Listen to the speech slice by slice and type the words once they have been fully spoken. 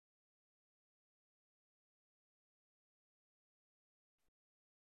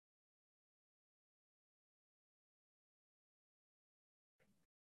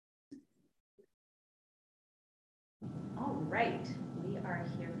right, we are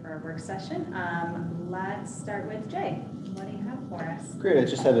here for our work session. Let's start with Jay. What do you have for us? Great, I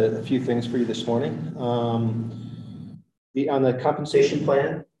just have a few things for you this morning. On the compensation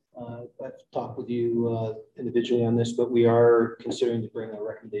plan, I've talked with you individually on this, but we are considering to bring a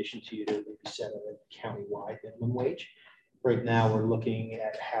recommendation to you to set a county-wide minimum wage. Right now, we're looking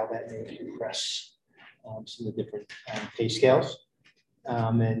at how that may compress some of the different pay scales.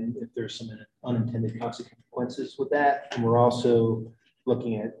 And if there's some unintended consequences with that. And we're also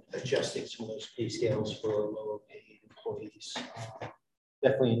looking at adjusting some of those pay scales for lower paid employees.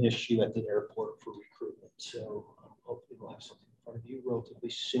 Definitely an issue at the airport for recruitment. So hopefully we'll have something in front of you relatively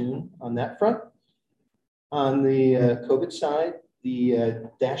soon on that front. On the COVID side, the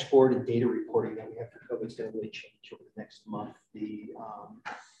dashboard and data reporting that we have for COVID is going to really change over the next month. The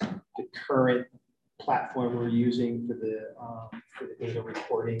current platform we're using for the data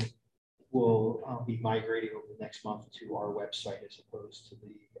reporting will be migrating over the next month to our website as opposed to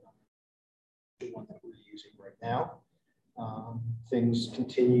the one that we're using right now. Things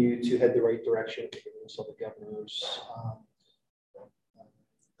continue to head the right direction. So the governor's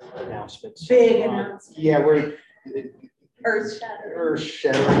announcements. Big announcement. Yeah, we're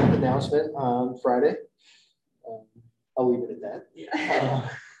Earth-shattering announcement on Friday. I'll leave it at that. Yeah.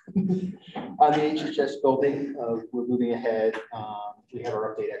 On the HHS building, we're moving ahead. We have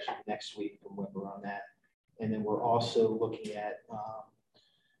our update actually next week from Weber on that. And then we're also looking at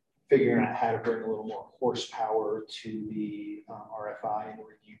figuring out how to bring a little more horsepower to the RFI and the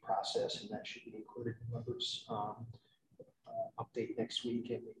review process. And that should be included in Weber's update next week.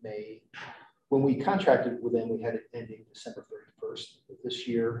 And we may, when we contracted with them, we had it ending December 31st of this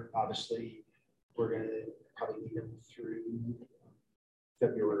year. Obviously, we're going to probably need them through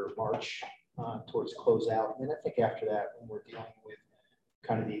February or March towards closeout. And then I think after that, when we're dealing with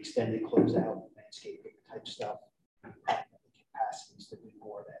kind of the extended closeout, landscaping type stuff, capacities to do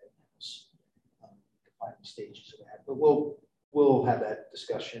more of that in-house, the final stages of that. But we'll have that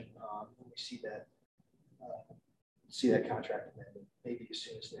discussion when we see that contract amendment, maybe as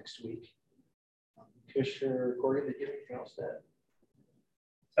soon as next week. Commissioner Corrigan, did you have anything else to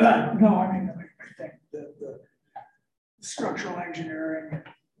add? No, I mean, I think the structural engineering and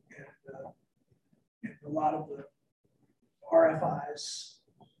a lot of the RFIs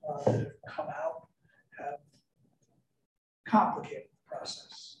that have come out have complicated the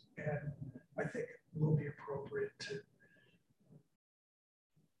process. And I think it will be appropriate to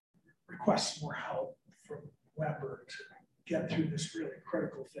request more help from Weber to get through this really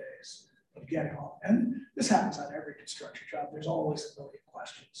critical phase of getting all. And this happens on every construction job. There's always a million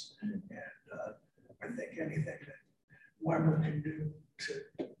questions. And I think anything that Weber can do to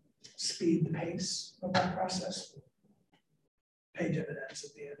speed the pace of that process will pay dividends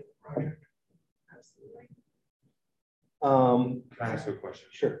at the end of the project. Absolutely. Can I ask you a question?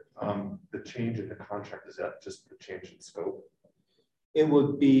 Sure. The change in the contract, is that just the change in scope? It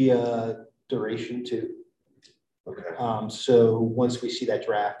would be duration too. Okay. So once we see that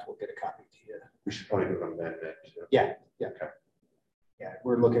draft, we'll get a copy to you. We should probably do an amendment. Yeah. Okay. Yeah,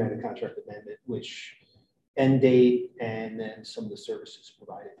 we're looking at a contract amendment, which end date and then some of the services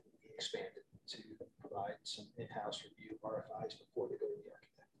provided will be expanded to provide some in-house review of RFIs before they go to the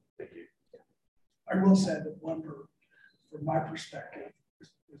architect. Thank you. I will say that Weber, from my perspective,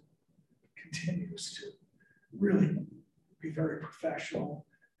 continues to really be very professional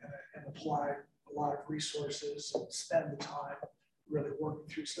and apply a lot of resources and spend the time really working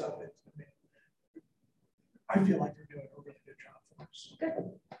through stuff. I feel like they're doing a really good job for us.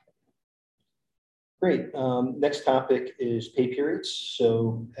 Good. Great. Next topic is pay periods.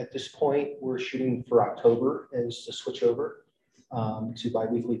 So at this point, we're shooting for October as the switch over to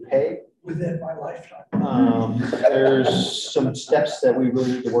biweekly pay. Within my lifetime. There's some steps that we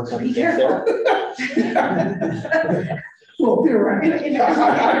really need to work on to get there. Well, theoretically. It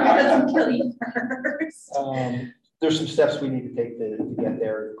doesn't kill you first. There's some steps we need to take to get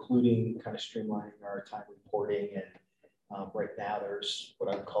there, including kind of streamlining our time reporting. And right now, there's what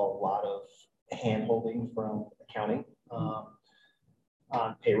I would call a lot of hand-holding from accounting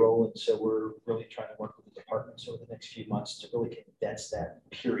on payroll. And so we're really trying to work with the departments over the next few months to really condense that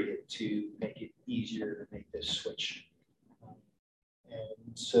period to make it easier to make this switch.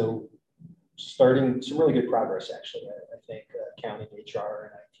 And so starting some really good progress, actually. I think accounting, HR,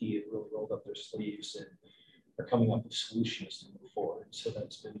 and IT have really rolled up their sleeves and are coming up with solutions to move forward. So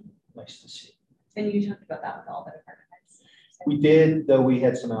that's been nice to see. And you talked about that with all the department heads. We did, though we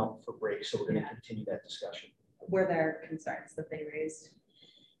had some out for break, so we're going to continue that discussion. Were there concerns that they raised?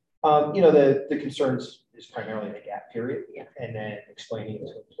 The concerns is primarily the gap period, Yeah. and then explaining it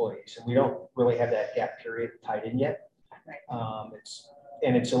to employees. And we don't really have that gap period tied in yet. Right.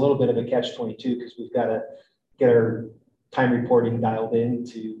 It's a little bit of a catch-22 because we've got to get our time reporting dialed in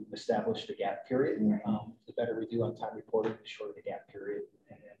to establish the gap period. The better we do on time reporting, the shorter the gap period.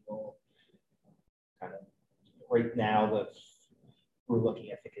 And then we'll kind of, right now, we're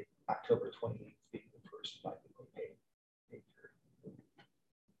looking, I think, at October 28th being the first bi-weekly pay period.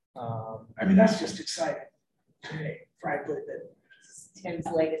 I mean, that's just exciting to me, frankly, Tim's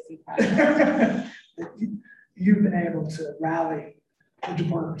legacy project. that you've been able to rally the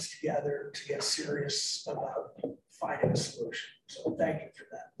departments together to get serious about finding a solution. So thank you for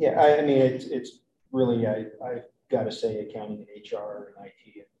that. Yeah, I mean, it's really, I've got to say, accounting and HR and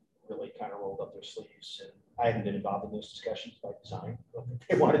IT have really kind of rolled up their sleeves. And I haven't been involved in those discussions by design. I don't think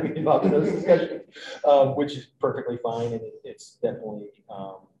they wanted me involved in those discussions, which is perfectly fine. And it's definitely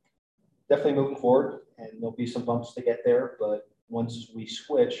moving forward. And there'll be some bumps to get there. But once we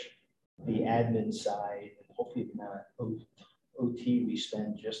switch the admin side, and hopefully the amount of OT we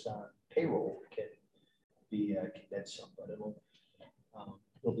spend just on payroll can be condensed some, but it'll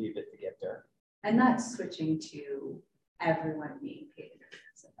be a bit to get there. And that's switching to everyone being paid in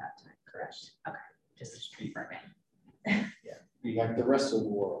advance at that time, correct? Okay, just confirming. Yeah, we like the rest of the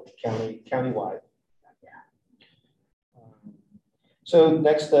world, countywide. Yeah. So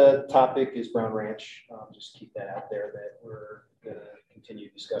next topic is Brown Ranch. Just keep that out there that we're going to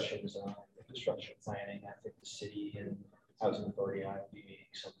continue discussions on infrastructure planning. I think the city and Housing Authority and I will be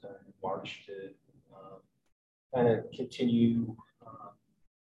meeting sometime in March to kind of continue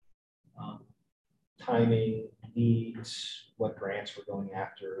timing, needs, what grants we're going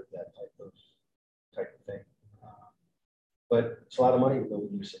after, that type of thing. But it's a lot of money to build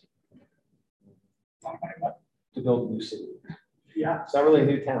a new city. A lot of money, what? To build a new city. Yeah. It's not really a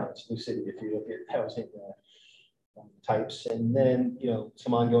new town, it's a new city if you look at housing types. And then,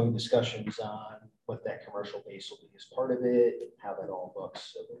 some ongoing discussions on what that commercial base will be as part of it, how that all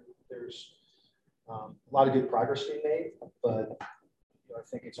looks. So there's a lot of good progress being made, but I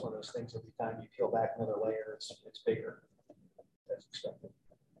think it's one of those things every time you peel back another layer, it's bigger as expected.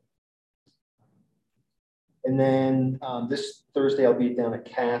 And then this Thursday, I'll be down at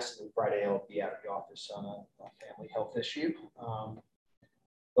Cass, and Friday, I'll be out of the office on a family health issue.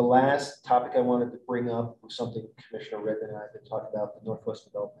 The last topic I wanted to bring up was something Commissioner Redmond and I have been talking about, the Northwest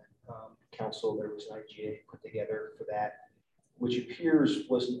Development Council. There was an IGA put together for that, which appears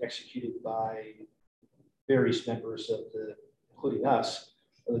wasn't executed by various members of including us,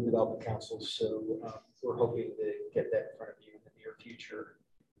 of the Development Council. So we're hoping to get that in front of you in the near future.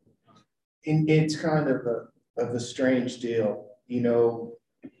 It's kind of a strange deal.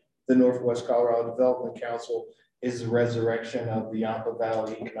 The Northwest Colorado Development Council is the resurrection of the Yampa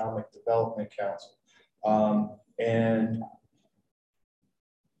Valley Economic Development Council. And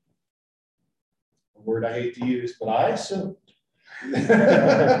a word I hate to use, but I assumed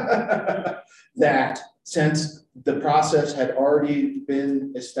that since the process had already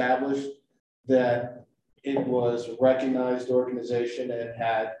been established, that it was a recognized organization and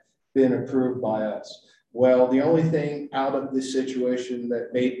had been approved by us. Well, the only thing out of this situation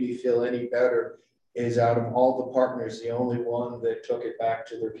that made me feel any better is out of all the partners, the only one that took it back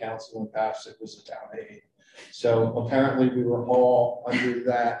to their council and passed it was the town aide. So apparently we were all under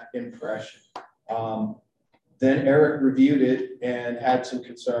that impression. Then Eric reviewed it and had some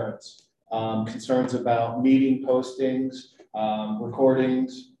concerns. Concerns about meeting postings,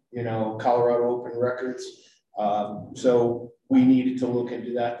 recordings, Colorado Open Records. So we needed to look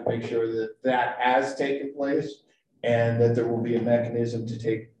into that to make sure that that has taken place and that there will be a mechanism to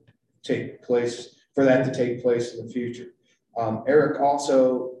take place for that to take place in the future. Eric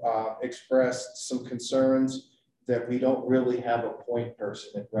also expressed some concerns that we don't really have a point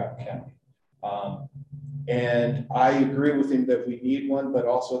person in Brown County. And I agree with him that we need one, but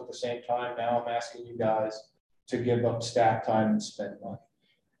also at the same time, now I'm asking you guys to give up staff time and spend money.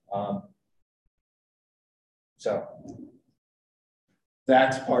 So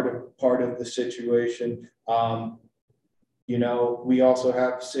that's part of the situation. We also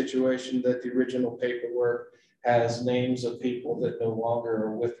have a situation that the original paperwork has names of people that no longer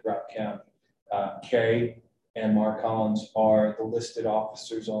are with Rock County. Kay and Mark Collins are the listed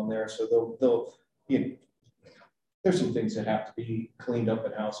officers on there. So they'll there's some things that have to be cleaned up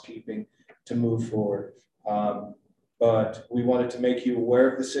in housekeeping to move forward. But we wanted to make you aware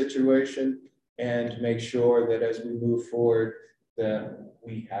of the situation and make sure that as we move forward, that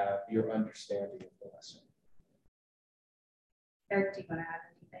we have your understanding of this. Eric, do you want to add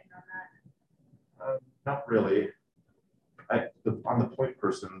anything on that? Not really. On the point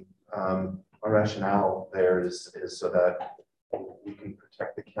person, our rationale there is so that we can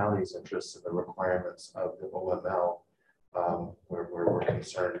protect the county's interests and the requirements of the OML where we're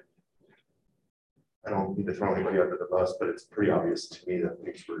concerned. I don't need to throw anybody under the bus, but it's pretty obvious to me that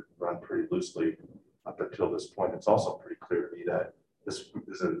things were run pretty loosely up until this point. It's also pretty clear to me that this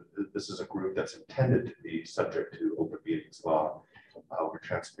is a group that's intended to be subject to open meetings law, where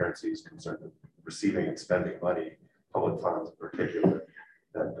transparency is concerned, receiving and spending money, public funds in particular,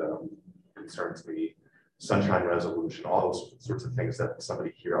 that concerns me. Sunshine resolution, all those sorts of things that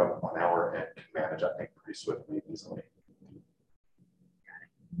somebody here on our end can manage, I think, pretty swiftly and easily.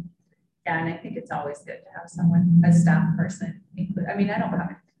 Yeah, and I think it's always good to have someone, a staff person, include. I mean, I don't have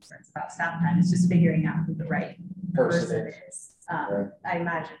any concerns about staff time. It's just figuring out who the right person is. Right. I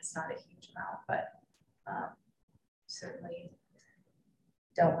imagine it's not a huge amount, but certainly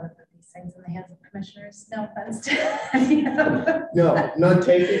don't want to put these things in the hands of commissioners. No offense to any of them. No, none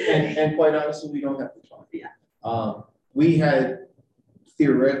taken, and quite honestly, we don't have to talk. Yeah. We had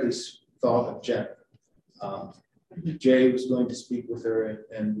theoretically thought of Jen. Jay was going to speak with her,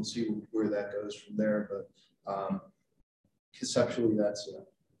 and we'll see where that goes from there. But conceptually, that's it.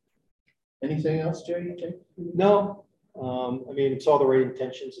 Anything else, Jay? You think? No, I mean, it's all the right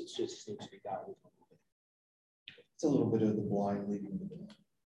intentions. It just needs to be guided. It's a little bit of the blind leading the blind.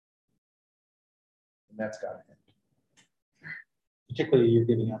 And that's got to end. Particularly, you're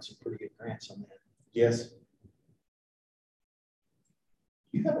giving out some pretty good grants on that. Yes.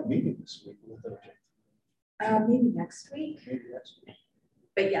 You have a meeting this week with her. Maybe next week, Maybe next week.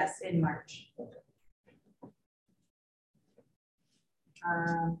 but yes, in March.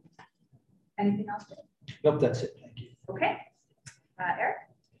 Anything else? Nope, that's it. Thank you. Okay. Eric?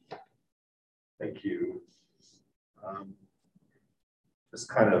 Thank you. Just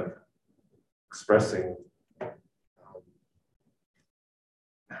kind of expressing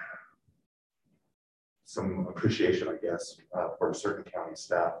some appreciation, I guess, for certain county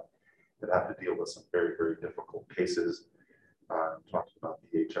staff that have to deal with some very, very difficult cases. Talking about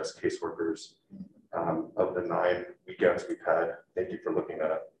the EHS caseworkers. Of the 9 weekends we've had, thank you for looking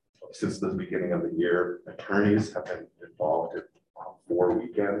at it. Since the beginning of the year, attorneys have been involved in 4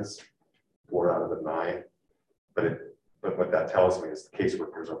 weekends, 4 out of the 9. But what that tells me is the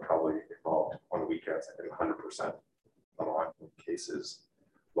caseworkers are probably involved on weekends, I think 100% of ongoing cases.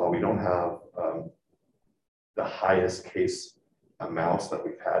 While we don't have the highest case amounts that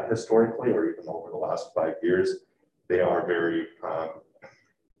we've had historically, or even over the last 5 years, they are very,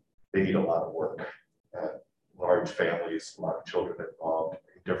 they need a lot of work. Large families, a lot of children involved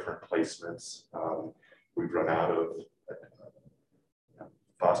in different placements. We've run out of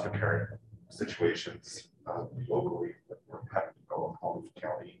foster care situations locally that we're having to go in Palm Beach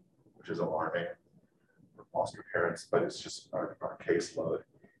County, which is alarming for foster parents, but it's just our caseload.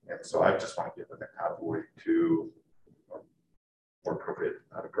 And so I just want to give an attaboy to, or more appropriate,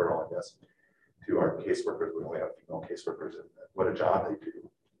 not a girl, I guess, to our caseworkers. We only have female caseworkers, and what a job they do.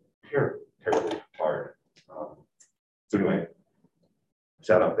 Terribly hard. So anyway,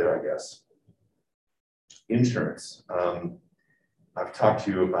 shout out there, I guess. Insurance. I've talked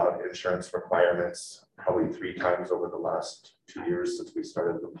to you about insurance requirements probably 3 times over the last 2 years since we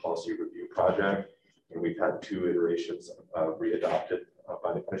started the policy review project, and we've had 2 iterations readopted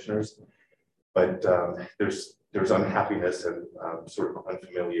by the commissioners. But there's unhappiness and sort of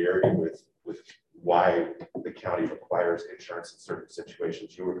unfamiliarity with why the county requires insurance in certain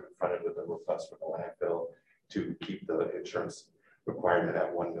situations. You were confronted with a request from the landfill to keep the insurance requirement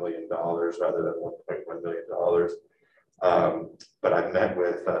at $1 million rather than $1.1 million. But I met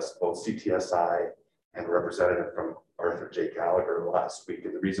with both CTSI and a representative from Arthur J. Gallagher last week.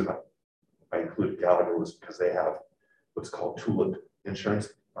 And the reason I included Gallagher was because they have what's called TULIP insurance.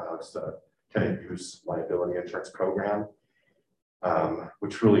 It's a tenant use liability insurance program,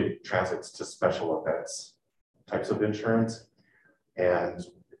 which really translates to special events types of insurance. And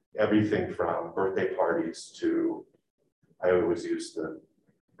everything from birthday parties to, I always use the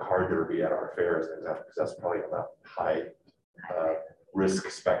car derby at our fairs, because that's probably on the high risk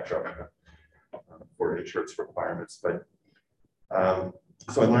spectrum for insurance requirements. But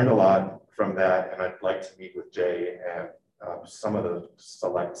so I learned a lot from that, and I'd like to meet with Jay and some of the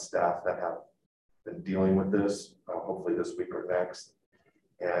select staff that have been dealing with this, hopefully this week or next.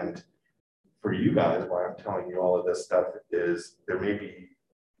 And for you guys, why I'm telling you all of this stuff is there may be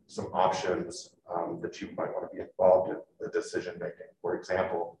some options that you might want to be involved in the decision making. For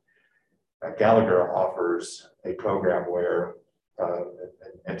example, Gallagher offers a program where an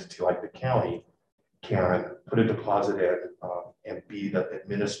entity like the county can put a deposit in and be the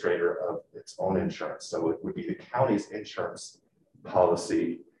administrator of its own insurance. So it would be the county's insurance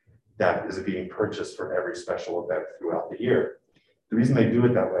policy that is being purchased for every special event throughout the year. The reason they do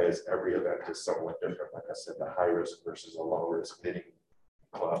it that way is every event is somewhat different. Like I said, the high risk versus a low risk knitting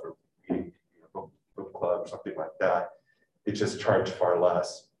club or reading, book club, something like that. It just charged far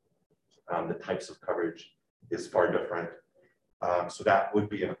less. The types of coverage is far different. So that would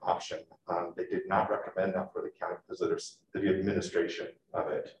be an option. They did not recommend that for the county because there's the administration of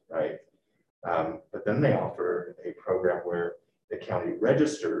it, right? But then they offer a program where the county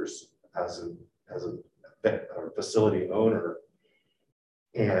registers as a facility owner,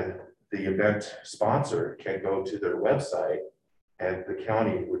 and the event sponsor can go to their website, and the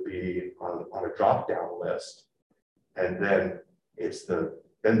county would be on a drop-down list, and then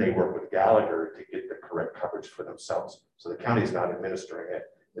then they work with Gallagher to get the correct coverage for themselves. So the county is not administering it.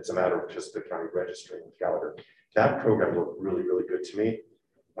 It's a matter of just the county registering with Gallagher. That program looked really, really good to me.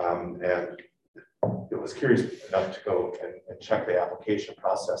 And it was curious enough to go and check the application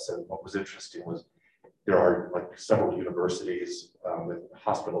process. And what was interesting was there are like several universities and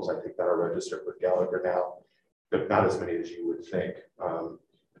hospitals, I think, that are registered with Gallagher now, but not as many as you would think.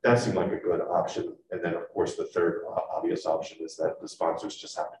 That seemed like a good option. And then, of course, the third obvious option is that the sponsors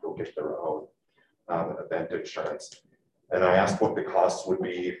just have to go get their own event insurance. And I asked what the costs would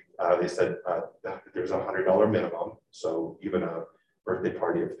be. They said there's a $100 minimum. So even a birthday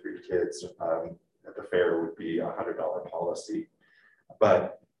party of 3 kids at the fair would be a $100 policy.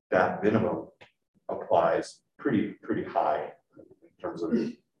 But that minimum applies pretty high in terms of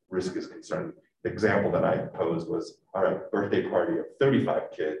risk is concerned. The example that I posed was, all right, birthday party of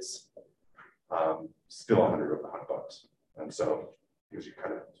 35 kids, still $100 bucks. And so gives you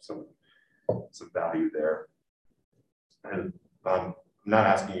kind of some value there. And I'm not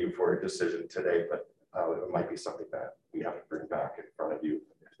asking you for a decision today, but it might be something that we have to bring back in front of you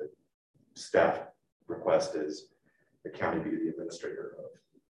if the staff request is the county be the administrator of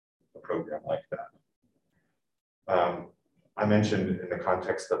a program like that. I mentioned in the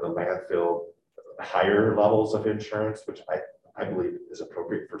context of the landfill, higher levels of insurance, which I believe is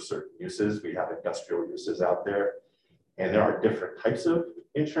appropriate for certain uses. We have industrial uses out there, and there are different types of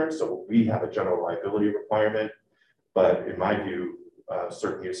insurance. So we have a general liability requirement, but in my view,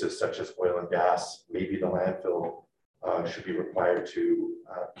 certain uses such as oil and gas, maybe the landfill should be required to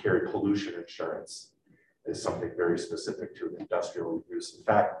carry pollution insurance is something very specific to an industrial use. In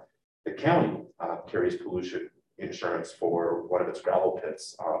fact, the county carries pollution insurance for one of its gravel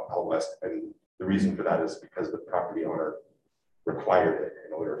pits out west, and the reason for that is because the property owner required it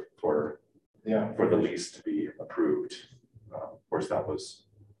in order for the lease to be approved. Of course, that was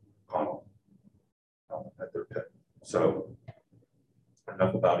common at their pit. So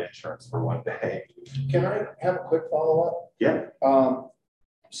enough about insurance for one day. Can I have a quick follow-up? Yeah.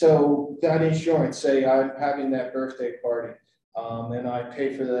 So that insurance, say I'm having that birthday party, and I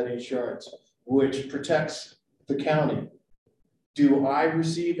pay for that insurance, which protects the county. Do I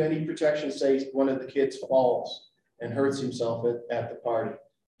receive any protection? Say one of the kids falls and hurts himself at the party.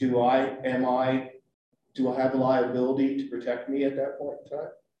 Do I have a liability to protect me at that point in time?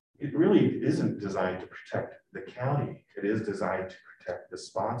 It really isn't designed to protect the county. It is designed to protect the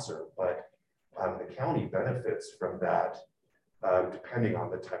sponsor, but the county benefits from that depending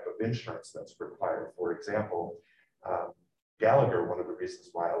on the type of insurance that's required. For example, Gallagher, one of the reasons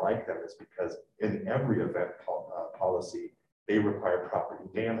why I like them is because in every event policy, they require property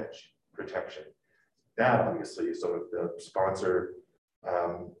damage protection. That obviously, so if the sponsor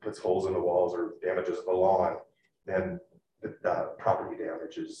puts holes in the walls or damages the lawn, then the property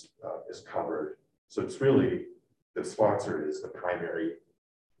damage is covered. So it's really, the sponsor is the primary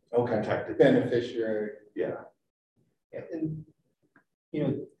protected beneficiary. Yeah. And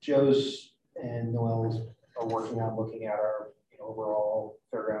Joe's and Noel's are working on looking at our overall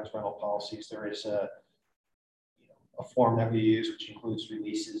fairgrounds rental policies. There is a form that we use which includes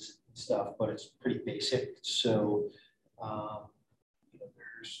releases and stuff, but it's pretty basic. So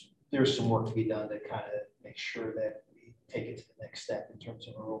there's some work to be done to kind of make sure that we take it to the next step in terms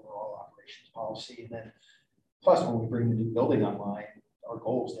of our overall operations policy. And then plus when we bring the new building online, our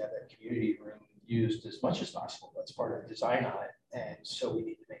goal is to have that community room used as much as possible. That's part of the design on it. And so we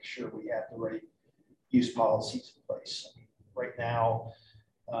need to make sure we have the right use policies in place. I mean, right now,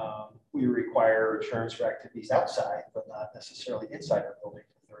 we require insurance for activities outside, but not necessarily inside our building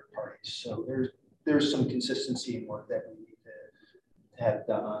for third parties. So there's some consistency in work that we need to have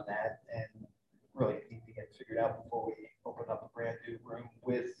done on that, and really need to get figured out before we open up a brand new room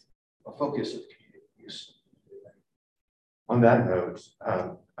with a focus of community use. On that note,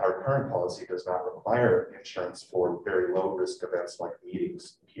 our current policy does not require insurance for very low risk events like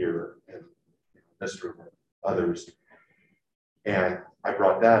meetings here in this room or others. And I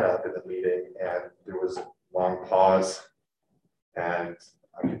brought that up in the meeting, and there was a long pause, and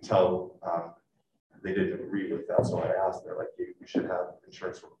until they didn't agree with that. So I asked, they're like, you should have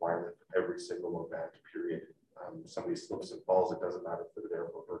insurance requirement for every single event, period. Somebody slips and falls, it doesn't matter if they're there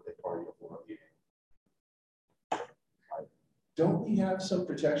for a birthday party or for a meeting. Don't we have some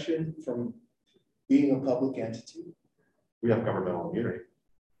protection from being a public entity? We have governmental immunity,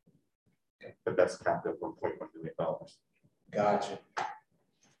 but that's capped at $1.1 million. Gotcha.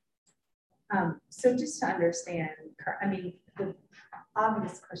 So just to understand, I mean, the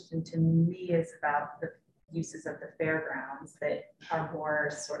obvious question to me is about the uses of the fairgrounds that are more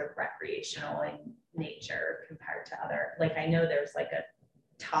sort of recreational in nature compared to other, like I know there's like a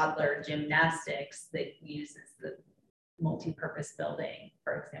toddler gymnastics that uses the multi-purpose building,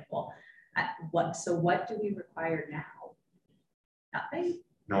 for example. So what do we require now? Nothing?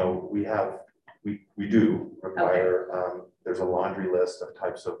 No, we do require, there's a laundry list of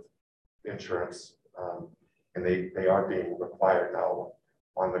types of insurance, and they are being required now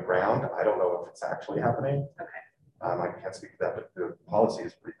on the ground. I don't know if it's actually happening. Okay. I can't speak to that, but the policy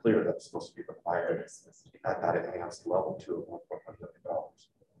is pretty clear that it's supposed to be required at that enhanced level to $1.1 million.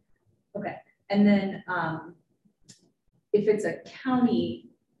 Okay, and then if it's a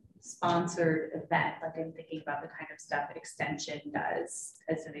county sponsored event, like I'm thinking about the kind of stuff Extension does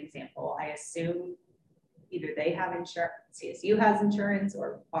as an example, I assume either they have insurance, CSU has insurance,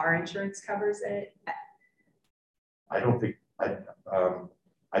 or our insurance covers it. I don't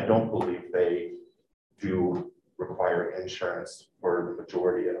believe they do require insurance for the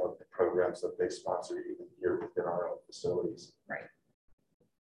majority of the programs that they sponsor even here within our own facilities. Right.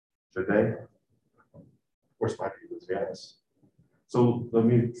 Should they? Of course, my view is yes. So let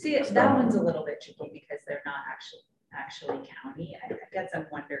me see it. That one's a little bit tricky because they're not actually county. I guess I'm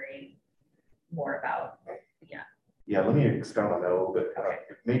wondering more about, yeah, let me expound on that a little bit. Okay.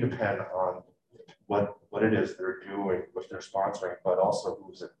 It may depend on what it is they're doing, what they're sponsoring, but also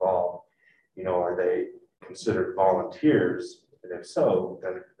who's involved. You know, are they considered volunteers? And if so,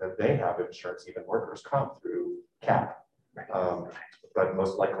 then they have insurance, even workers' comp through CAP. right. But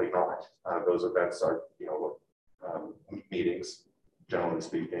most likely not. Those events are, meetings, generally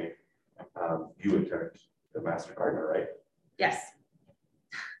speaking. You attend the Master Gardener, right? Yes.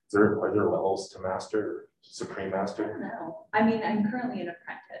 Are there levels to Master, Supreme I Master? don't know. I mean, I'm currently an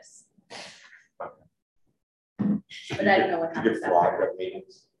apprentice, but I don't know what You happens get flogged after. at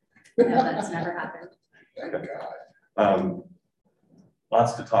meetings. No, that's never happened. Thank God.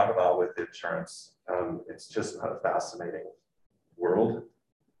 Lots to talk about with insurance. It's just a fascinating world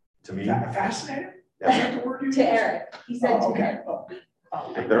to me. Fascinating? Yeah. Is that the word you To used? Eric, he said to Okay. me.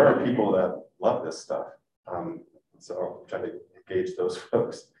 Oh. There are people that love this stuff. So I'm trying to engage those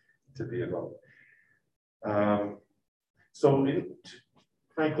folks to be involved.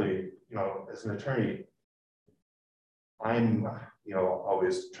 Frankly, as an attorney, I'm,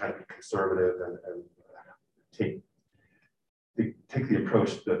 always trying to be conservative and take the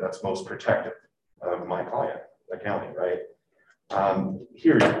approach that's most protective of my client, the county, right?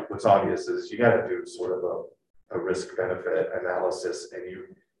 Here, what's obvious is you got to do sort of a risk-benefit analysis, and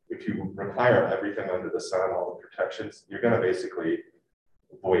if you require everything under the sun, all the protections, you're going to basically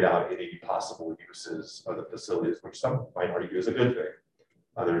void out any possible uses of the facilities, which some might argue is a good thing.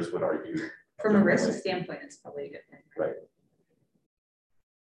 Others would argue. From a risk standpoint, it's probably a good thing. Right.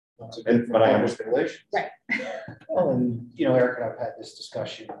 But I understand. Right. Well, and, Eric and I've had this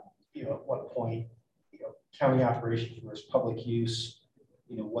discussion, at what point, county operation versus public use,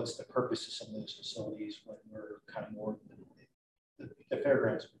 what's the purpose of some of those facilities when we're kind of more, the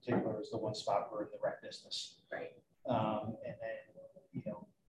fairgrounds in particular is the one spot where the rec business. Right. And then,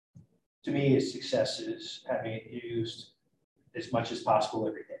 to me, its success is having it used as much as possible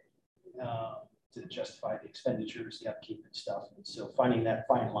every day to justify the expenditures, the upkeep and stuff. And so finding that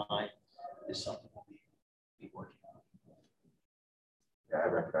fine line is something we'll be working on. Yeah, I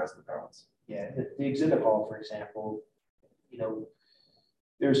recognize the balance. Yeah, the exhibit hall, for example,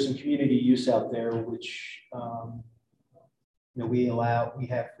 there's some community use out there, which, we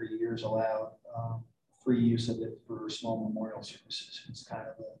have for years allowed free use of it for small memorial services. It's kind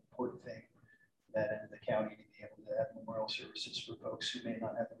of an important thing that in the county to be able to have memorial services for folks who may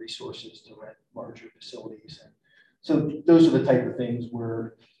not have the resources to rent larger facilities. And so those are the type of things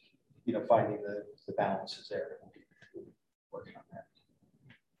where, finding the balance is there. We'll be working on that.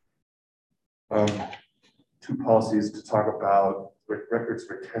 Two policies to talk about: records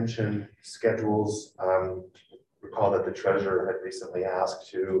retention schedules. Recall that the treasurer had recently asked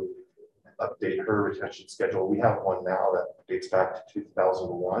to update her retention schedule. We have one now that dates back to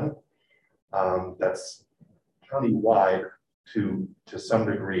 2001. That's county-wide to some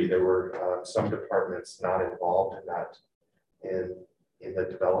degree. There were some departments not involved in that. And in the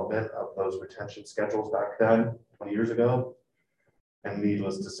development of those retention schedules back then, 20 years ago. And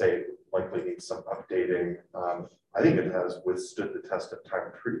needless to say, likely needs some updating. I think it has withstood the test of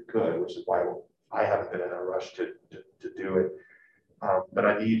time pretty good, which is why I haven't been in a rush to do it. But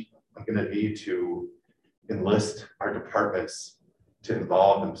I'm going to need to enlist our departments to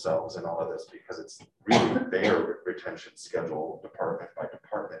involve themselves in all of this, because it's really their retention schedule, department by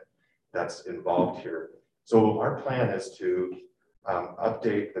department, that's involved here. So our plan is to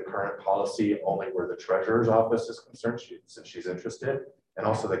update the current policy only where the treasurer's office is concerned, since she's interested, and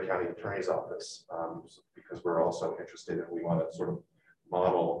also the county attorney's office, because we're also interested, and we want to sort of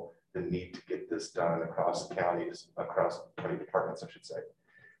model the need to get this done across counties, across county departments, I should say.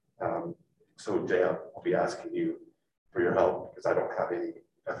 So Jay, I'll be asking you for your help, because I don't have any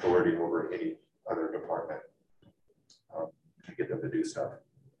authority over any other department to get them to do stuff.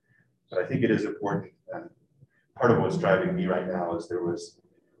 But I think it is important, and part of what's driving me right now is there was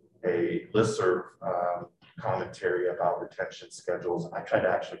a listserv commentary about retention schedules. I tried to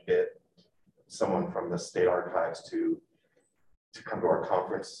actually get someone from the state archives to come to our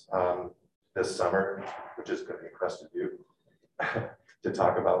conference this summer, which is going to be impressive of you, to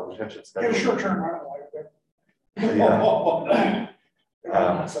talk about retention schedules. Get a short-term rental while you're there.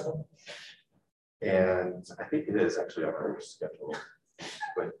 Yeah. And I think it is actually on our schedule,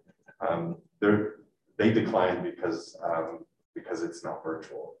 but they declined because it's not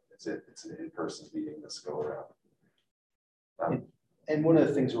virtual. It's an in-person meeting this go around. And one of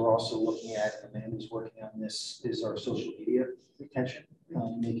the things we're also looking at, Amanda's working on this, is our social media retention,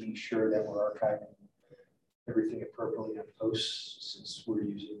 making sure that we're archiving everything appropriately on posts, since we're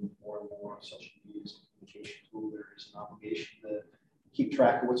using more and more social media as a communication tool. There is an obligation to keep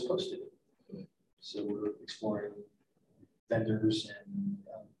track of what's posted. So we're exploring vendors and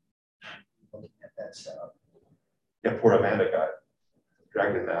looking at that setup. Yeah, poor Amanda got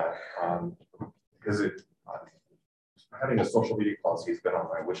dragged in that because having a social media policy has been on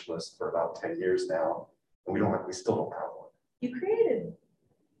my wish list for about 10 years now, and we still don't have one. You created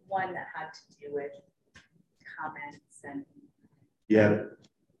one that had to do with comments and. Yeah,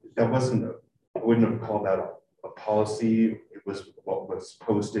 that wasn't, I wouldn't have called that a policy. It was what was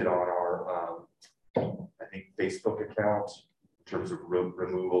posted on our, I think, Facebook account in terms of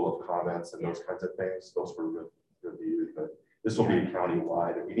removal of comments and those kinds of things. Those were reviewed, but this will be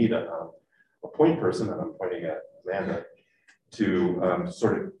county-wide, and we need a point person, and I'm pointing at Amanda, to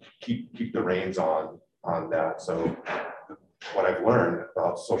sort of keep the reins on that. So what I've learned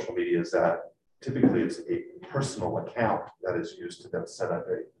about social media is that typically it's a personal account that is used to then set up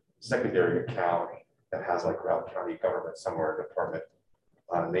a secondary account that has like Routt County government somewhere, department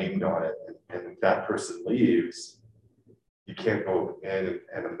named on it. And if that person leaves, you can't go in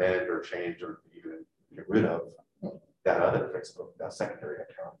and amend or change or even get rid of that other Facebook, that secondary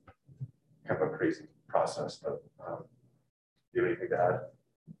account. Kind of a crazy process, but do you have anything to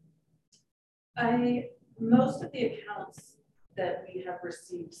add? Most of the accounts that we have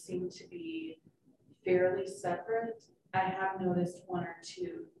received seem to be fairly separate. I have noticed one or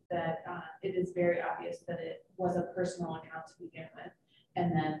two that it is very obvious that it was a personal account to begin with,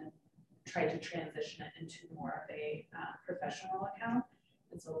 and then tried to transition it into more of a professional account.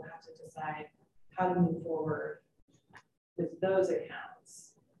 And so we'll have to decide how to move forward with those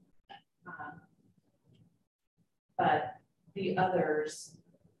accounts. But the others,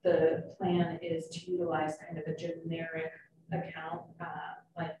 the plan is to utilize kind of a generic account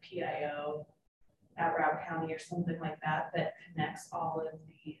like PIO at Routt County or something like that, that connects all of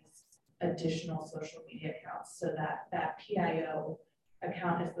these additional social media accounts, so that that PIO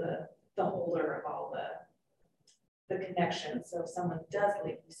account is the holder of all the connections. So if someone does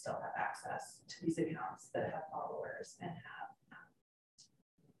leave, we still have access to these accounts that have followers and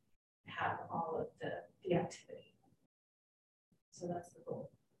have all of the activity. So that's the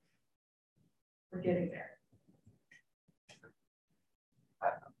goal. We're getting there.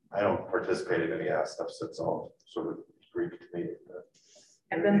 I don't participate in any of that stuff, so it's all sort of Greek to me.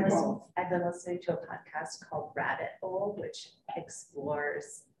 I've been listening to a podcast called Rabbit Hole, which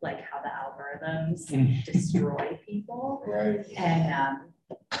explores like how the algorithms destroy people. Right. And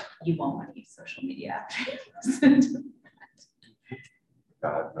you won't want to use social media after you listen to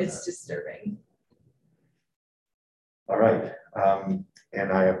that. It's disturbing. All right.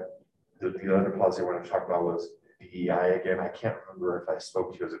 And I have the other policy I wanted to talk about was DEI again. I can't remember if I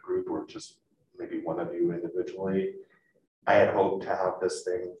spoke to you as a group or just maybe one of you individually. I had hoped to have this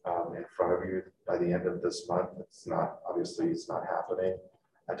thing in front of you by the end of this month. It's not, obviously it's not happening.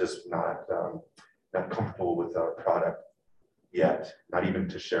 I'm just not comfortable with our product yet, not even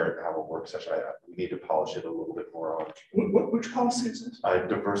to share it and have a work session. We need to polish it a little bit more on Which policy is this?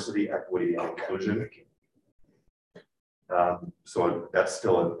 diversity, equity, and inclusion. So that's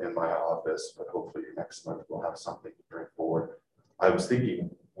still in my office, but hopefully next month we'll have something to bring forward. I was thinking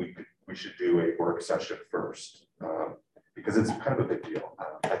we should do a work session first, because it's kind of a big deal.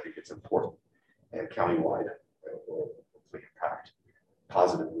 I think it's important, and countywide it will hopefully impact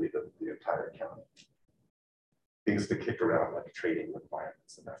positively the entire county. Things to kick around like trading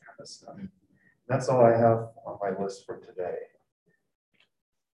requirements and that kind of stuff. That's all I have on my list for today.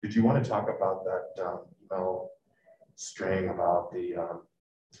 Did you want to talk about that email string about the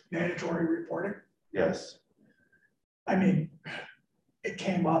Mandatory reporting? yes? I mean, it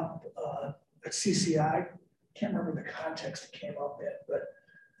came up at CCI. Can't remember the context it came up in, but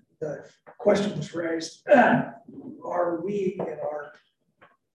the question was raised, are we in our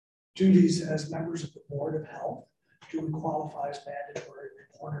duties as members of the Board of Health, do we qualify as mandatory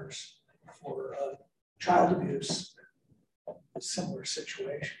reporters for child abuse and similar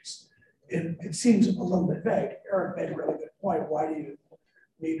situations? And it seems a little bit vague. Eric made a really good point. Why do you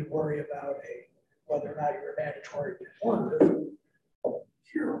need to worry about whether or not you're a mandatory reporter if you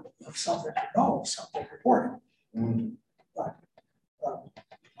hear of something, you know of something reported? But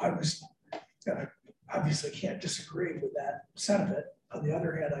I was obviously can't disagree with that sentiment. On the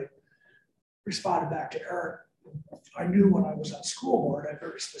other hand, I responded back to Eric. I knew when I was on school board, I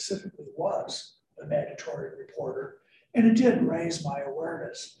very specifically was a mandatory reporter, and it did raise my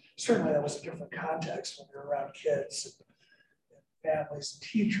awareness. Certainly that was a different context when you're around kids and families and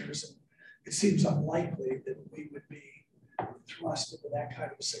teachers, and it seems unlikely that we would be thrust into that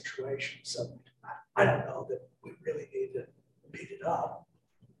kind of a situation. So I don't know that we really need to beat it up.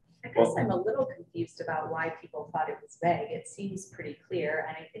 I guess I'm a little confused about why people thought it was vague. It seems pretty clear.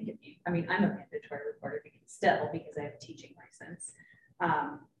 And I think I'm a mandatory reporter because I have a teaching license.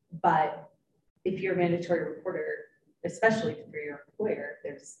 But if you're a mandatory reporter, especially for your employer,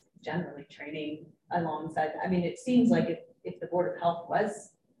 there's generally training alongside. I mean, it seems like if the Board of Health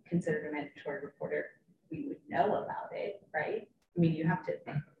was considered a mandatory reporter, we would know about it, right? I mean, you have to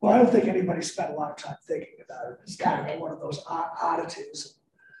think. Well, I don't think anybody spent a lot of time thinking about it. It's kind of one of those oddities.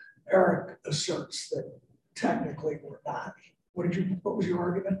 Eric asserts that technically we're not. What was your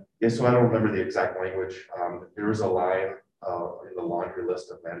argument? Yeah, so I don't remember the exact language. There was a line in the laundry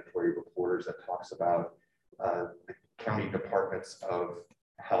list of mandatory reporters that talks about the county departments of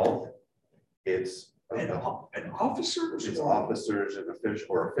health. It's And officers? It's officers and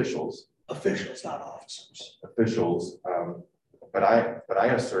officials. Officials, not officers. Officials. But I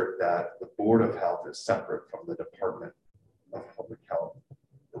assert that the Board of Health is separate from the Department of Public Health,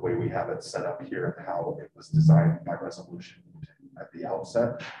 the way we have it set up here and how it was designed by resolution at the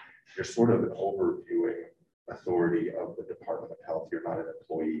outset. You're sort of an overviewing authority of the Department of Health. You're not an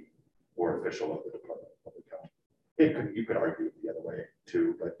employee or official of the Department of Public Health. You could argue it the other way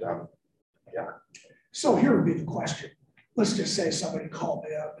too, but yeah. So here would be the question. Let's just say somebody called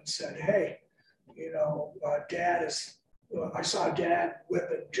me up and said, hey, I saw Dad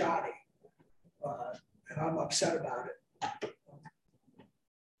whipping Johnny, and I'm upset about it.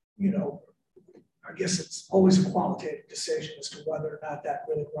 I guess it's always a qualitative decision as to whether or not that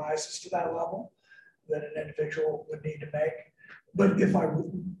really rises to that level that an individual would need to make. But who do I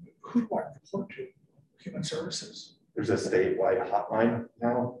report to? Human Services? There's a statewide hotline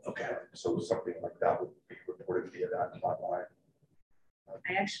now. Okay. So something like that would be reported via that hotline.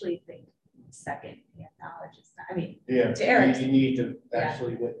 I actually think second-hand knowledge is not, Yeah, to Eric's, you need to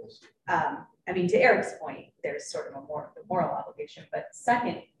actually witness. to Eric's point, there's sort of a moral obligation, but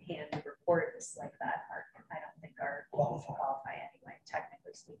second-hand reports like that I don't think are qualify anyway,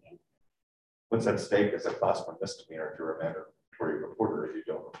 technically speaking. What's at stake is a class 1 misdemeanor if you're a mandatory reporter. If you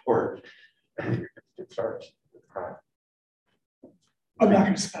don't report, you get charged with crime. I'm not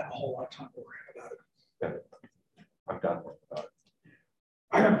going to spend a whole lot of time worrying about it. Yeah. I'm done with that.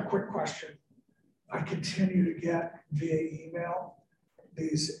 I have a quick question. I continue to get via email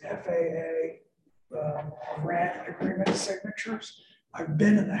these FAA grant agreement signatures. I've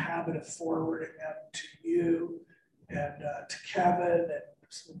been in the habit of forwarding them to you and to Kevin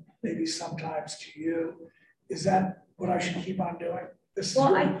and maybe sometimes to you. Is that what I should keep on doing? This is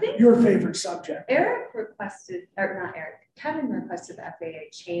I think your favorite subject. Kevin requested the FAA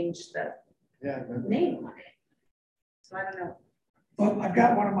change the name on it. So I don't know. Well, I've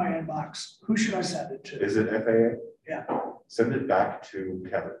got one in my inbox. Who should I send it to? Is it FAA? Yeah. Send it back to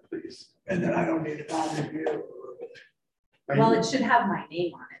Kevin, please. And then I don't need to bother you. Well, it should have my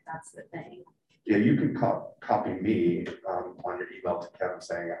name on it. That's the thing. Yeah, you can copy me on your email to Kevin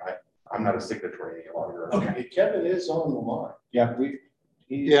saying I'm not a signatory any longer. Okay. Kevin is on the line.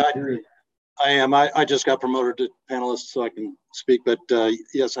 Yeah, I am. I just got promoted to panelist, so I can speak. But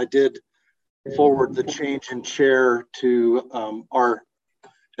yes, I did forward the change in chair to our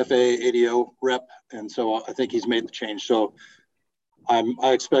FAA ADO rep, and so I think he's made the change. So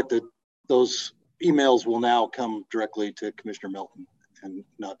I expect that those emails will now come directly to Commissioner Melton and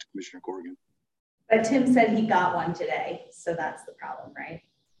not to Commissioner Corrigan. But Tim said he got one today, so that's the problem, right?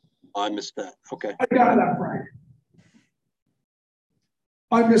 I missed that. Okay. I got that right.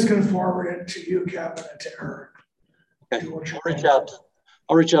 I'm just going to forward it to you, Kevin, and to Eric. Okay. I'll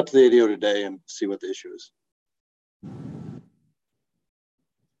reach out to the ADO today and see what the issue is.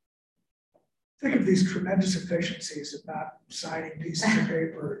 Think of these tremendous efficiencies of not signing pieces of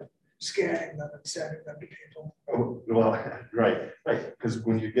paper, scanning them and sending them to people. Oh, well, right. Because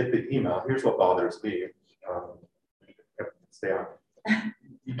when you get the email, here's what bothers me. Stay on.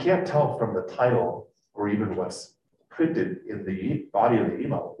 You can't tell from the title or even what's printed in the body of the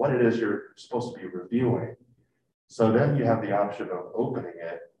email what it is you're supposed to be reviewing. So then you have the option of opening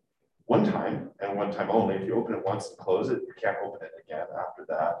it one time and one time only. If you open it once and close it, you can't open it again after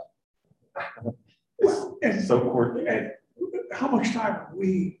that. It's so coordinated. How much time are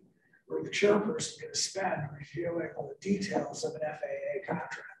we or the chairperson going to spend reviewing all the details of an FAA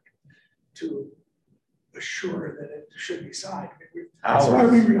contract to assure that it should be signed? I mean, that's why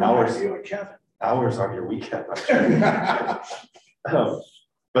we rely on you and Kevin. Hours on your weekend. I'm sure.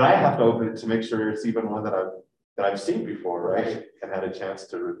 But I have to open it to make sure it's even one that I've seen before, right? And had a chance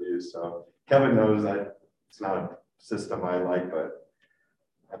to review. So Kevin knows that it's not a system I like, but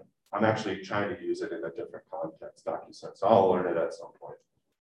I'm actually trying to use it in a different context, DocuSign. So I'll learn it at some point.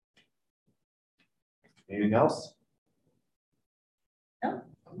 Anything else? No.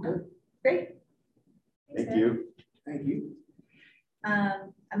 Great. Thank you. Thank you.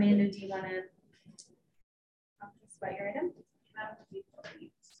 Amanda, do you want to talk to us about your item?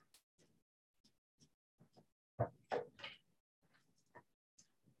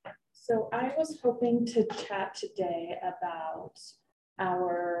 So I was hoping to chat today about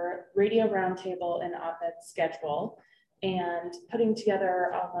our radio roundtable and op-ed schedule and putting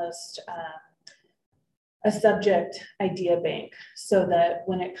together almost a subject idea bank so that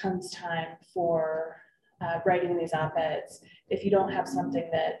when it comes time for writing these op-eds, if you don't have something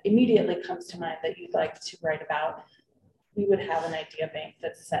that immediately comes to mind that you'd like to write about, we would have an idea bank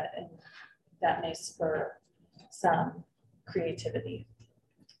that's set, and that may spur some creativity.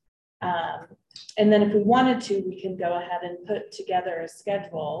 And then if we wanted to, we can go ahead and put together a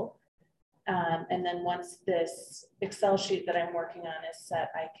schedule. And then once this Excel sheet that I'm working on is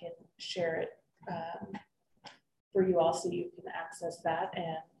set, I can share it for you all so you can access that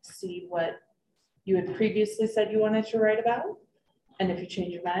and see what you had previously said you wanted to write about. And if you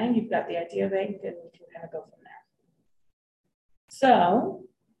change your mind, you've got the idea bank and we can kind of go from there. So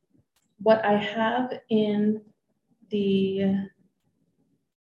what I have in the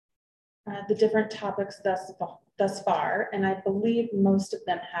different topics thus far, and I believe most of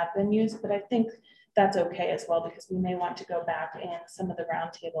them have been used, but I think that's okay as well, because we may want to go back in some of the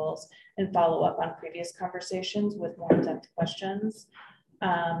roundtables and follow up on previous conversations with more in-depth questions.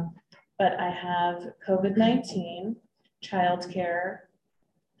 But I have COVID-19, childcare,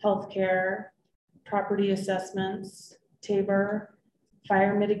 healthcare, property assessments, TABOR,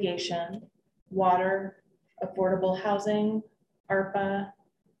 fire mitigation, water, affordable housing, ARPA,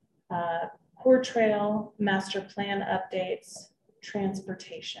 core trail, master plan updates,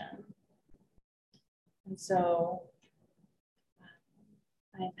 transportation. And so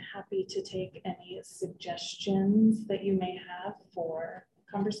I'm happy to take any suggestions that you may have for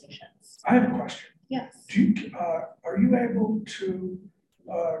conversations. I have a question. Yes. Are you able to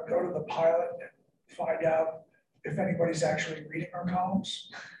go to the pilot and find out if anybody's actually reading our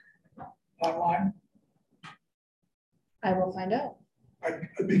columns online? I will find out.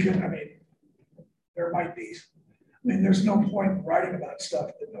 Because, I mean, there might be, there's no point in writing about stuff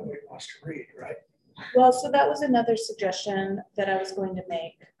that nobody wants to read, right? Well, so that was another suggestion that I was going to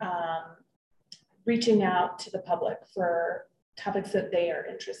make, reaching out to the public for topics that they are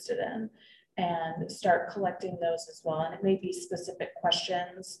interested in and start collecting those as well. And it may be specific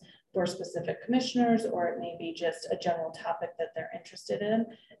questions for specific commissioners, or it may be just a general topic that they're interested in.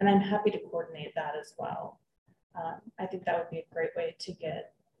 And I'm happy to coordinate that as well. I think that would be a great way to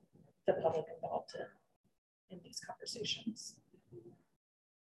get the public involved in these conversations.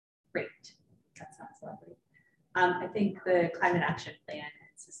 Great, that sounds lovely. I think the climate action plan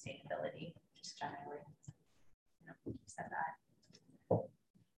and sustainability, just generally, you said that.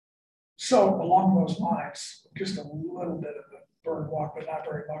 So along those lines, just a little bit of a bird walk, but not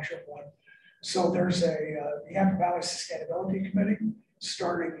very much of one. So there's the Yampa Valley Sustainability Committee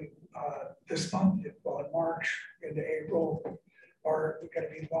starting this month, well, in March into April, are going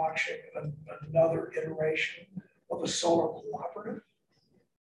to be launching another iteration of a solar cooperative.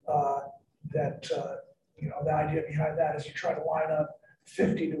 The idea behind that is you try to line up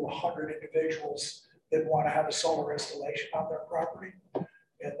 50 to 100 individuals that want to have a solar installation on their property.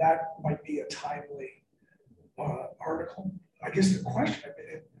 And that might be a timely article. I guess the question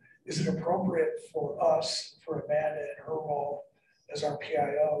is it appropriate for us, for Amanda in her role as our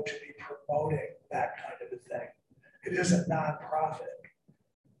PIO, to be promoting that kind of a thing? It is a nonprofit.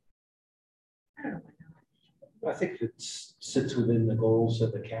 I think it sits within the goals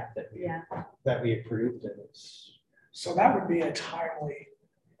of the CAP that we approved, and it's. So that would be a timely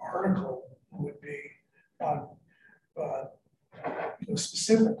article. Would be on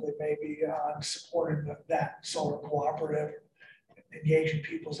specifically maybe on supporting that solar cooperative, engaging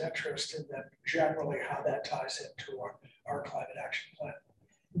people's interest, and then generally how that ties into our climate action plan.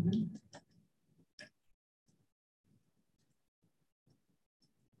 Mm-hmm.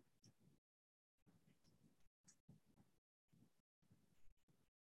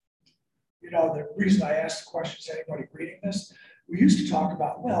 The reason I asked the question is anybody reading this, we used to talk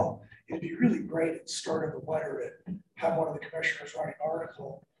about, well, it'd be really great at the start of the winter to have one of the commissioners write an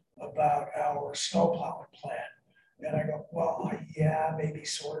article about our snow plowing plan. And I go, well, yeah, maybe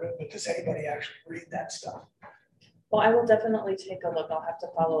sort of, but does anybody actually read that stuff? Well, I will definitely take a look. I'll have to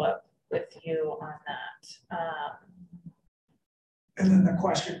follow up with you on that. And then the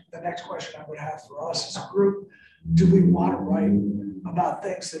next question I would have for us as a group, do we want to write about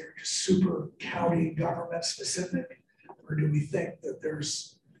things that are just super county government specific? Or do we think that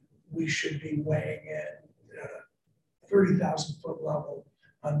we should be weighing in 30,000 foot level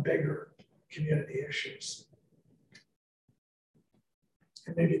on bigger community issues?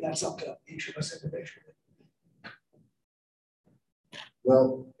 And maybe that's up to each of us individually.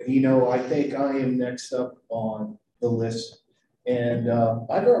 Well, I think I am next up on the list, and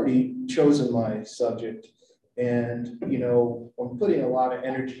I've already chosen my subject. And, I'm putting a lot of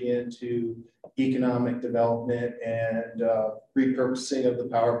energy into economic development and repurposing of the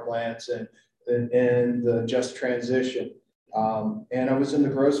power plants and the just transition. And I was in the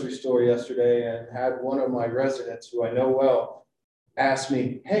grocery store yesterday and had one of my residents who I know well ask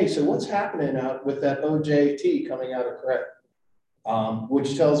me, hey, so what's happening out with that OJT coming out of CRED?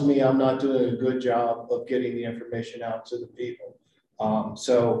 Which tells me I'm not doing a good job of getting the information out to the people.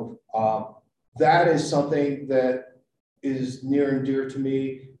 That is something that is near and dear to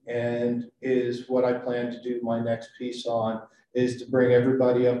me, and is what I plan to do my next piece on, is to bring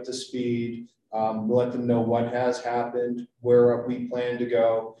everybody up to speed, let them know what has happened, where we plan to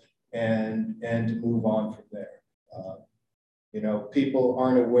go, and to move on from there. People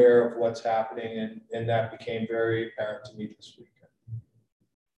aren't aware of what's happening, and that became very apparent to me this weekend.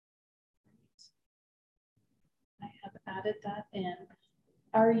 I have added that in.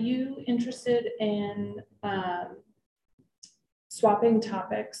 Are you interested in swapping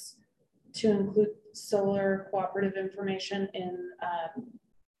topics to include solar cooperative information in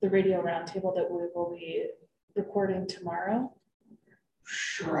the radio roundtable that we will be recording tomorrow?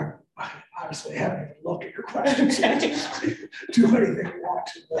 Sure. I honestly haven't even looked at your questions. Do anything you want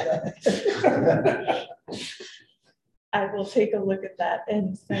to. I will take a look at that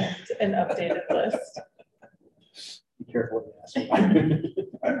and send an updated list. Be careful what you ask.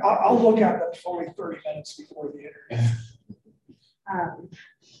 I'll look at them fully 30 minutes before the interview.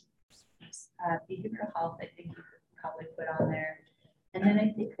 Behavioral health, I think you could probably put on there. And then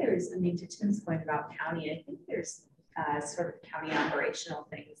I think to Tim's point about county, I think there's sort of county operational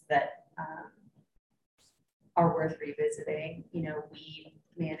things that are worth revisiting. Weed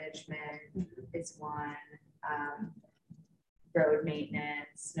management is one, road maintenance,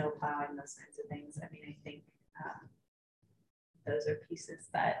 snow plowing, those kinds of things. I think those are pieces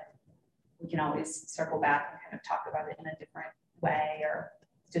that we can always circle back and kind of talk about it in a different way, or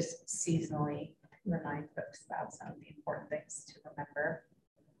just seasonally remind folks about some of the important things to remember.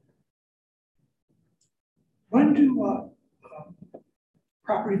 When do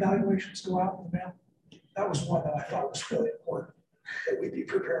property valuations go out in the mail? That was one that I thought was really important that we be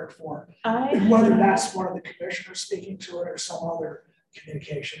prepared for. And whether that's one of the commissioners speaking to it or some other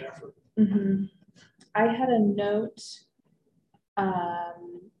communication effort. Mm-hmm. I had a note.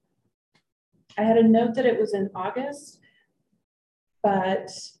 That it was in August, but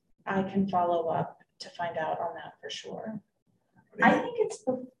I can follow up to find out on that for sure. I think it's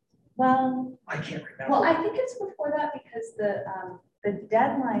I can't remember. Well, I think it's before that, because the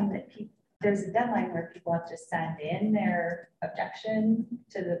deadline that there's a deadline where people have to send in their objection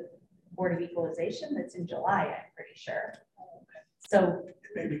to the Board of Equalization. That's in July, I'm pretty sure. So It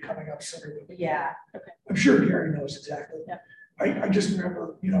may be coming up sooner than. yeah, I'm sure Gary knows exactly. Yeah. I just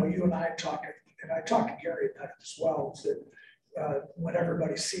remember, you know, you and I talked, and I talked to Gary about it as well, is that when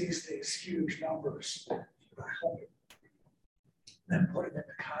everybody sees these huge numbers, I hope then put it into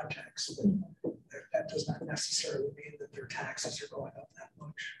context, that does not necessarily mean that their taxes are going up that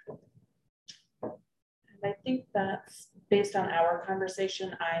much. And I think that's based on our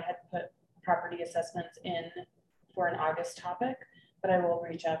conversation. I had put property assessments in for an August topic, but I will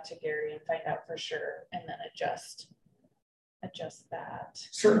reach out to Gary and find out for sure and then adjust that.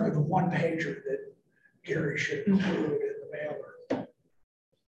 Certainly the one pager that Gary should include in the mailer.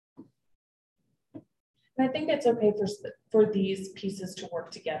 And I think it's okay for these pieces to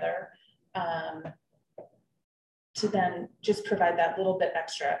work together, to then just provide that little bit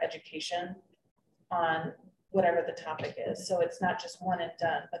extra education on whatever the topic is. So it's not just one and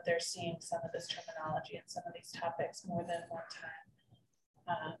done, but they're seeing some of this terminology and some of these topics more than one time.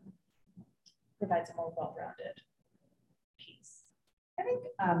 Provides a more well-rounded piece. I think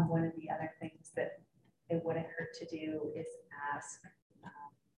one of the other things that it wouldn't hurt to do is ask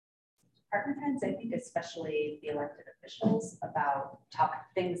department heads, I think especially the elected officials, about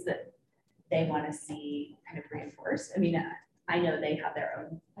things that they want to see kind of reinforced. I mean, I know they have their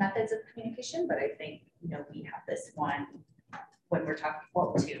own methods of communication, but I think, you know, we have this one when we're talking,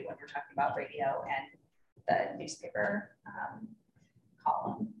 well, two, when we're talking about radio and the newspaper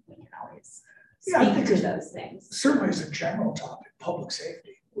column, we can always speak to those things. Certainly as a general topic, public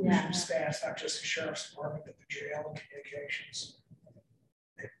safety. We Yeah. should stand not just the sheriff's department, but the jail, communications,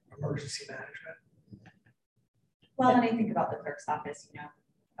 emergency management. Well, and I think about the clerk's office, you know,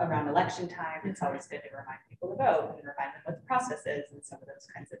 around election time, it's always good to remind people to vote and remind them what the process is and some of those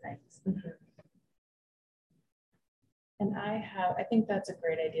kinds of things. And I think that's a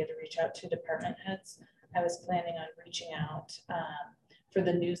great idea to reach out to department heads. I was planning on reaching out for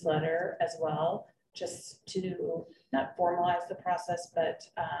the newsletter as well, just to not formalize the process, but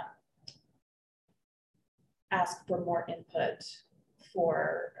ask for more input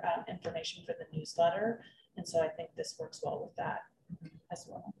for information for the newsletter. And so I think this works well with that as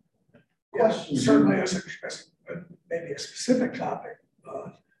well. Yeah, certainly as maybe a specific topic,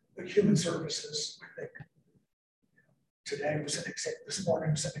 the human services, I think today was this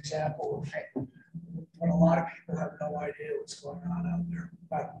morning was an example of when a lot of people have no idea what's going on out there.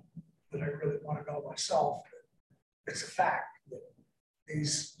 Not that I really want to know myself, but it's a fact that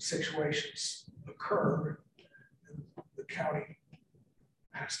these situations occur and the county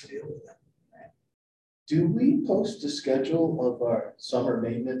has to deal with them. Do we post a schedule of our summer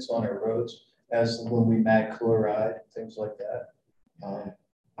maintenance on our roads as when we mag chloride, things like that?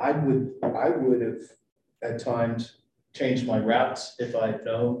 I would have at times changed my routes if I'd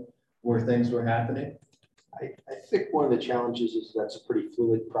known where things were happening. I think one of the challenges is that's a pretty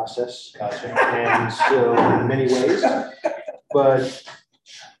fluid process. Gotcha. And so in many ways, but,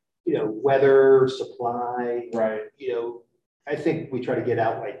 you know, weather, supply, Right. you know, I think we try to get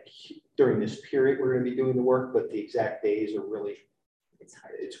out like during this period we're going to be doing the work, but the exact days are really, it's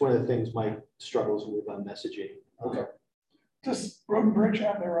hard. It's one of the things Mike struggles with on messaging. Okay. Does Road and Bridge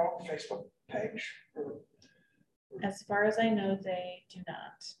have their own Facebook page? As far as I know, they do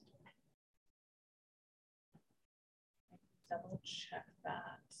not. Double check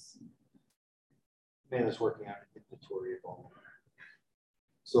that. Man is working on an inventory of all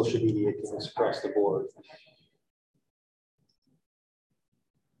social media accounts across the board.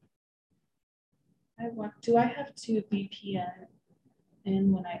 Do I have to VPN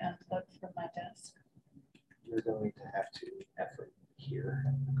in when I unplug from my desk? You're going to have to effort here.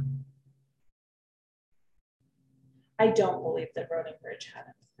 I don't believe that Road and Bridge had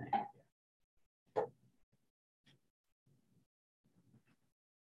anything.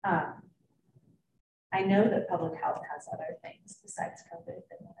 I know that public health has other things besides COVID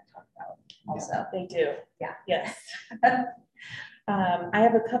they want to talk about also. Yeah, they do. Yeah. Yes. I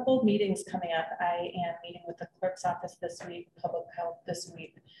have a couple of meetings coming up. I am meeting with the clerk's office this week, public health this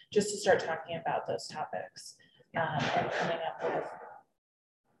week, just to start talking about those topics and coming up with,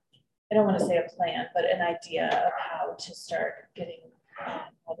 I don't want to say a plan, but an idea of how to start getting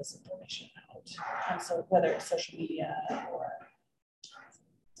all this information out. And so whether it's social media or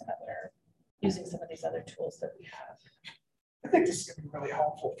using some of these other tools that we have. I think this is going to be really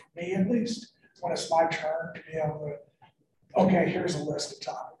helpful for me, at least, when it's my turn to be able to, okay, here's a list of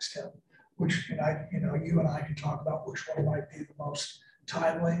topics, Tim, which you and I can talk about which one might be the most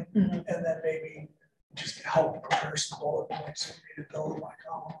timely, and then maybe just help prepare some bullet points for me to build my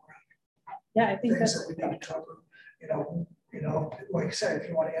column around. Yeah, I think things that's, that we need to cover. Like I said, if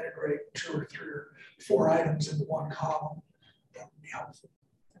you want to integrate 2 or 3 or 4 items into one column, that would be helpful.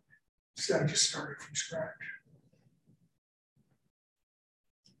 Instead of just starting from scratch.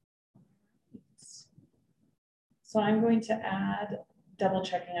 so I'm going to add double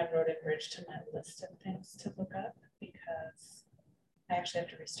checking of road and bridge to my list of things to look up because I actually have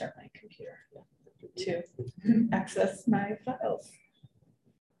to restart my computer to access my files.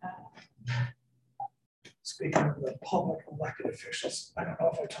 Speaking of the public elected officials, I don't know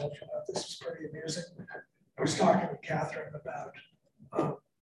if I told you about this, it's pretty amusing. I was talking with Catherine about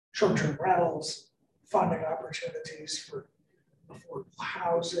short-term rentals, funding opportunities for affordable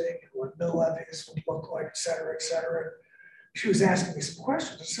housing, what mill levies would look like, et cetera, et cetera. She was asking me some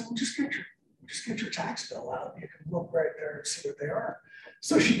questions. I said, well, just get your tax bill out. You can look right there and see what they are.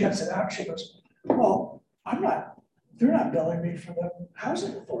 So she gets it out. And she goes, well, they're not billing me for the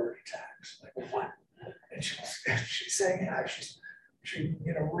housing authority tax. Like, what? And she's saying, yeah, she's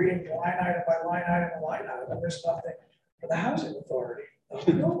reading line item by line item by line item, and there's nothing for the housing authority,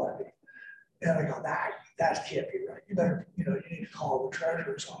 no levy. And I go, that can't be right. You better, you need to call the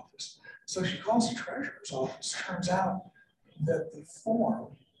treasurer's office. So she calls the treasurer's office. Turns out that the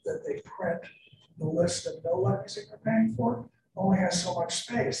form that they print the list of no levies that you're paying for only has so much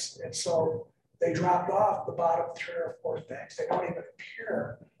space. And so they dropped off the bottom 3 or 4 things. They don't even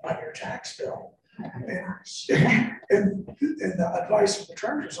appear on your tax bill. And the advice from the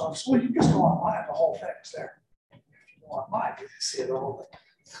treasurer's office, well, you can just go online, the whole thing's there. If you go online, you can see it all.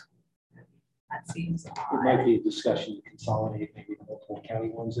 That seems It odd. might be a discussion to consolidate maybe multiple county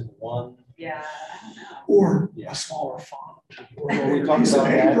ones into one. Yeah, I don't know. Or Yeah. a smaller font. Well, we talked about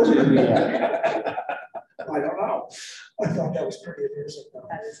that too, yeah. I don't know. I thought that was pretty amusing though.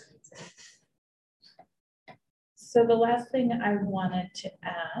 That is amazing. So the last thing I wanted to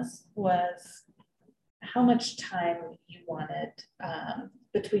ask was how much time you wanted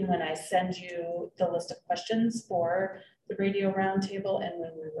between when I send you the list of questions for the radio roundtable and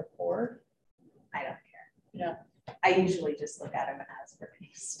when we record. I don't care. Yeah. I usually just look at them as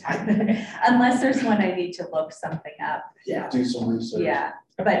released. Unless there's one I need to look something up. Yeah. Do some research. Yeah,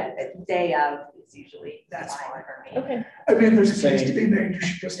 but day of is usually That's fine fine. for me. Okay. I mean, there's a case to be made. You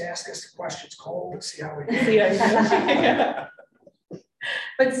should just ask us the questions cold and see how we do. See how you do.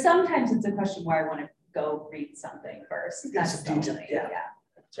 But sometimes it's a question where I want to go read something first. Get That's some detail, only, yeah.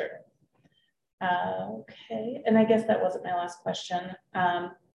 Sure. Okay, and I guess that wasn't my last question. I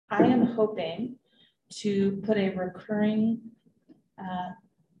am hoping to put a recurring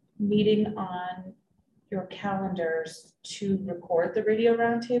meeting on your calendars to record the radio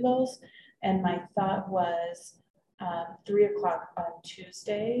roundtables. And my thought was 3 o'clock on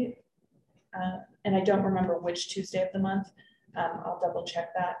Tuesday. And I don't remember which Tuesday of the month. I'll double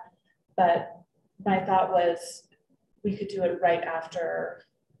check that. But my thought was we could do it right after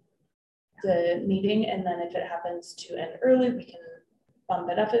the meeting. And then if it happens to end early, we can bump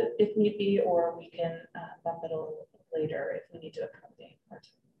it up if need be, or we can bump it a little later if we need to accommodate our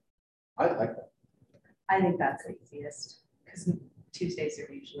time. I like that. I think that's the easiest because Tuesdays are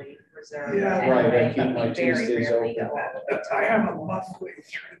usually reserved. Yeah, right. I anyway, keep but my we very Tuesdays rarely open. go all I have a monthly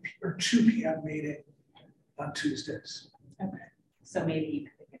 3 or 2 p.m. meeting on Tuesdays. Okay, so maybe you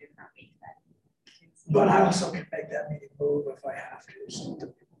could pick a different week then. But I also can make that meeting move if I have to.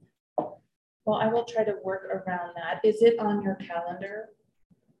 So. Well, I will try to work around that. Is it on your calendar?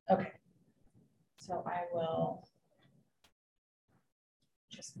 Okay. So I will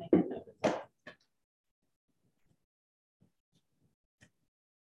just make a note of that.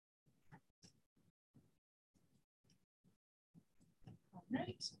 All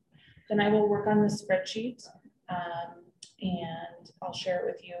right. Then I will work on the spreadsheet and I'll share it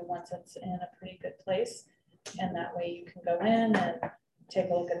with you once it's in a pretty good place. And that way you can go in and take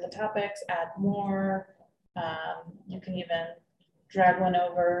a look at the topics, add more. You can even drag one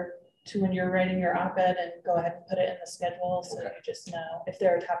over to when you're writing your op-ed and go ahead and put it in the schedule so you just know if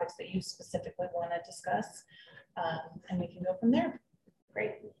there are topics that you specifically want to discuss. And we can go from there.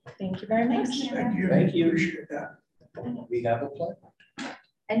 Great. Thank you very much. Thank you. Thank you. Appreciate that. We have a plan.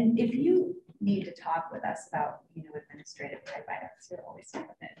 And if you need to talk with us about, administrative type items, you're always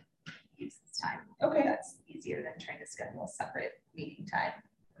welcome to use this time. Okay. That's easier than trying to schedule a separate meeting time.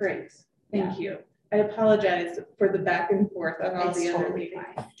 Great. Thank you. I apologize for the back and forth on all It's the other totally meetings.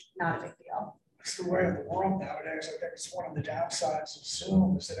 fine. Not a big deal. It's the way of the world nowadays. I think it's one of the downsides of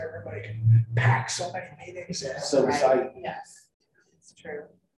Zoom is that everybody can pack so many meetings in. So Right. Yes, it's true.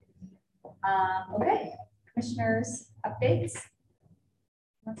 Okay, commissioners, updates?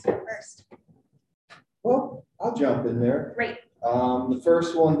 Let's go first. Well, I'll jump in there. Great. The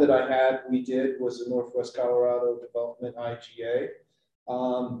first one that I had, we did, was the Northwest Colorado Development IGA.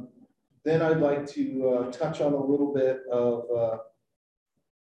 Then I'd like to touch on a little bit of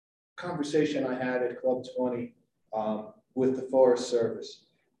conversation I had at Club 20 with the Forest Service.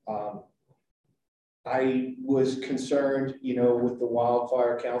 I was concerned, you know, with the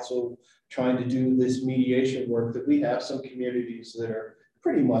Wildfire Council trying to do this mediation work, that we have some communities that are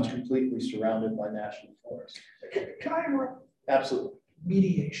pretty much completely surrounded by national forests. Can I interrupt? Absolutely.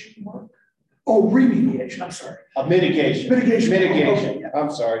 Mediation work? Oh, remediation, I'm sorry. Mitigation. Mitigation. Mitigation. Oh, yeah. I'm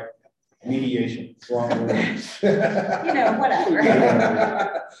sorry. Mediation. Wrong word. You know,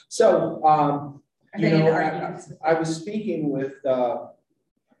 whatever. So, Are you they in know, arguments? I was speaking with the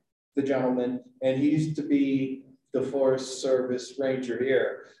gentleman, and he used to be the Forest Service ranger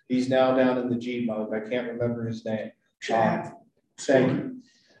here. He's now down in the G mode. I can't remember his name. Chad. Thank you.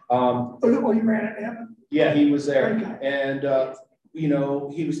 Oh, you ran it, Evan? Yeah, he was there. Okay. And, you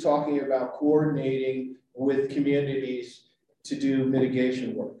know, he was talking about coordinating with communities to do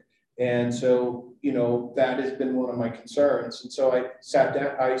mitigation work. And so, you know, that has been one of my concerns. And so I sat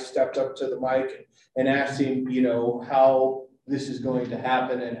down, I stepped up to the mic and asked him, you know, how this is going to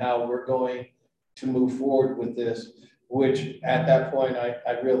happen and how we're going to move forward with this, which at that point,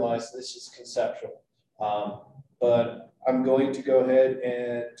 I realized this is conceptual. But I'm going to go ahead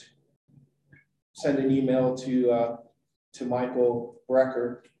and send an email to Michael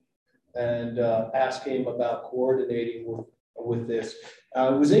Brecker and ask him about coordinating with this.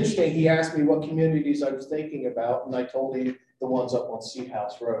 It was interesting. He asked me what communities I was thinking about, and I told him the ones up on Sea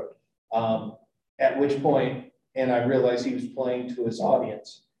House Road. At which point, and I realized he was playing to his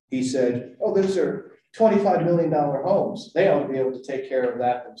audience, he said, "Oh, those are $25 million homes. They ought to be able to take care of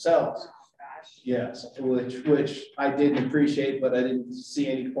that themselves." Yes, which I didn't appreciate, but I didn't see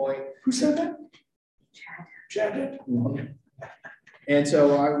any point. Who said that? Chad. Chad did? Mhm. And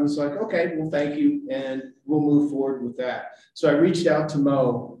so I was like, okay, well, thank you, and we'll move forward with that. So I reached out to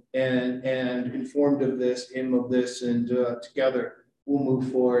Mo and informed him of this, and together we'll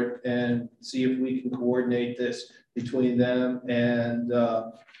move forward and see if we can coordinate this between them and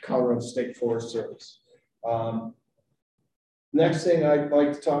Colorado State Forest Service. Next thing I'd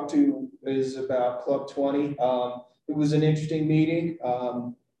like to talk to is about Club 20. It was an interesting meeting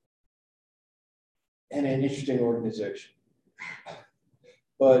and an interesting organization.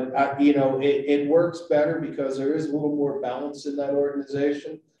 But, you know, it works better because there is a little more balance in that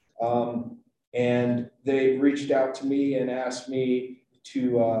organization. And they reached out to me and asked me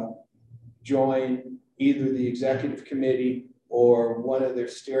to join either the executive committee or one of their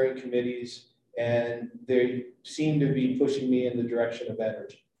steering committees. And they seem to be pushing me in the direction of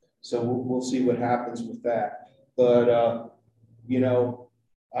energy. So we'll see what happens with that. But, you know,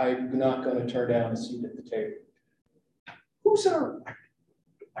 I'm not going to turn down a seat at the table. Who's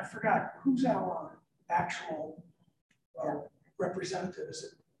I forgot, who's our actual representative? Is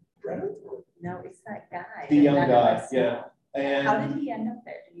it Brennan? No, it's that guy. The young None of guy, us yeah. know. And How did he end up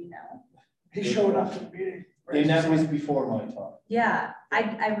there? Do you know? He showed up to the meeting. and that was before my time. Yeah,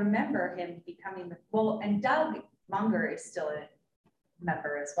 I remember him becoming, well, and Doug Munger is still a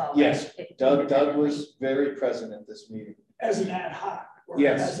member as well. Yes, right? Doug was very present at this meeting. As an ad hoc. or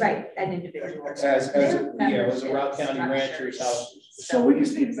Yes. as a- Right, an individual. As Their yeah, it was a Route membership County Ranchers structures. House. So we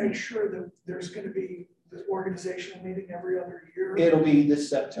just need to make sure that there's going to be the organizational meeting every other year. It'll be this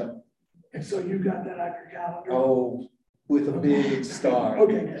September. And so you got that on your calendar? Oh, with a big star.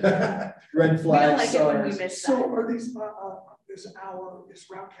 Okay. Red We don't flag like it when we stars. miss So that. are these, is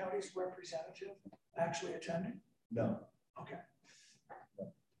Route County's representative actually attending? No, Okay.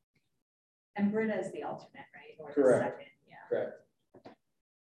 And Britta is the alternate, right? Or the Correct. second, yeah. correct.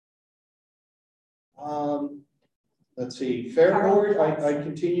 Let's see, Fair Carl Board, I Watson.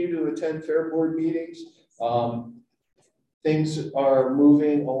 continue to attend Fair Board meetings. Things are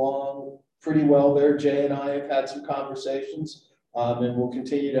moving along pretty well there. Jay and I have had some conversations, and we'll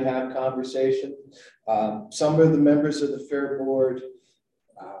continue to have conversation. Some of the members of the Fair Board,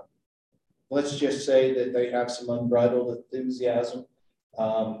 let's just say that they have some unbridled enthusiasm,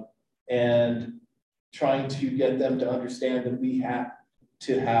 and trying to get them to understand that we have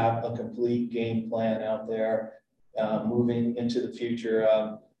to have a complete game plan out there moving into the future.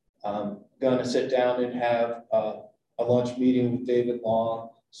 I'm going to sit down and have a lunch meeting with David Long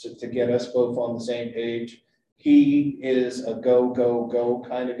to get us both on the same page. He is a go, go, go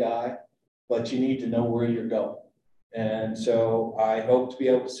kind of guy, but you need to know where you're going. And so I hope to be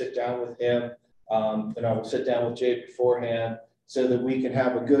able to sit down with him, and I will sit down with Jay beforehand so that we can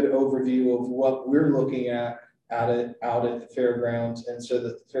have a good overview of what we're looking at out at the fairgrounds, and so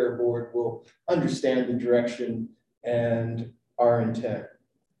that the Fair Board will understand the direction and our intent.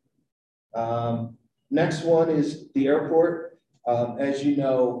 Next one is the airport. As you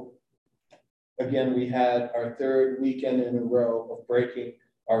know, again, we had our third weekend in a row of breaking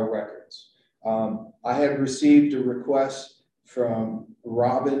our records. I have received a request from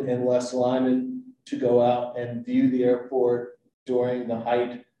Robin and Les Lyman to go out and view the airport during the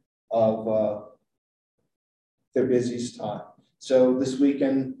height of their busiest time. So this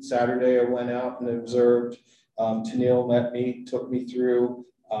weekend, Saturday, I went out and observed. Tennille met me, took me through,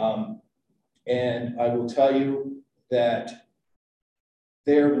 and I will tell you that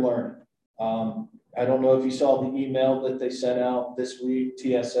they're learning. I don't know if you saw the email that they sent out this week,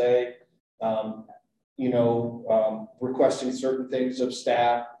 TSA, requesting certain things of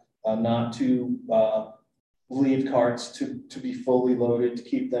staff, not to leave carts to be fully loaded, to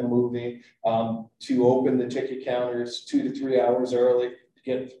keep them moving, to open the ticket counters 2 to 3 hours early to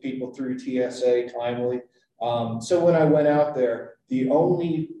get people through TSA timely. So when I went out there, the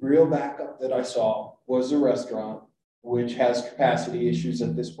only real backup that I saw was the restaurant, which has capacity issues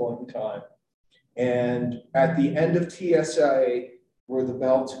at this point in time. And at the end of TSA, where the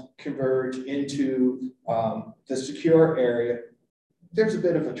belts converge into the secure area, there's a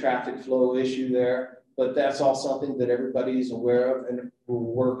bit of a traffic flow issue there, but that's all something that everybody is aware of and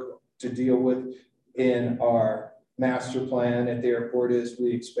will work to deal with in our master plan at the airport as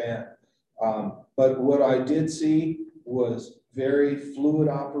we expand. But what I did see was very fluid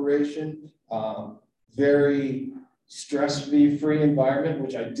operation, very stress-free environment,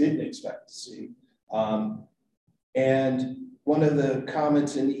 which I didn't expect to see. And one of the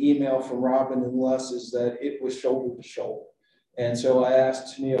comments in the email from Robin and Les is that it was shoulder to shoulder. And so I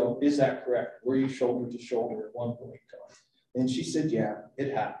asked Tennille, is that correct? Were you shoulder to shoulder at one point in time? And she said, yeah,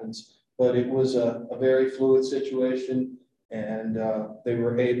 it happens. But it was a very fluid situation, and they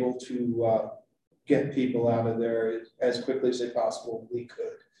were able to get people out of there as quickly as they possibly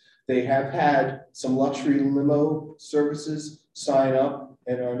could. They have had some luxury limo services sign up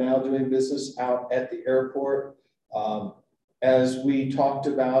and are now doing business out at the airport. As we talked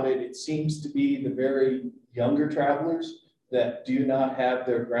about it, it seems to be the very younger travelers that do not have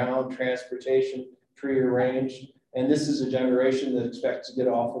their ground transportation prearranged. And this is a generation that expects to get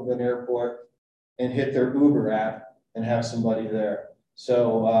off of an airport and hit their Uber app and have somebody there.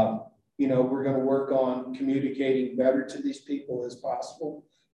 So, we're going to work on communicating better to these people as possible.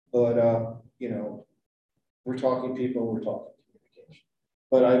 But, we're talking people, we're talking communication.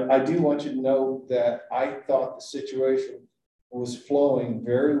 But I do want you to know that I thought the situation was flowing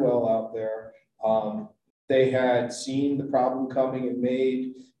very well out there. They had seen the problem coming and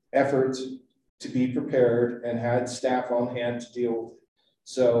made efforts to be prepared and had staff on hand to deal with it.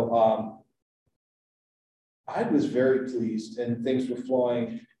 So I was very pleased, and things were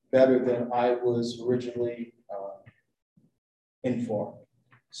flowing better than I was originally informed.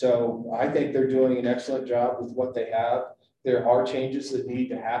 So I think they're doing an excellent job with what they have. There are changes that need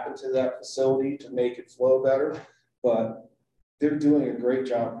to happen to that facility to make it flow better, but they're doing a great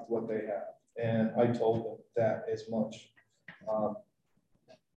job with what they have. And I told them that as much.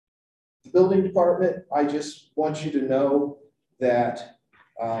 The building department, I just want you to know that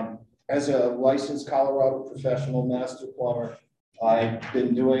as a licensed Colorado professional master plumber, I've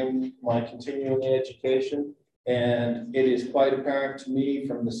been doing my continuing education, and it is quite apparent to me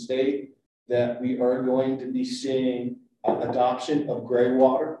from the state that we are going to be seeing adoption of gray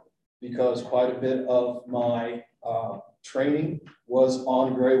water, because quite a bit of my training was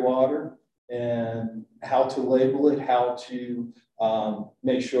on gray water and how to label it, how to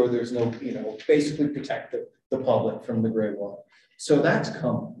make sure there's no, basically protect the public from the gray water. So that's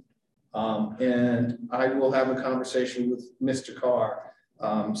coming. And I will have a conversation with Mr. Carr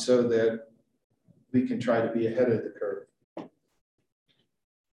so that we can try to be ahead of the curve.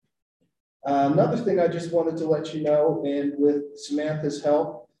 Another thing I just wanted to let you know, and with Samantha's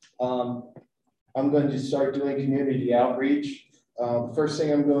help, I'm going to start doing community outreach. The first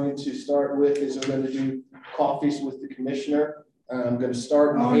thing I'm going to start with is I'm going to do coffees with the commissioner. I'm going to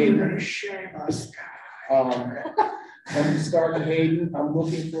start in Hayden. You're going to shame us. I'm going to start in Hayden. I'm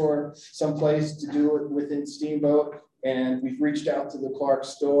looking for some place to do it within Steamboat, and we've reached out to the Clark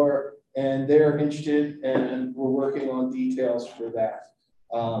store, and they're interested, and we're working on details for that.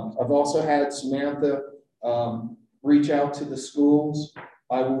 I've also had Samantha reach out to the schools.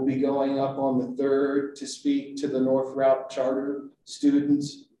 I will be going up on the 3rd to speak to the North Route Charter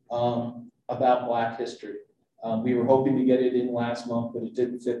students about Black history. We were hoping to get it in last month, but it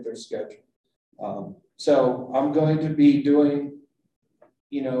didn't fit their schedule. So I'm going to be doing,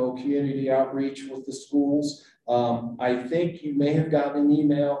 community outreach with the schools. I think you may have gotten an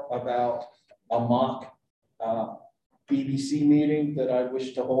email about a mock BBC meeting that I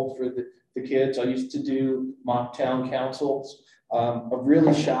wish to hold for the kids. I used to do mock town councils. I'm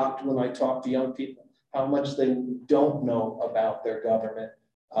really shocked when I talk to young people how much they don't know about their government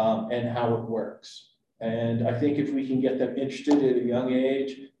and how it works. And I think if we can get them interested at a young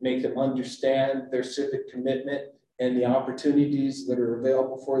age, make them understand their civic commitment and the opportunities that are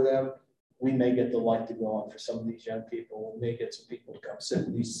available for them, we may get the light to go on for some of these young people. We may get some people to come sit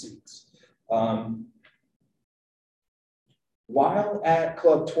in these seats. While at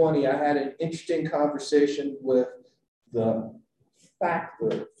Club 20, I had an interesting conversation with the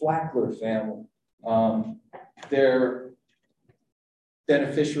Flackler family. They're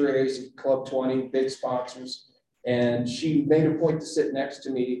beneficiaries of Club 20, big sponsors. And she made a point to sit next to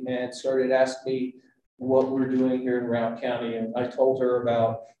me and started asking me what we're doing here in Round County. And I told her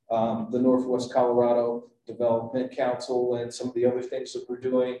about the Northwest Colorado Development Council and some of the other things that we're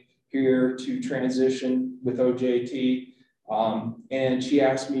doing here to transition with OJT. And she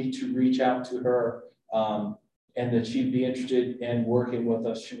asked me to reach out to her and that she'd be interested in working with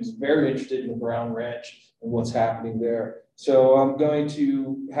us. She was very interested in the Brown Ranch and what's happening there. So I'm going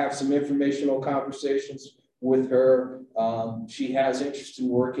to have some informational conversations with her. She has interest in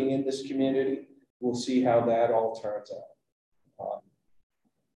working in this community. We'll see how that all turns out.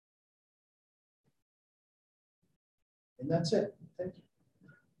 And that's it. Thank you.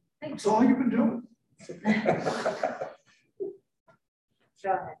 That's all you've been doing.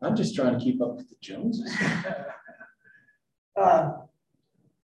 I'm just trying to keep up with the Joneses.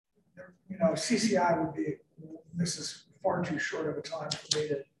 You know, CCI would be, this is far too short of a time for me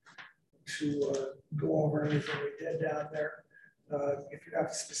to go over everything we did down there. If you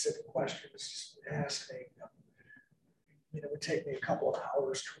have specific questions, just ask me. You know, it would take me a couple of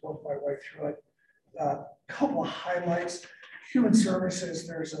hours to work my way through it. A couple of highlights. Human Services,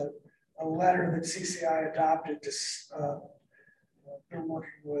 there's a letter that CCI adopted to, they're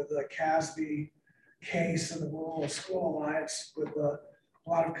working with the CASB case and the Rural School Alliance with a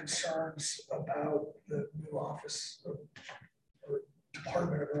lot of concerns about the new office or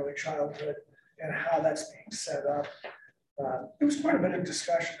Department of Early Childhood and how that's being set up. There was quite a bit of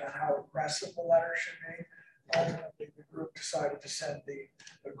discussion on how aggressive the letter should be. Ultimately, the group decided to send the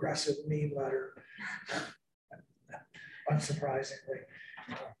aggressive, mean letter, unsurprisingly.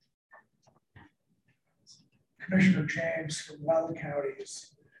 Commissioner James from Weld County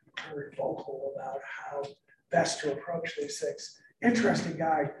is very vocal about how best to approach these things. Interesting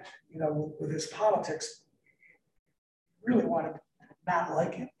guy, you know, with his politics, really want to not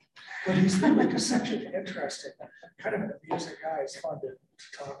like him, but he's really just such an interesting, kind of an amusing guy. It's fun to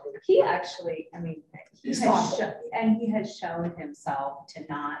talk with him. He actually, I mean, he has shown himself to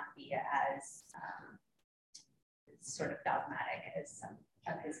not be as sort of dogmatic as some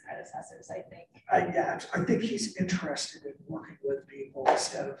of his predecessors, I think. Yeah, I think he's interested in working with people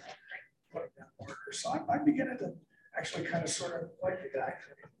instead of putting down orders. So I'm beginning to actually kind of sort of like the guy.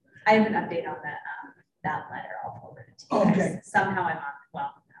 I have an update on that letter. I'll forward it to you. Okay. Guys. Somehow I'm on,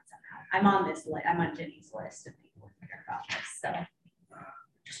 well, not somehow. I'm on this list. I'm on Jenny's list of people who care about this. So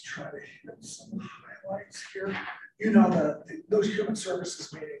just try to hit some highlights here. You know, those human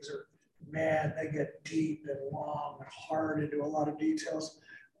services meetings are, man, they get deep and long and hard into a lot of details.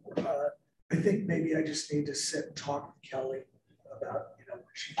 I think maybe I just need to sit and talk with Kelly about, you know,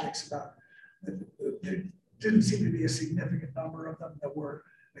 what she thinks about. There didn't seem to be a significant number of them that were,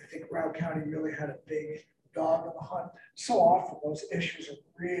 I think Round County really had a big dog in the hunt. So often those issues are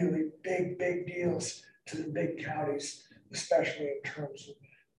really big, big deals to the big counties, especially in terms of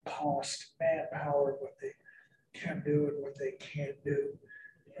cost, manpower, what they can do and what they can't do.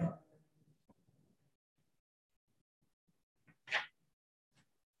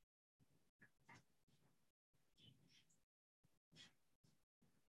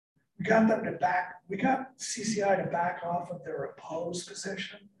 We got them to we got CCI to back off of their opposed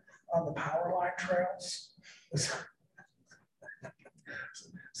position on the power line trails.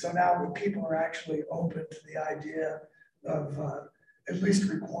 So now when people are actually open to the idea of at least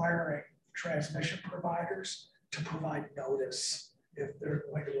requiring transmission providers to provide notice if they're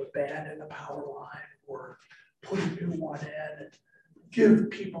going to abandon a power line or put a new one in, and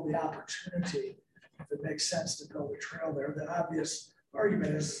give people the opportunity, if it makes sense to build a trail there. The obvious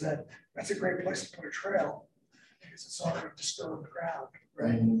argument is that that's a great place to put a trail because it's already disturbed ground,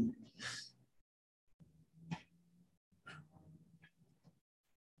 right?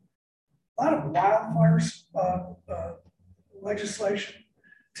 A lot of wildfires legislation,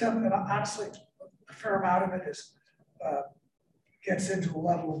 Tim, and honestly, a fair amount of it is gets into a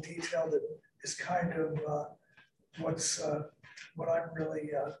level of detail that is kind of what I'm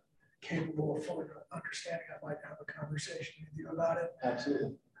really capable of fully understanding, I might have a conversation with you about it.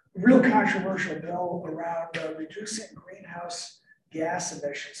 Absolutely. Real controversial bill around reducing greenhouse gas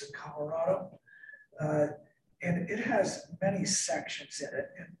emissions in Colorado. And it has many sections in it.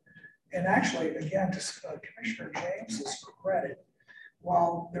 And actually, again, to Commissioner James's credit,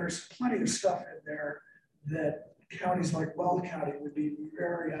 while there's plenty of stuff in there that counties like Weld County would be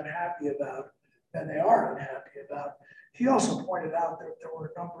very unhappy about, and they are unhappy about, he also pointed out that there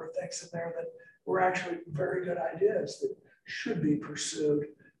were a number of things in there that were actually very good ideas that should be pursued.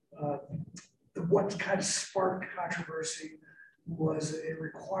 What kind of sparked controversy was a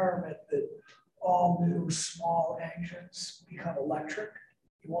requirement that all new small engines become electric.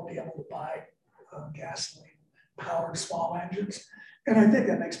 You won't be able to buy gasoline powered small engines. And I think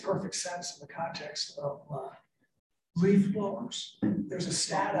that makes perfect sense in the context of leaf blowers. There's a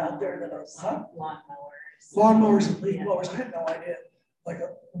stat out there that are lawnmowers and leaf blowers. I had no idea. Like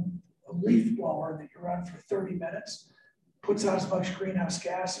a leaf blower that you run for 30 minutes puts out as much greenhouse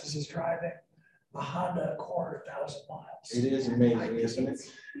gases as driving a Honda Accord 1,000 miles. It is amazing, isn't it?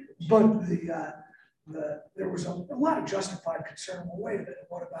 But there was a lot of justified concern. Well, wait a minute,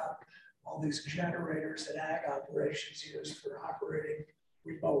 what about all these generators that ag operations use for operating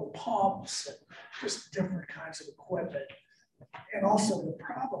remote pumps and just different kinds of equipment? And also the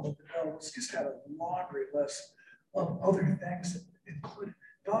problem with the bill was just had a laundry list of other things that included,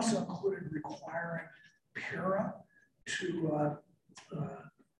 it also included requiring PURA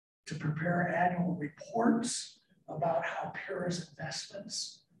to prepare annual reports about how PURA's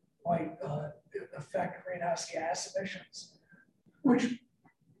investments might affect greenhouse gas emissions, which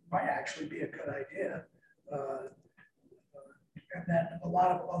might actually be a good idea. And then a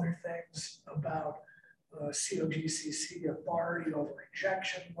lot of other things about COGCC authority over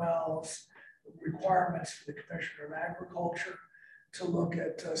injection wells, requirements for the Commissioner of Agriculture to look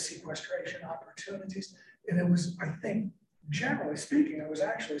at sequestration opportunities. And it was, I think, generally speaking, I was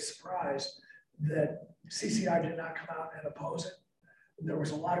actually surprised that CCI did not come out and oppose it. There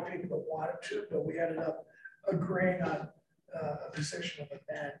was a lot of people that wanted to, but we ended up agreeing on a position of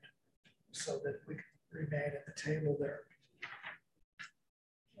amend so that we could remain at the table there.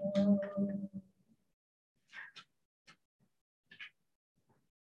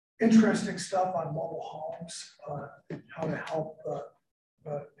 Interesting stuff on mobile homes, how to help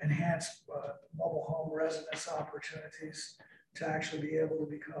enhance mobile home residence opportunities to actually be able to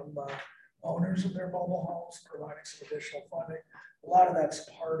become owners of their mobile homes, providing some additional funding. A lot of that's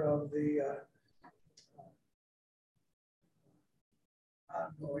part of the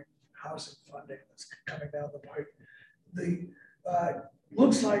ongoing housing funding that's coming down the pipe. The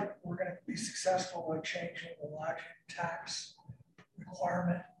looks like we're going to be successful in changing the lodging tax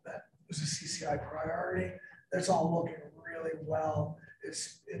requirement. That was a CCI priority. That's all looking really well.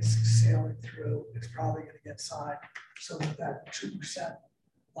 It's sailing through. It's probably going to get signed so that 2%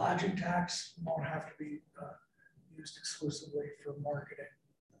 lodging tax won't have to be used exclusively for marketing.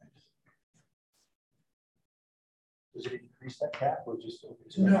 Does it increase that cap or just?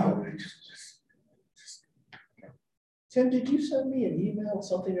 No, it just Tim, did you send me an email,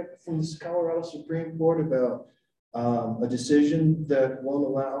 something from the Colorado Supreme Court about a decision that won't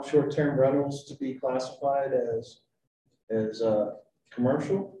allow short-term rentals to be classified as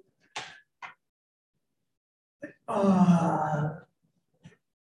commercial?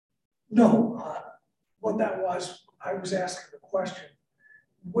 No. What that was, I was asking the question,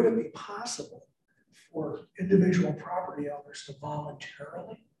 would it be possible for individual property owners to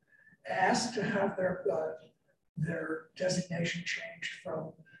voluntarily ask to have their designation changed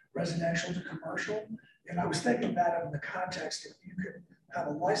from residential to commercial? And I was thinking that in the context, if you could have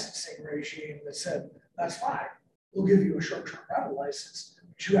a licensing regime that said, that's fine, we'll give you a short-term rental license,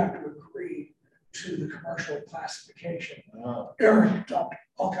 but you have to agree to the commercial classification. Oh. Eric dumped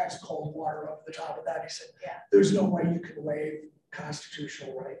all kinds of cold water over the top of that. He said, yeah, there's no way you can waive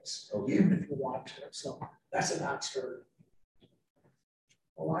constitutional rights, even if you want to. So that's a non-starter.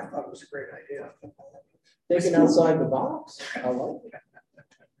 Well, I thought it was a great idea. Thinking outside the box. I like it.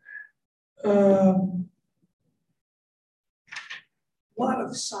 A lot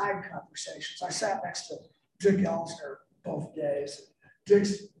of side conversations. I sat next to Dick Elsner both days. Dick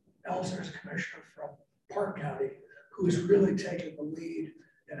Elsner is a commissioner from Park County who is really taking the lead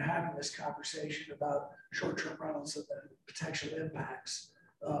in having this conversation about short-term rentals and the potential impacts.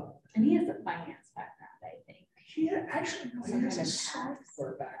 And he has a finance background, I think. He actually no, he has a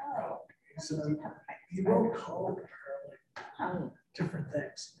software background. He wrote code apparently, different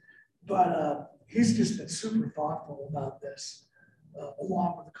things. But he's just been super thoughtful about this,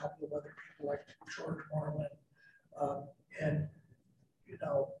 along with a couple of other people like George Moreland. And, you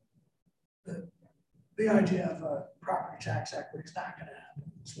know, the idea of a property tax equity is not going to happen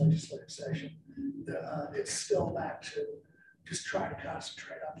in this legislative session. It's still back to just try to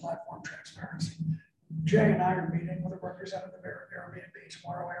concentrate on platform transparency. Jay and I are meeting with a representative of Airbnb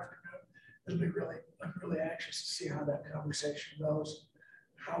tomorrow afternoon. I'm really anxious to see how that conversation goes,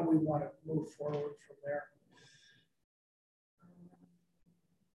 how we want to move forward from there.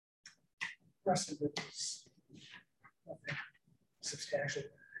 The rest of it is nothing substantial.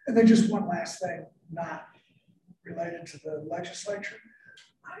 And then just one last thing, not related to the legislature.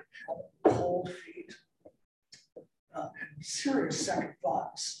 I have cold feet and serious second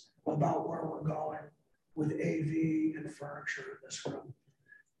thoughts about where we're going with AV and furniture in this room.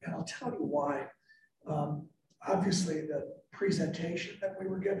 And I'll tell you why. Obviously, the presentation that we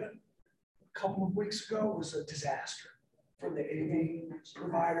were given a couple of weeks ago was a disaster for the AV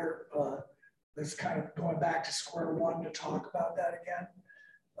provider. That's kind of going back to square one to talk about that again.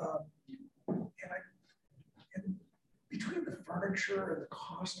 And between the furniture and the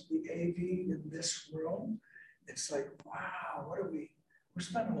cost of the AV in this room, it's like, wow, we're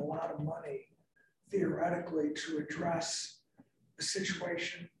spending a lot of money theoretically to address a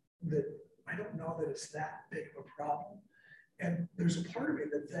situation that I don't know that it's that big of a problem. And there's a part of me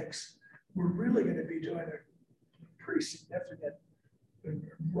that thinks we're really going to be doing a pretty significant,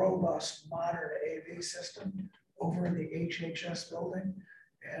 robust, modern AV system over in the HHS building.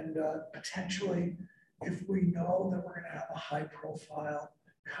 And potentially, if we know that we're going to have a high profile,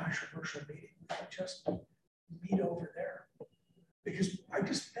 controversial meeting, we might just meet over there. Because I'm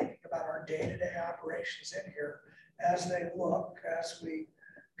just thinking about our day-to-day operations in here as they look, as we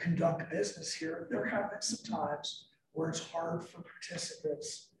conduct business here. There have been some times where it's hard for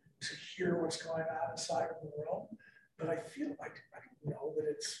participants to hear what's going on inside of the room, but I feel like I don't know that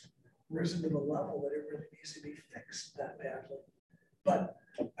it's risen to the level that it really needs to be fixed that badly. But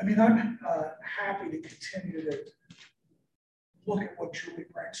I mean, I'm happy to continue to look at what Julie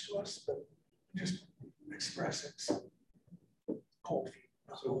brings to us, but just expressing some cold feet.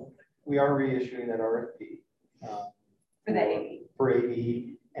 So we are reissuing that RFP For the AV. For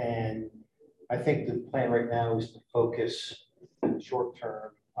AV, and I think the plan right now is to focus in the short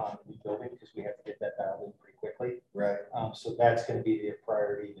term on the building because we have to get that dialed in pretty quickly. Right. So that's going to be the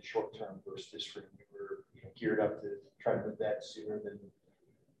priority in the short term versus this room. We're geared up to try to move that sooner than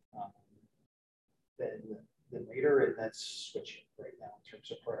later, and that's switching right now in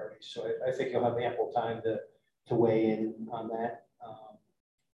terms of priorities. So I think you'll have ample time to weigh in on that.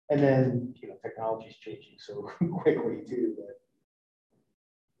 And then technology is changing so quickly too that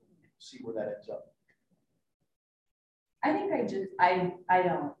see where that ends up. I think I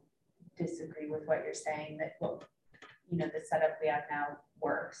don't disagree with what you're saying that the setup we have now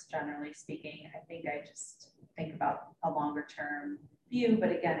works, generally speaking. I think I just think about a longer term view,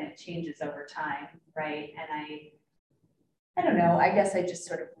 but again, it changes over time, right? And I don't know, I guess I just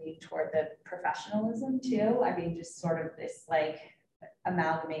sort of lean toward the professionalism too. I mean, just sort of this like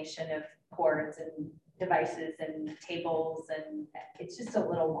amalgamation of cords and devices and tables, and it's just a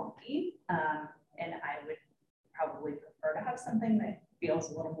little wonky. And I would probably prefer to have something that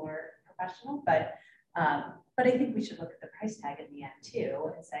feels a little more professional, but I think we should look at the price tag in the end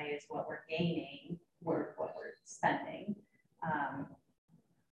too and say is what we're gaining worth what we're spending.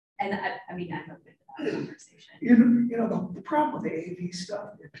 And I mean, I'm open to that conversation. The problem with the AV stuff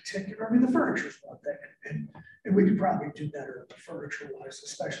in particular, I mean, the furniture is one thing, and we could probably do better furniture-wise,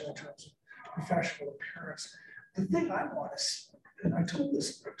 especially in terms of professional appearance. The thing I want is, and I told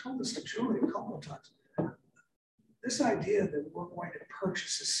this to Julie a couple of times, this idea that we're going to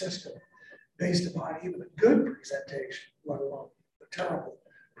purchase a system based upon even a good presentation, let alone a terrible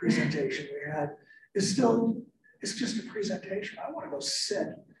presentation we had, it's just a presentation. I want to go sit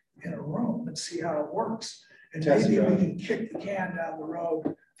in a room and see how it works. And maybe we can kick the can down the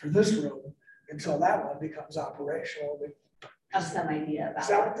road for this room until that one becomes operational. Have some idea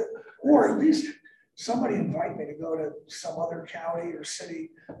about it. Or at least somebody invite me to go to some other county or city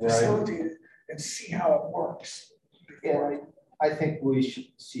facility and see how it works. I think we should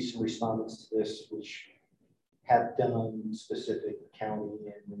see some respondents to this, which have done specific county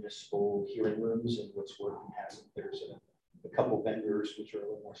and municipal hearing rooms and what's working hasn't. There's a couple vendors which are a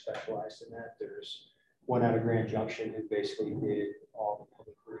little more specialized in that. There's one out of Grand Junction who basically did all the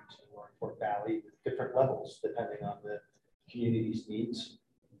public rooms in Roaring Fork Valley with different levels depending on the community's needs.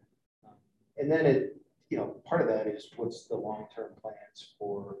 And then part of that is what's the long-term plans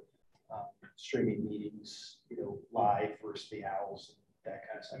for streaming meetings, live versus the owls and that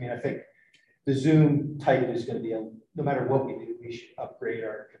kind of stuff. I mean, I think the Zoom type is going to be, no matter what we do, we should upgrade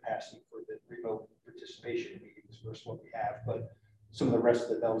our capacity for the remote participation meetings versus what we have. But some of the rest of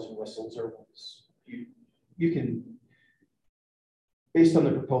the bells and whistles are ones you can, based on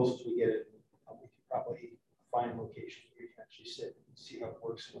the proposals we get, we can probably find locations where you can actually sit and see how it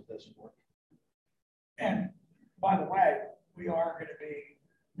works and what doesn't work. And by the way, we are going to be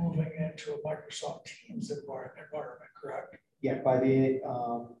moving into a Microsoft Teams environment, correct? Yeah, by the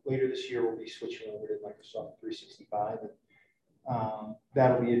later this year, we'll be switching over to Microsoft 365. And,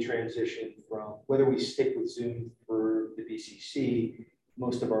 that'll be a transition from whether we stick with Zoom for the BCC.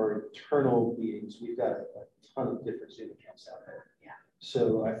 Most of our internal meetings, we've got a ton of different Zoom accounts out there. Yeah.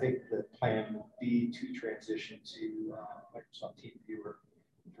 So I think the plan would be to transition to Microsoft Team Viewer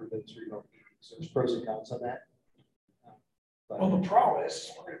for those remote meetings. So there's pros and cons on that. Well, the pro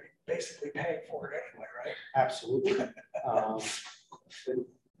is we're going to be basically paying for it anyway, right? Absolutely.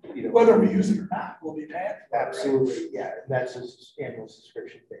 You know, Whether we use it or not, we'll be paying for it. absolutely, Right? yeah. That's an annual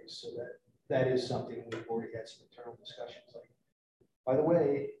subscription base. So that is something we've already had some internal discussions. Like, by the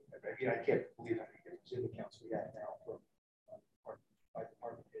way, I can't believe how many different Zoom accounts we have now from by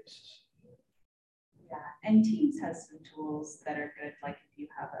department basis. Yeah, and Teams has some tools that are good, like if you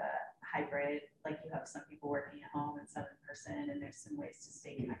have a hybrid, like you have some people working at home and some in person, and there's some ways to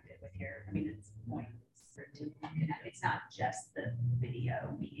stay connected with it's points for it's not just the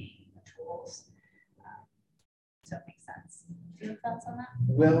video meeting tools. So it makes sense. Do you have thoughts on that?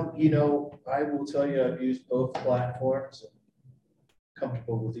 Well, I will tell you, I've used both platforms and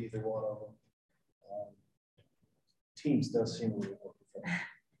comfortable with either one of them. Teams does seem really wonderful.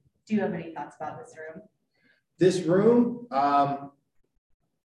 Do you have any thoughts about this room? This room, I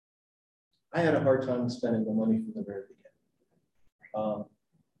had a hard time spending the money from the very beginning.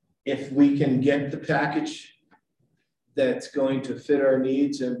 If we can get the package that's going to fit our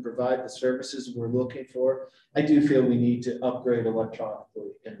needs and provide the services we're looking for, I do feel we need to upgrade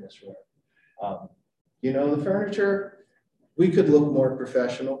electronically in this room. The furniture, we could look more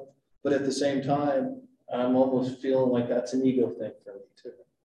professional, but at the same time, I'm almost feeling like that's an ego thing for me too.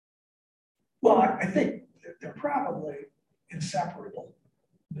 Well, I think they're probably inseparable.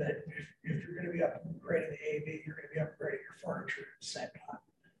 That if you're going to be upgrading the AV, you're going to be upgrading your furniture at the same time.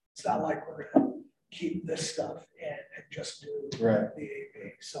 It's not like we're going to keep this stuff and just do the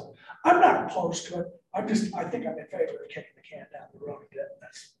AV. So I'm not opposed to it. I think I'm in favor of kicking the can down the road a bit.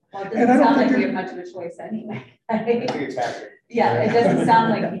 Well, it doesn't sound like we have much of a choice anyway. I think it's happening. Yeah, it doesn't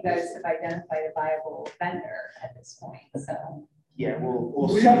sound like you guys have identified a viable vendor at this point. So yeah,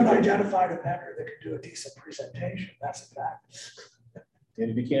 we'll we see. haven't identified a vendor that could do a decent presentation. That's a fact. And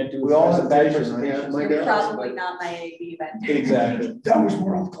if you can't do We all have bad presentation, I have my you're doubts, probably but- not my AV vendor. Exactly. That was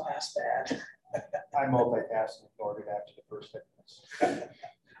world class bad. I multitask and ordered after the first 10 minutes.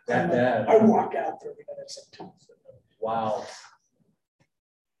 That bad. I walk out 30 minutes into it. Wow.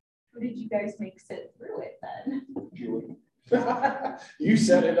 Who did you guys make sit through it then? Julie. You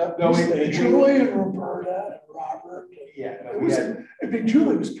set it up. No, Julie and Roberta and Robert. Yeah. It was,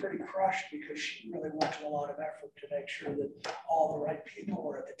 Julie was pretty crushed because she really went to a lot of effort to make sure that all the right people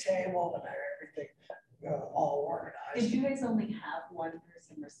were at the table and everything all organized. Did you guys only have one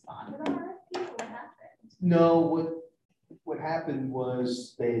person respond to the RFP? What happened? No, what happened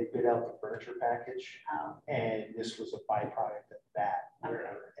was they bid out the furniture package, and this was a byproduct of that.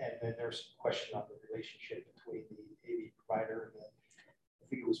 And then there's a question on the relationship between the AV provider and I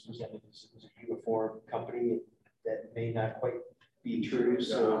think it was presented as it was a uniform company that may not quite be true.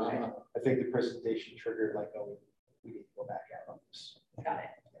 So I think the presentation triggered like, oh, we need to go back out on this. Got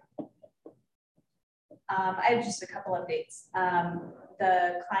it. I have just a couple updates.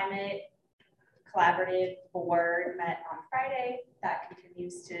 The Climate Collaborative Board met on Friday. That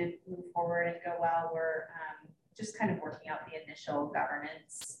continues to move forward and go well. We're just kind of working out the initial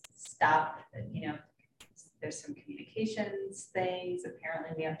governance stuff. There's some communications things.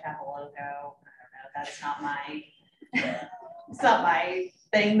 Apparently we have to have a logo. I don't know. That's not my, it's not my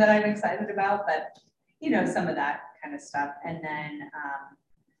thing that I'm excited about, but some of that kind of stuff. And then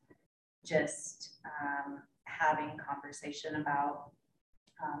having conversation about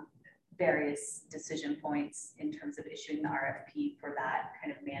various decision points in terms of issuing the RFP for that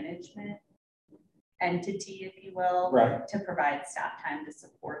kind of management entity, if you will, Right. to provide staff time to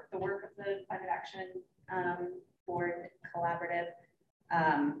support the work of the Climate Action Board Collaborative.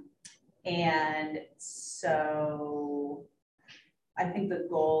 And so I think the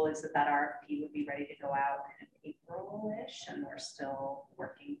goal is that RFP would be ready to go out in April-ish, and we're still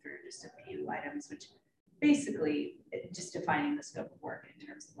working through just a few items, which basically just defining the scope of work in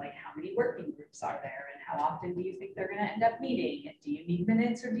terms of like how many working groups are there and how often do you think they're going to end up meeting, and do you need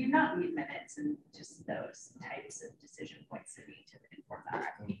minutes or do you not need minutes, and just those types of decision points that need to inform the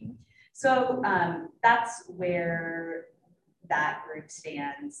RFP. So that's where that group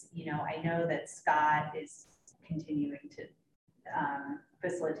stands. You know, I know that Scott is continuing to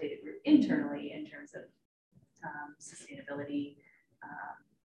facilitate a group internally in terms of sustainability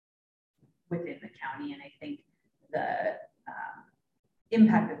within the county. And I think the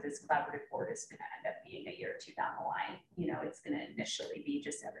impact of this collaborative board is going to end up being a year or two down the line. You know, it's going to initially be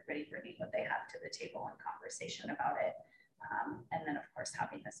just everybody bringing what they have to the table and conversation about it. And then, of course,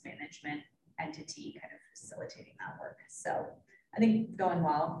 having this management entity kind of facilitating that work. So I think it's going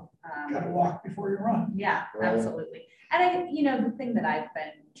well. Gotta walk before you run. Yeah, Right. absolutely. And you know, the thing that I've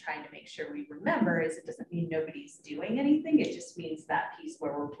been trying to make sure we remember is it doesn't mean nobody's doing anything. It just means that piece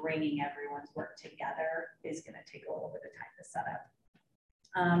where we're bringing everyone's work together is going to take a little bit of time to set up.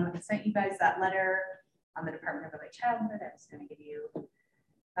 I sent you guys that letter on the Department of Early Childhood. I was going to give you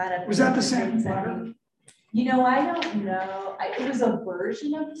that. Was that the same letter? You know, I don't know. It was a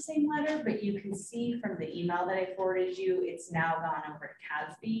version of the same letter, but you can see from the email that I forwarded you, it's now gone over to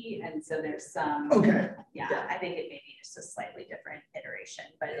CASB. And so there's some, Okay. yeah, I think it may be just a slightly different iteration,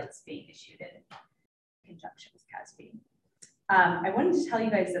 but it's being issued in conjunction with CASB. I wanted to tell you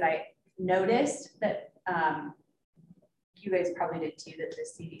guys that I noticed that you guys probably did too, that the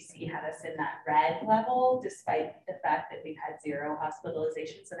CDC had us in that red level, despite the fact that we've had 0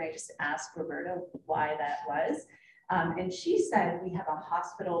 hospitalizations. And I just asked Roberta why that was. And she said we have a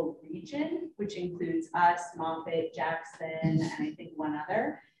hospital region, which includes us, Moffitt, Jackson, and I think one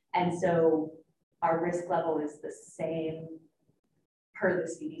other. And so our risk level is the same per the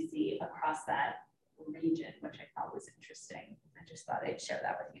CDC across that region, which I thought was interesting. I just thought I'd share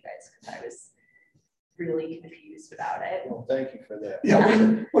that with you guys because I was really confused about it. Well, thank you for that.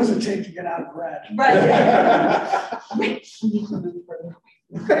 Yeah, what does it take to get out of red? Right. We need to move further.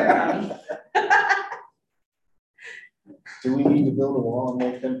 Do we need to build a wall and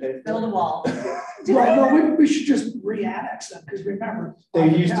make them pay? Build a wall. Well, no, we should just re-annex them, because remember.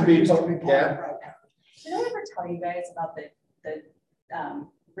 They used to be, part of Broward County. Did I ever tell you guys about the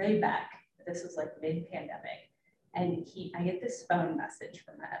Ray Beck? This was like mid-pandemic, and I get this phone message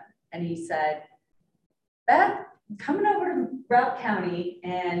from him, and he said, "Beth, I'm coming over to Broward County,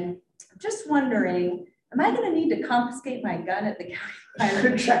 and I'm just wondering, am I going to need to confiscate my gun at the county?"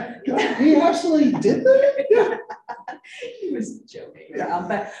 He actually did that? He was joking Yeah. around,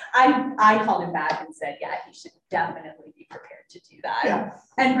 but I called him back and said, yeah, he should definitely be prepared to do that. Yeah.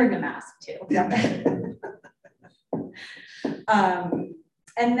 And bring a mask too. Yeah.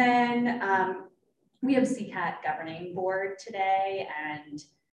 And then we have CCAT governing board today, and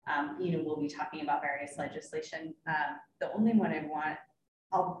you know, we'll be talking about various legislation. The only one I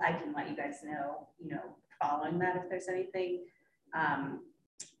can let you guys know, you know, following that if there's anything.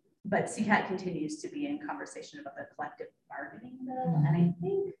 But CCAT continues to be in conversation about the collective bargaining bill. And I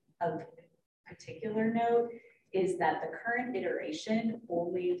think of particular note is that the current iteration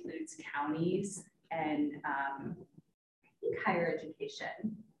only includes counties and I think higher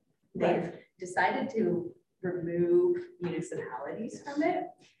education. They've decided to remove municipalities from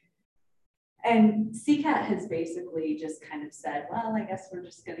it. And CCAT has basically just kind of said, well, I guess we're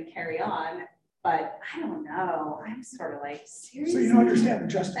just going to carry on. But I don't know. I'm sort of like, seriously? So you don't understand the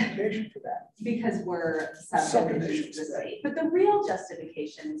justification for that? Because we're subdivisions of the state. But the real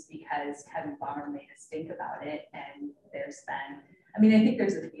justification is because Kevin Bomber made us think about it. And there's been, I mean, I think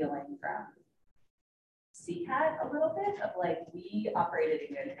there's a feeling from CCAT a little bit of like, we operated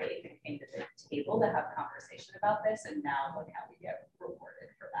in good faith and came to the table to have conversation about this. And now look how we get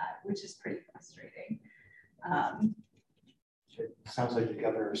rewarded for that, which is pretty frustrating. It sounds like the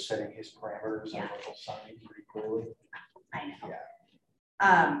governor is setting his parameters Yeah. and what he'll sign pretty clearly. I know.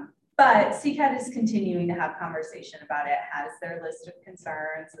 Yeah. But CCAT is continuing to have conversation about it, has their list of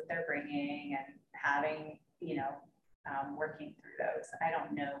concerns that they're bringing and having, you know, working through those. I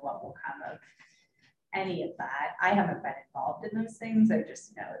don't know what will come of any of that. I haven't been involved in those things. I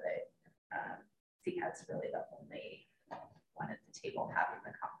just know that CCAT's really the only one at the table having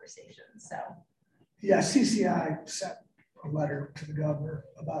the conversation. So Yeah, CCI sent a letter to the governor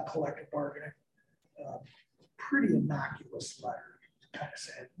about collective bargaining. Pretty innocuous letter, kind of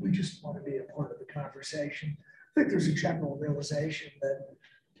said, we just want to be a part of the conversation. I think there's a general realization that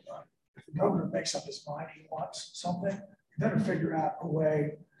if the governor makes up his mind, he wants something, you better figure out a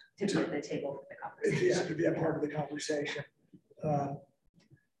way to be at the table for the conversation. Yeah, to be a part of the conversation.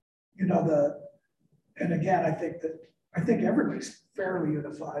 You know, and again, I think everybody's fairly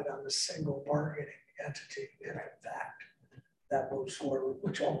unified on the single bargaining entity, if in fact that moves forward,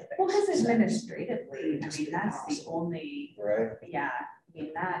 which all. Well, because administratively, I Just mean, that's the impossible. only, Right. yeah, I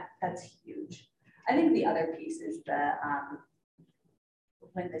mean, that's huge. I think the other piece is the,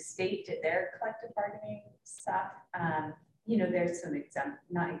 when the state did their collective bargaining stuff, you know, there's some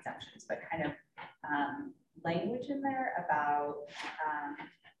not exemptions, but kind of language in there about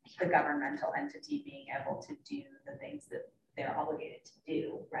the governmental entity being able to do the things that they're obligated to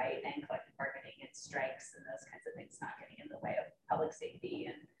do, right? And collective bargaining and strikes and those kinds of things not getting in the way of public safety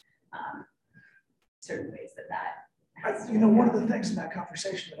and certain ways that You know, one of the things in that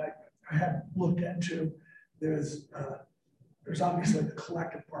conversation that I had looked into, there's obviously the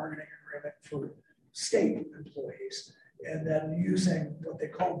collective bargaining agreement for state employees, and then using what they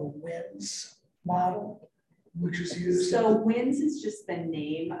call the WINS model, which is used. So WINS is just the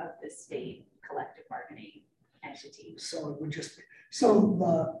name of the state collective bargaining entity. So it would just be, so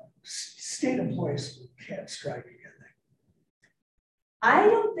the state employees can't strike again. I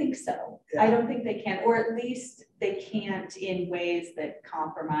don't think so. Yeah. I don't think they can, or at least they can't in ways that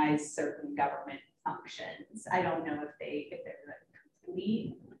compromise certain government functions. I don't know if there's a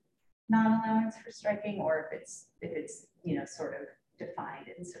complete non-allowance for striking, or if it's you know, sort of defined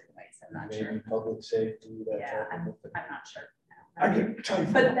in certain ways. I'm not Maybe sure. public safety. That Yeah, type of thing. I'm not sure. I can tell you.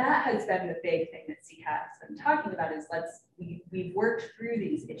 But that has been the big thing that CCAT has been talking about is we've worked through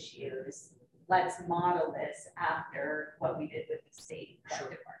these issues. Let's model this after what we did with the state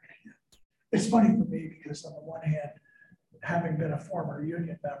collective bargaining. It's funny for me because on the one hand, having been a former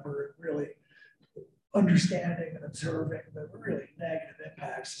union member, really understanding and observing the really negative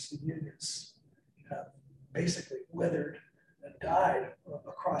impacts as the unions basically withered and died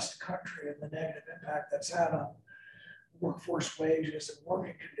across the country, and the negative impact that's had on workforce wages and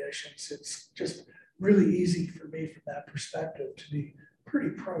working conditions. It's just really easy for me from that perspective to be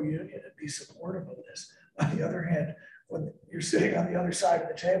pretty pro-union and be supportive of this. On the other hand, when you're sitting on the other side of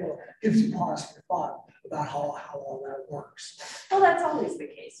the table, it gives you pause for thought about how all that works. Well, that's always the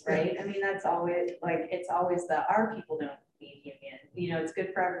case, right? I mean, that's always like, it's always our people don't need union. You know, it's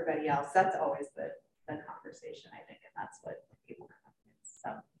good for everybody else. That's always the conversation, I think, and that's what people come up with.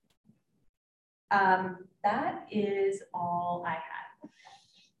 So that is all I had.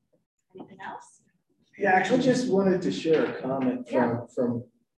 Anything else? Yeah, I actually, just wanted to share a comment from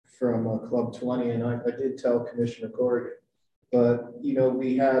Club 20, and I did tell Commissioner Corrigan, but you know,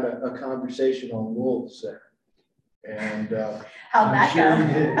 we had a conversation on wolves there, and How'd that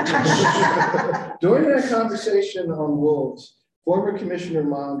go? During that conversation on wolves, former Commissioner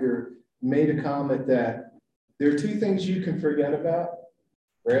Monger made a comment that there are two things you can forget about: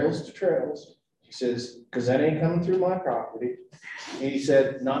 rails to trails. He says, because that ain't coming through my property. And he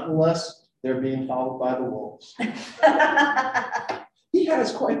said, not unless they're being followed by the wolves. He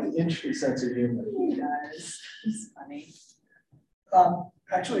has quite the interesting sense of humor. He does. He's funny.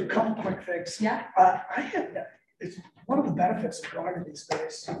 actually, a couple quick things. Yeah. It's one of the benefits of driving these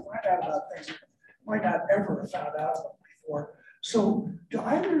days. You find out about things you might not ever have found out about before. So do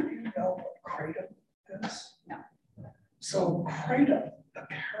either of you know what kratom is? No. So kratom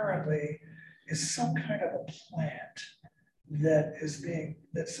apparently is some kind of a plant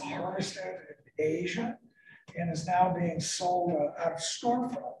that's harvested in Asia and is now being sold out of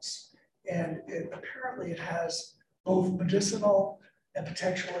storefronts. And apparently it has both medicinal and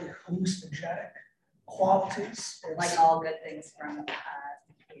potentially hallucinogenic qualities. Like all good things from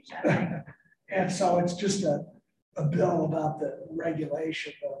Asia. And so it's just a bill about the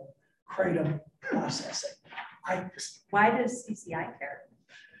regulation of kratom processing. Why does CCI care?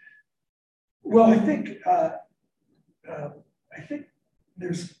 Well, I think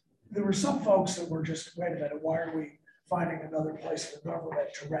there were some folks that were just, wait a minute, why are we finding another place for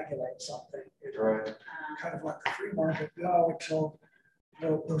government to regulate something? Right. Kind of let the free market go until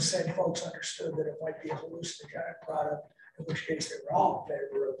those same folks understood that it might be a hallucinogenic product, in which case they were all in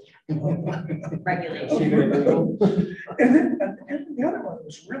favor of Regulation. And then and the other one that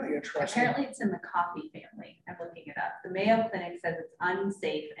was really interesting. Apparently it's in the coffee family. I'm looking it up. The Mayo Clinic says it's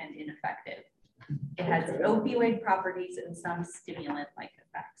unsafe and ineffective. It has opioid properties and some stimulant-like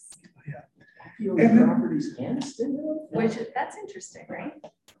effects. Yeah. Opioid properties and stimulant? Which, that's interesting, right?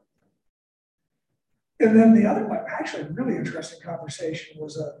 And then the other one, actually a really interesting conversation,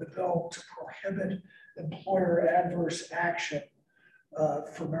 was the bill to prohibit employer adverse action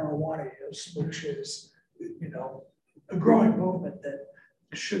for marijuana use, which is, a growing movement that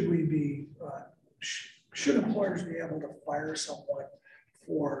should employers be able to fire someone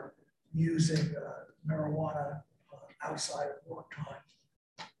for using marijuana outside of work time,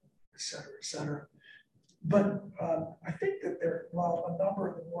 et cetera, et cetera. But I think that while a number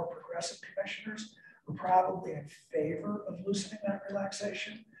of the more progressive commissioners are probably in favor of loosening that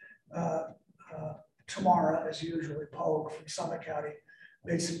relaxation, Tamara, as usually, Pogue from Summit County,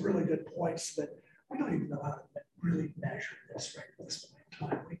 made some really good points that we don't even know how to really measure this right at this point in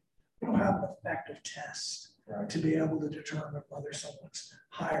time. We don't have an effective test to be able to determine whether someone's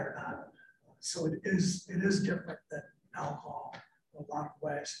high or not. So it is different than alcohol in a lot of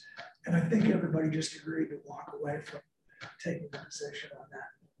ways. And I think everybody just agreed to walk away from taking a position on that,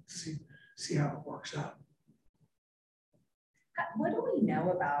 see how it works out. What do we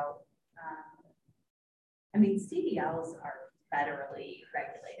know about, I mean, CDLs are federally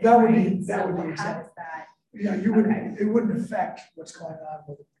regulated, That would right? be, that So would be how exactly. does that? Yeah, you would, Okay. it wouldn't affect what's going on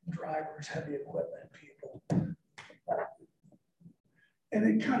with drivers, heavy equipment people. And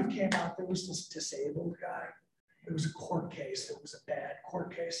it kind of came out, there was this disabled guy. There was a court case, it was a bad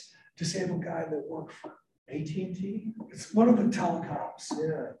court case, disabled guy that worked for AT&T. It's one of the telecoms.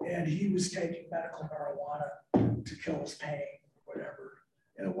 Yeah. And he was taking medical marijuana to kill his pain, whatever.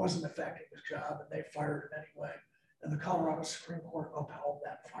 And it wasn't affecting his job, and they fired him anyway. And the Colorado Supreme Court upheld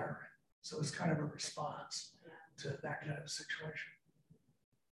that firing. So it's kind of a response to that kind of situation.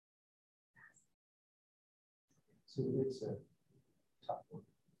 So it's a tough one.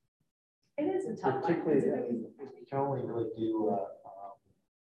 It is a tough one. Particularly, I mean, you can only really do a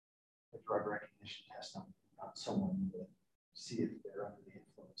drug recognition test on someone to see if they're under the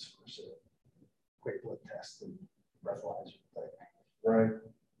influence versus a quick blood test and breathalyzer. Right.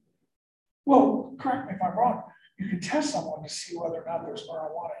 Well, correct me if I'm wrong. You can test someone to see whether or not there's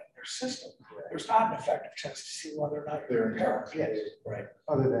marijuana in their system. There's not an effective test to see whether or not you're impaired. Yes, Right.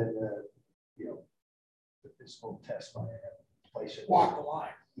 other than the physical test by a place. Walk the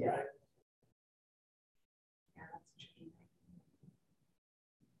line. Yeah. Right. Yeah, that's tricky.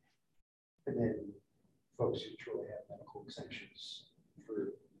 And then folks who truly have medical exemptions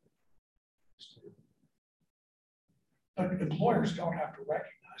for. But employers don't have to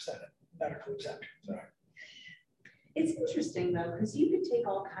recognize that medical exemptions are. It's interesting though, because you could take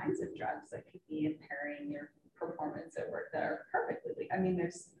all kinds of drugs that could be impairing your performance at work that are perfectly legal. I mean,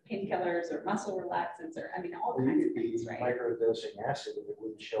 there's painkillers or muscle relaxants or, I mean, all kinds of things, right? Microdosing acid that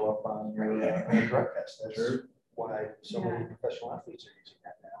wouldn't show up on your drug test. That's why so many professional athletes are using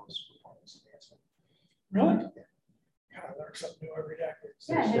that now as performance enhancement. Really? Yeah, I learn something new every day.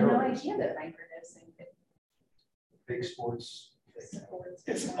 Yeah, I had no idea that microdosing could Big sports. support.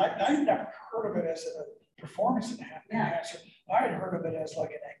 I've never heard of it as a performance enhancer. I had heard of it as like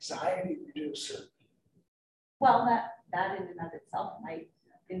an anxiety reducer. Well, that in and of itself might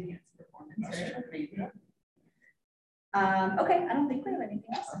enhance performance, right? Maybe. Yeah. Okay, I don't think we have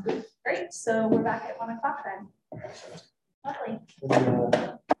anything else. Great, so we're back at 1 o'clock then. Lovely.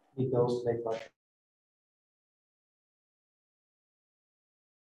 Need those to make much.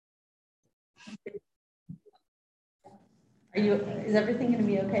 Is everything going to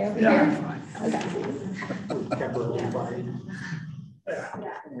be okay over Yeah, here? I'm fine. Okay. Temporarily fine.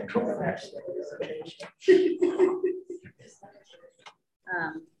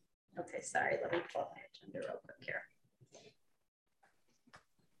 Okay, sorry, let me pull up my agenda real quick here.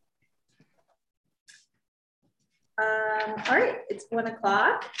 All right, it's 1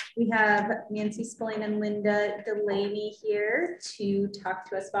 o'clock. We have Nancy Spillane and Linda Delaney here to talk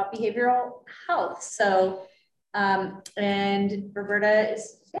to us about behavioral health. So, and Roberta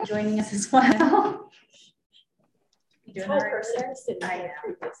is joining us as well. You doing all right? I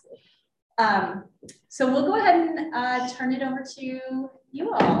know. So we'll go ahead and turn it over to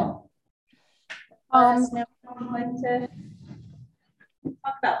you all. Let us know what you'd like to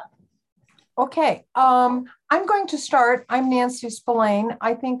talk about. Okay, I'm going to start. I'm Nancy Spillane.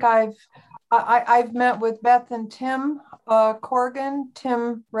 I think I've met with Beth and Tim Corrigan,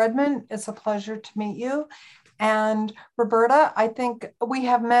 Tim Redmond. It's a pleasure to meet you. And Roberta, I think we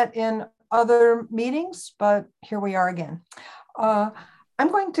have met in other meetings, but here we are again. I'm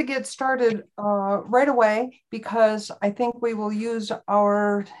going to get started right away because I think we will use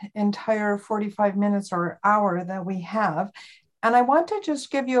our entire 45 minutes or hour that we have. And I want to just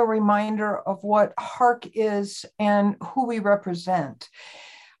give you a reminder of what HARC is and who we represent.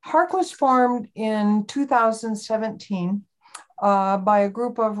 HARC was formed in 2017 by a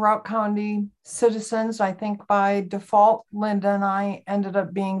group of Routt County citizens. I think by default, Linda and I ended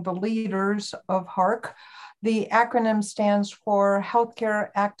up being the leaders of HARC. The acronym stands for Healthcare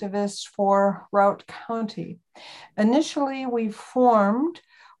Activists for Routt County. Initially, we formed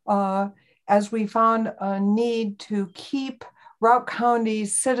as we found a need to keep Routt County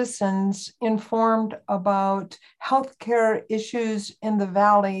citizens informed about healthcare issues in the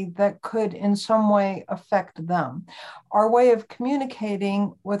valley that could in some way affect them. Our way of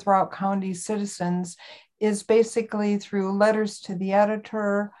communicating with Routt County citizens is basically through letters to the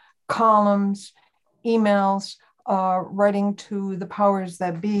editor, columns, emails, writing to the powers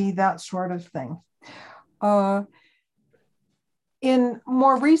that be, that sort of thing. in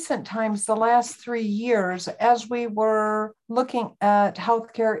more recent times, the last 3 years, as we were looking at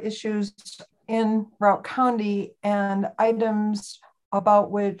healthcare issues in Routt County and items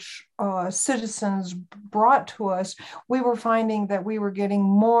about which citizens brought to us, we were finding that we were getting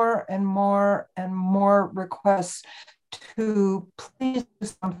more and more and more requests to please do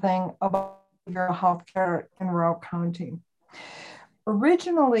something about behavioral healthcare in Routt County.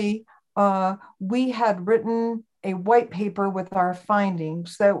 Originally, we had written a white paper with our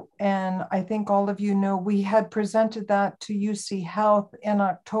findings and I think all of you know, we had presented that to UC Health in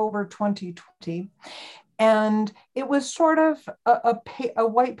October 2020. And it was sort of a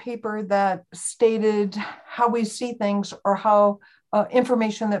white paper that stated how we see things or how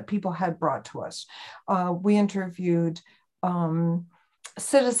information that people had brought to us. We interviewed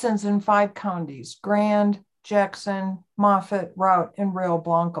citizens in 5 counties, Grand, Jackson, Moffat, Routt, and Rio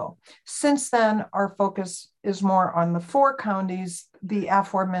Blanco. Since then, our focus is more on the 4 counties, the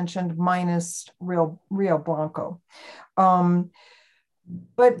aforementioned minus Rio Blanco.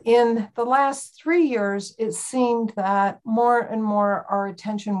 But in the last 3 years, it seemed that more and more our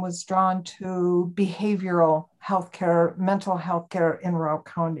attention was drawn to behavioral healthcare, mental health care in Routt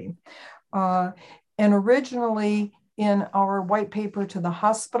County. And originally in our white paper to the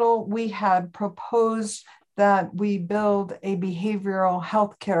hospital, we had proposed that we build a behavioral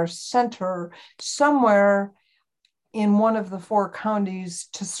healthcare center somewhere in one of the 4 counties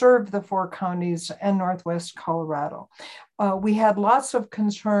to serve the 4 counties and Northwest Colorado. We had lots of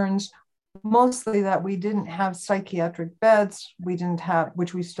concerns, mostly that we didn't have psychiatric beds. We didn't have,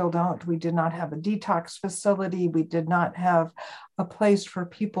 which we still don't. We did not have a detox facility. We did not have a place for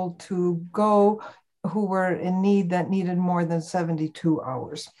people to go who were in need that needed more than 72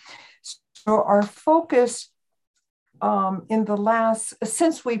 hours. So our focus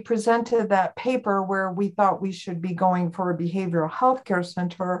since we presented that paper where we thought we should be going for a behavioral healthcare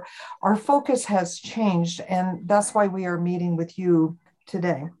center, our focus has changed, and that's why we are meeting with you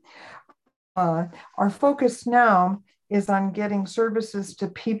today. Our focus now is on getting services to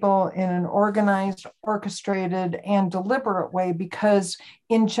people in an organized, orchestrated, and deliberate way, because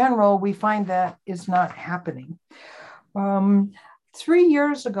in general, we find that is not happening. 3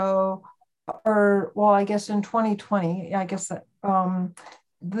 years ago, or well, I guess in 2020, I guess that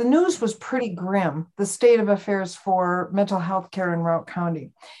the news was pretty grim, the state of affairs for mental health care in Routt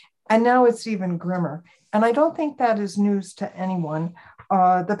County. And now it's even grimmer. And I don't think that is news to anyone.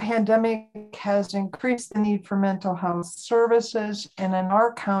 The pandemic has increased the need for mental health services. And in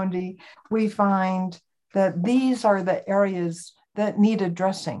our county, we find that these are the areas that need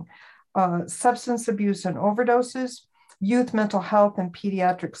addressing. Substance abuse and overdoses, youth mental health and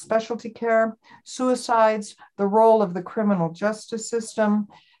pediatric specialty care, suicides, the role of the criminal justice system,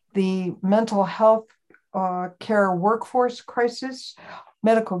 the mental health care workforce crisis,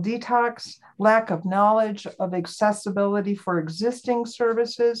 medical detox, lack of knowledge of accessibility for existing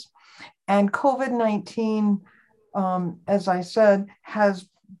services, and COVID-19, as I said, has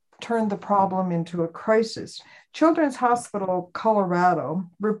turned the problem into a crisis. Children's Hospital Colorado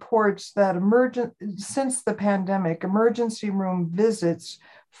reports that since the pandemic, emergency room visits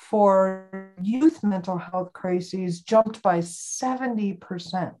for youth mental health crises jumped by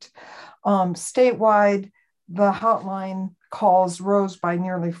 70%. Statewide, the hotline calls rose by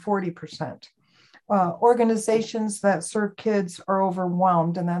nearly 40%. Organizations that serve kids are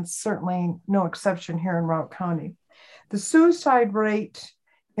overwhelmed, and that's certainly no exception here in Routt County. The suicide rate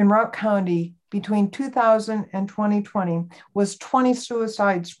in Routt County between 2000 and 2020 was 20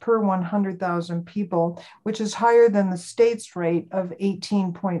 suicides per 100,000 people, which is higher than the state's rate of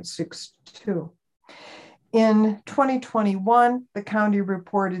 18.62. In 2021, the county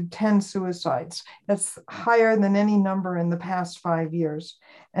reported 10 suicides. That's higher than any number in the past 5 years.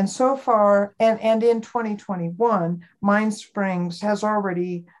 And so far, and in 2021, Mine Springs has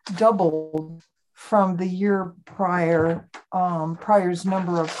already doubled from the year prior's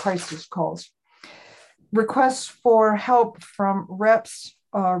number of crisis calls. Requests for help from reps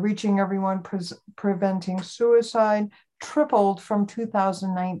reaching everyone preventing suicide tripled from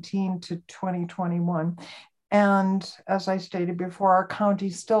 2019 to 2021. And as I stated before, our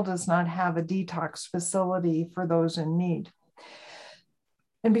county still does not have a detox facility for those in need.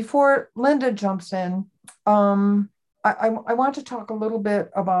 And before Linda jumps in, I want to talk a little bit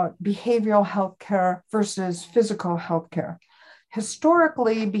about behavioral health care versus physical health care.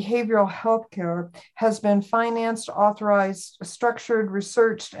 Historically, behavioral health care has been financed, authorized, structured,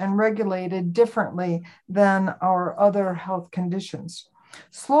 researched, and regulated differently than our other health conditions.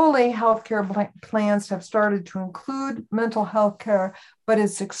 Slowly, healthcare plans have started to include mental health care, but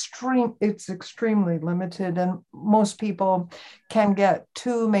it's extremely limited, and most people can get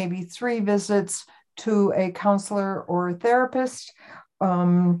 2, maybe 3 visits to a counselor or a therapist,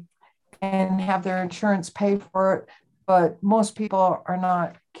 and have their insurance pay for it. But most people are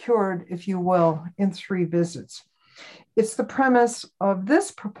not cured, if you will, in 3 visits. It's the premise of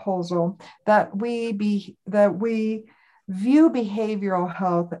this proposal that we view behavioral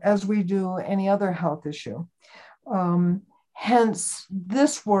health as we do any other health issue. Hence,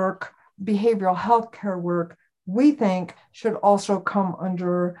 this work, behavioral health care work, we think should also come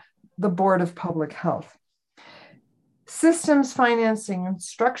under the Board of Public Health. Systems, financing, and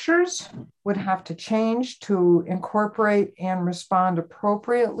structures would have to change to incorporate and respond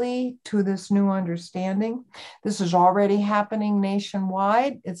appropriately to this new understanding. This is already happening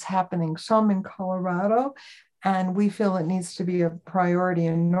nationwide. It's happening some in Colorado, and we feel it needs to be a priority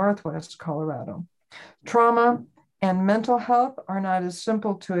in Northwest Colorado. Trauma and mental health are not as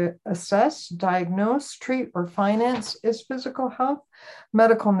simple to assess, diagnose, treat, or finance as physical health.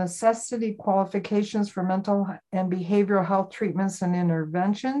 Medical necessity qualifications for mental and behavioral health treatments and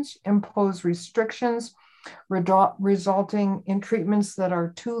interventions impose restrictions, resulting in treatments that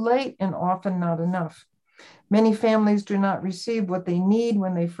are too late and often not enough. Many families do not receive what they need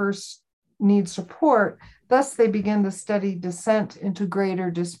when they first need support. Thus, they begin the steady descent into greater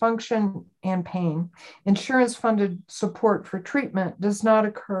dysfunction and pain. Insurance-funded support for treatment does not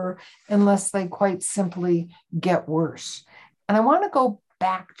occur unless they quite simply get worse. And I want to go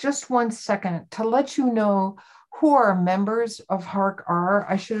back just 1 second to let you know who our members of HARC are.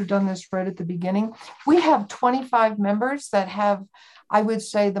 I should have done this right at the beginning. We have 25 members that have, I would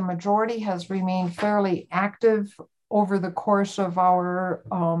say the majority has remained fairly active over the course of our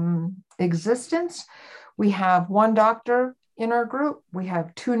existence. We have 1 doctor in our group. We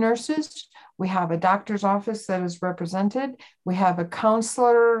have 2 nurses. We have a doctor's office that is represented. We have a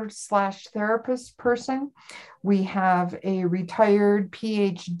counselor/therapist person. We have a retired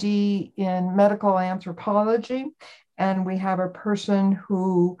PhD in medical anthropology. And we have a person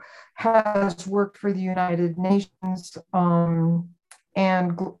who has worked for the United Nations and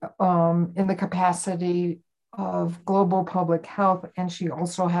in the capacity of global public health, and she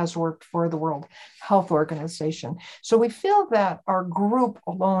also has worked for the World Health Organization. So we feel that our group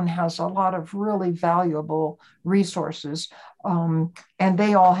alone has a lot of really valuable resources, and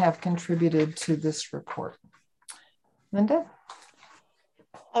they all have contributed to this report. Linda?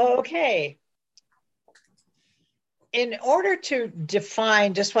 Okay. In order to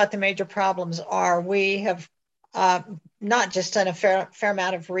define just what the major problems are, we have not just done a fair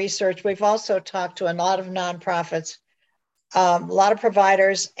amount of research. We've also talked to a lot of nonprofits, a lot of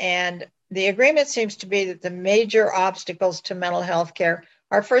providers, and the agreement seems to be that the major obstacles to mental health care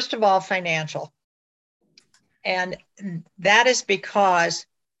are, first of all, financial. And that is because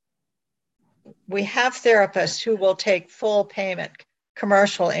we have therapists who will take full payment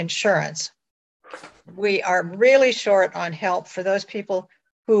commercial insurance. We are really short on help for those people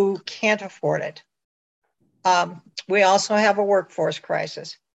who can't afford it. We also have a workforce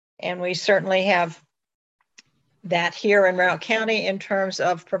crisis, and we certainly have that here in Routt County in terms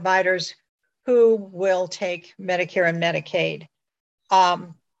of providers who will take Medicare and Medicaid.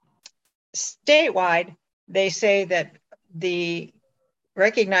 Statewide, they say that the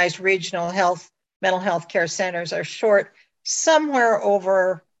recognized regional mental health care centers are short somewhere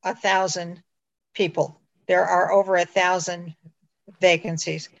over 1,000 people. There are over 1,000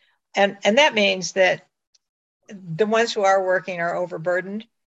 vacancies. And that means that the ones who are working are overburdened.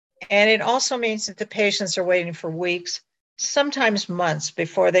 And it also means that the patients are waiting for weeks, sometimes months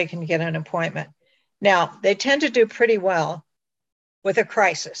before they can get an appointment. Now, they tend to do pretty well with a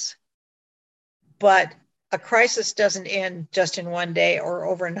crisis, but a crisis doesn't end just in one day or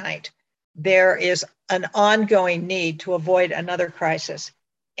overnight. There is an ongoing need to avoid another crisis.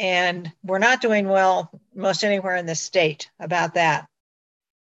 And we're not doing well most anywhere in the state about that.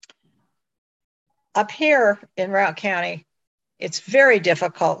 Up here in Routt County, it's very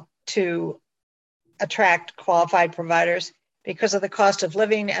difficult to attract qualified providers because of the cost of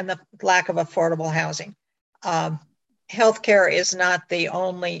living and the lack of affordable housing. Healthcare is not the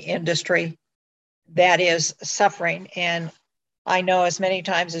only industry that is suffering. And I know as many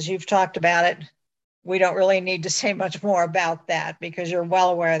times as you've talked about it, we don't really need to say much more about that because you're well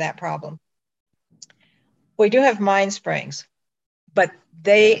aware of that problem. We do have Mind Springs, but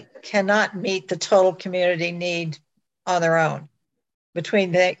they cannot meet the total community need on their own.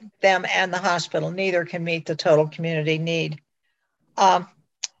 Between them and the hospital, neither can meet the total community need.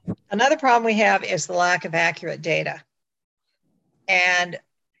 Another problem we have is the lack of accurate data. And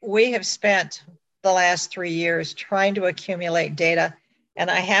we have spent the last 3 years trying to accumulate data.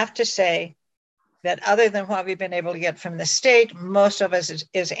 And I have to say that other than what we've been able to get from the state, most of us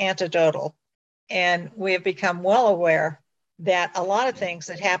is anecdotal. And we have become well aware that a lot of things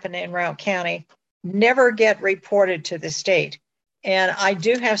that happen in Routt County never get reported to the state. And I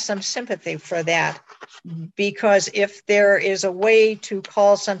do have some sympathy for that, because if there is a way to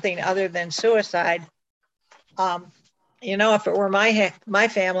call something other than suicide, you know, if it were my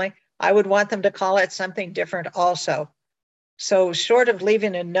family, I would want them to call it something different also. So short of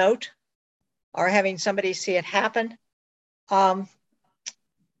leaving a note or having somebody see it happen,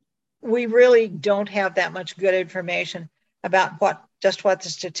 we really don't have that much good information about what the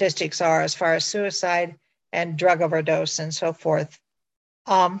statistics are as far as suicide and drug overdose and so forth.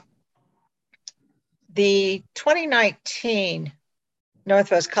 The 2019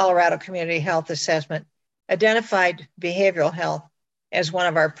 Northwest Colorado Community Health Assessment identified behavioral health as one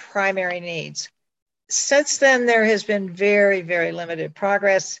of our primary needs. Since then, there has been very, very limited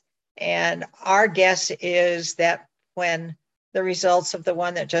progress. And our guess is that when the results of the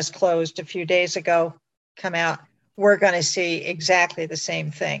one that just closed a few days ago come out, we're going to see exactly the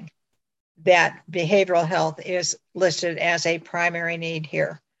same thing, that behavioral health is listed as a primary need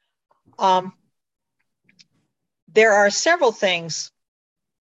here. There are several things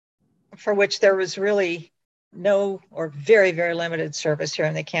for which there was really no or very, very limited service here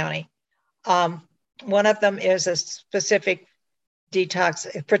in the county. One of them is a specific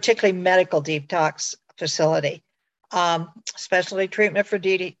detox, particularly medical detox facility, specialty treatment for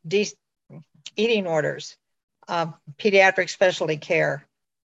eating orders, pediatric specialty care,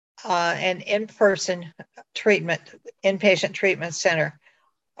 and in-person treatment, inpatient treatment center.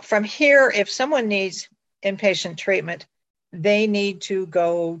 From here, if someone needs inpatient treatment, they need to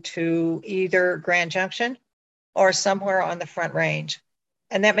go to either Grand Junction or somewhere on the Front Range.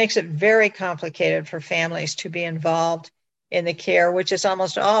 And that makes it very complicated for families to be involved in the care, which is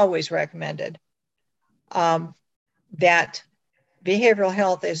almost always recommended. That behavioral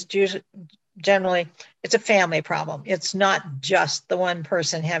health is generally, it's a family problem. It's not just the one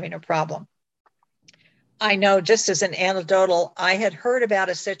person having a problem. I know, just as an anecdotal, I had heard about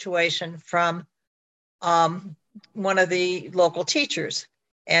a situation from one of the local teachers,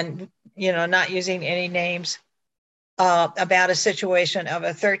 and, you know, not using any names, about a situation of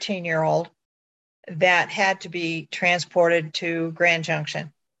a 13-year-old that had to be transported to Grand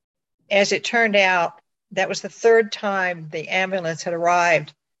Junction. As it turned out, that was the third time the ambulance had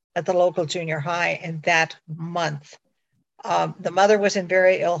arrived at the local junior high in that month. The mother was in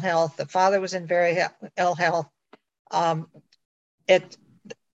very ill health. The father was in very ill health. It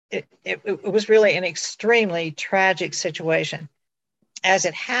was really an extremely tragic situation. As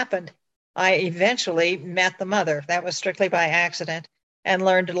it happened, I eventually met the mother. That was strictly by accident, and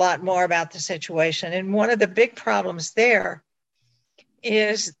learned a lot more about the situation. And one of the big problems there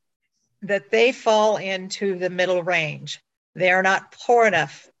is that they fall into the middle range. They are not poor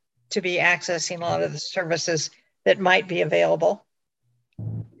enough to be accessing a lot of the services that might be available.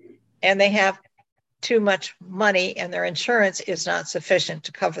 And they have too much money, and their insurance is not sufficient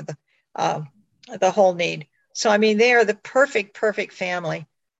to cover the whole need. So, I mean, they are the perfect family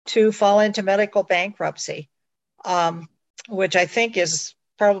to fall into medical bankruptcy, which I think is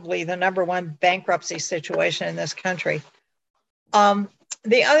probably the #1 bankruptcy situation in this country.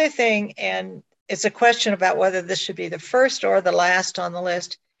 The other thing, and it's a question about whether this should be the first or the last on the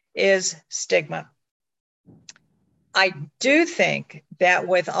list, is stigma. I do think that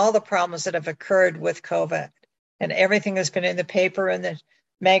with all the problems that have occurred with COVID and everything that's been in the paper and the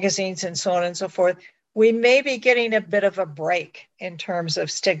magazines and so on and so forth, we may be getting a bit of a break in terms of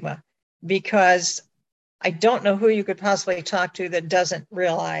stigma, because I don't know who you could possibly talk to that doesn't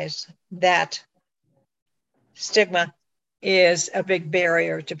realize that stigma is a big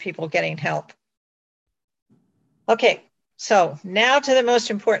barrier to people getting help. Okay, so now to the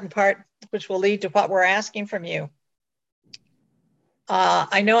most important part, which will lead to what we're asking from you.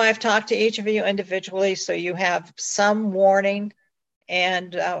 I know I've talked to each of you individually, so you have some warning,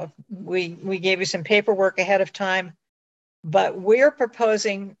 and we gave you some paperwork ahead of time, but we're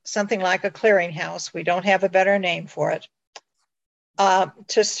proposing something like a clearinghouse. We don't have a better name for it,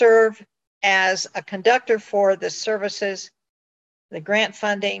 to serve as a conductor for the services, the grant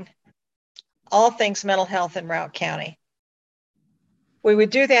funding, all things mental health in Routt County. We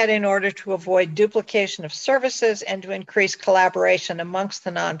would do that in order to avoid duplication of services and to increase collaboration amongst the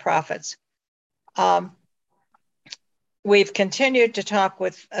nonprofits. We've continued to talk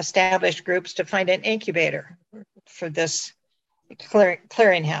with established groups to find an incubator for this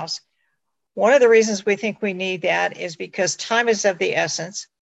clearinghouse. One of the reasons we think we need that is because time is of the essence.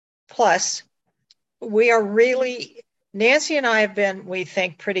 Plus, we are really, Nancy and I have been, we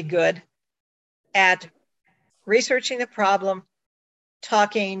think, pretty good at researching the problem,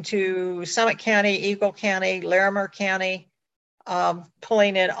 talking to Summit County, Eagle County, Larimer County,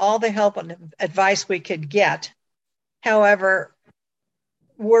 pulling in all the help and advice we could get. However,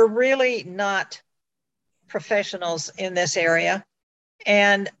 we're really not professionals in this area.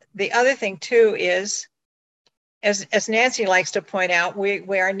 And the other thing too is, as Nancy likes to point out,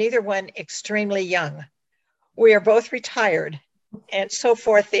 we are neither one extremely young. We are both retired and so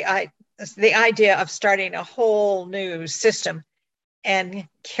forth. The idea of starting a whole new system and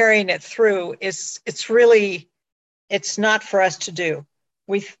carrying it through it's not for us to do.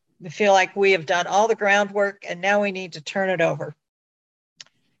 We feel like we have done all the groundwork and now we need to turn it over.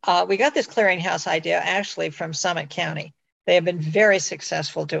 We got this clearinghouse idea actually from Summit County. They have been very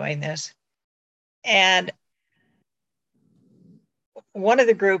successful doing this. And one of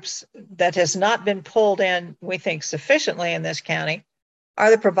the groups that has not been pulled in, we think, sufficiently in this county are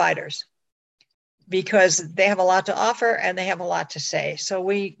the providers, because they have a lot to offer and they have a lot to say. So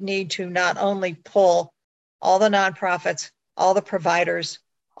we need to not only pull all the nonprofits, all the providers,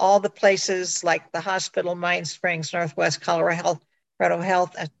 all the places like the hospital, Mine Springs, Northwest Colorado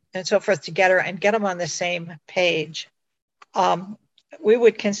Health, and so forth together and get them on the same page. We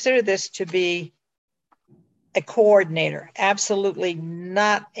would consider this to be a coordinator, absolutely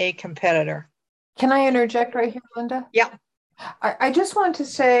not a competitor. Can I interject right here, Linda? Yeah. I just want to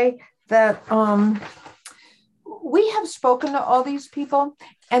say that we have spoken to all these people,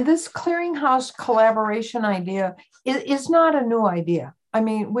 and this clearinghouse collaboration idea is not a new idea. I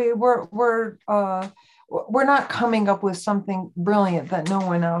mean, we're not coming up with something brilliant that no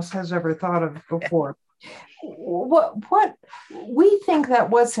one else has ever thought of before. What we think that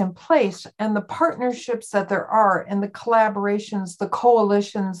what's in place and the partnerships that there are and the collaborations, the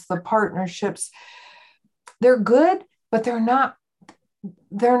coalitions, the partnerships, they're good, but they're not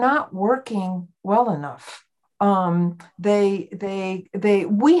working well enough. We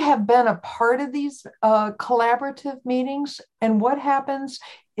have been a part of these collaborative meetings, and what happens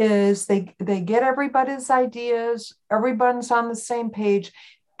is they get everybody's ideas, everyone's on the same page,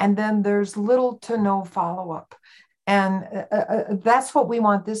 and then there's little to no follow-up. And that's what we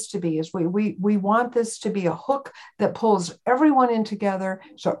want this to be, is we want this to be a hook that pulls everyone in together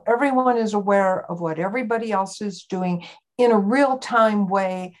so everyone is aware of what everybody else is doing in a real-time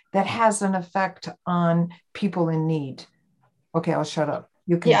way that has an effect on people in need. Okay, I'll shut up.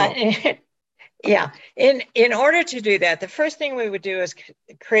 You can go. Yeah. In order to do that, the first thing we would do is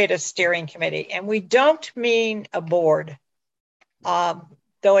create a steering committee. And we don't mean a board,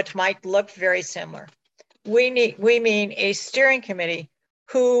 though it might look very similar. We mean a steering committee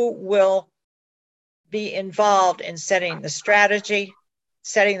who will be involved in setting the strategy,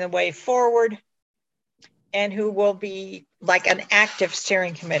 setting the way forward, and who will be like an active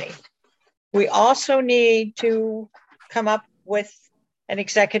steering committee. We also need to come up with an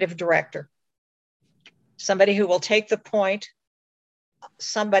executive director, somebody who will take the point,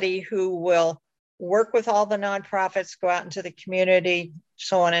 somebody who will work with all the nonprofits, go out into the community,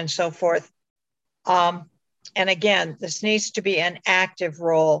 so on and so forth. And again, this needs to be an active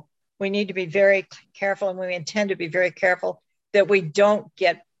role. We need to be very careful, and we intend to be very careful that we don't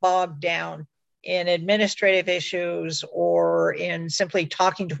get bogged down in administrative issues or in simply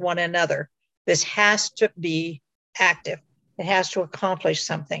talking to one another. This has to be active. It has to accomplish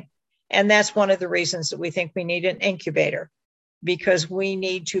something. And that's one of the reasons that we think we need an incubator, because we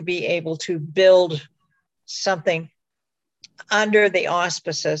need to be able to build something under the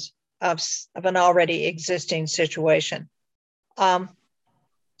auspices of an already existing situation.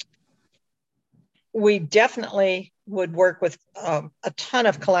 We definitely would work with a ton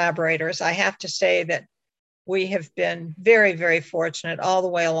of collaborators. I have to say that we have been very, very fortunate all the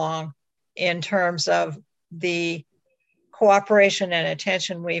way along in terms of the cooperation and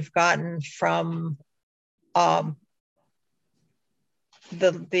attention we've gotten from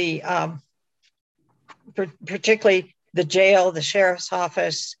particularly the jail, the sheriff's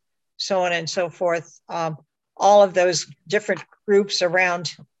office, so on and so forth. All of those different groups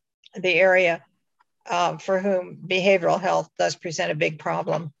around the area for whom behavioral health does present a big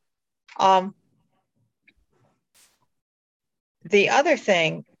problem. The other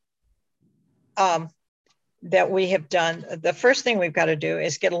thing that we have done, the first thing we've got to do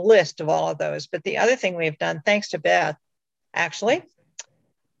is get a list of all of those. But the other thing we've done, thanks to Beth, actually,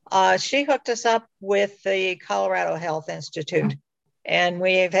 she hooked us up with the Colorado Health Institute. And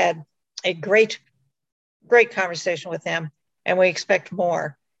we have had a great conversation with them, and we expect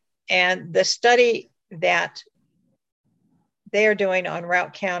more. And the study that they are doing on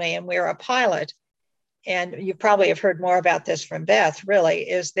Routt County, and we're a pilot, and you probably have heard more about this from Beth, really,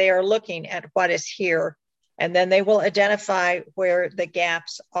 is they are looking at what is here, and then they will identify where the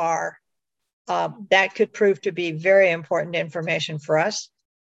gaps are. That could prove to be very important information for us.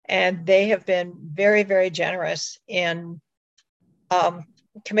 And they have been very, very generous in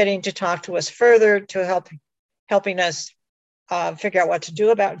committing to talk to us further, to helping us figure out what to do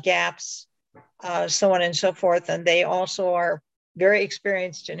about gaps, so on and so forth. And they also are very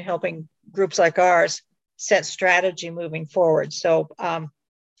experienced in helping groups like ours set strategy moving forward. So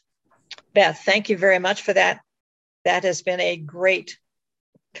Beth, thank you very much for that. That has been a great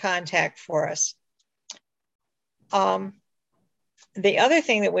contact for us. The other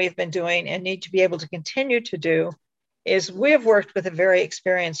thing that we've been doing and need to be able to continue to do is we have worked with a very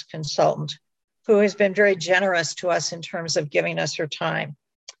experienced consultant who has been very generous to us in terms of giving us her time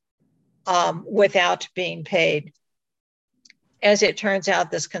without being paid. As it turns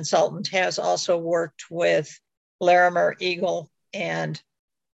out, this consultant has also worked with Larimer, Eagle, and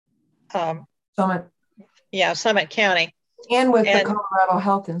Summit. Yeah, Summit County. And with the Colorado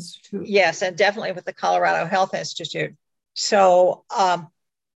Health Institute. Yes, and definitely with the Colorado Health Institute. So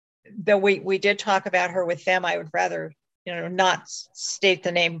though we did talk about her with them, I would rather not state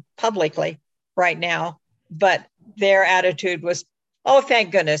the name publicly right now, but their attitude was, oh,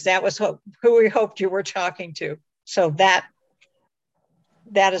 thank goodness, that was who we hoped you were talking to. So that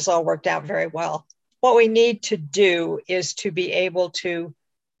has all worked out very well. What we need to do is to be able to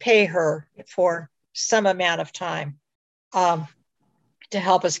pay her for some amount of time to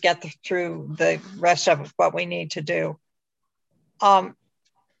help us get through the rest of what we need to do. In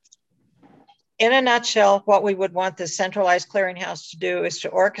a nutshell, what we would want the centralized clearinghouse to do is to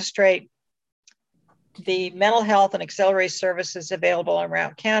orchestrate the mental health and auxiliary services available in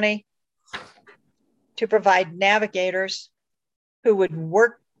Routt County, to provide navigators who would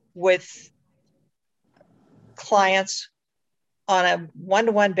work with clients on a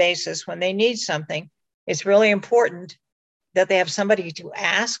one-to-one basis when they need something. It's really important that they have somebody to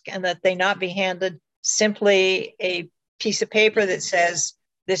ask and that they not be handed simply a piece of paper that says,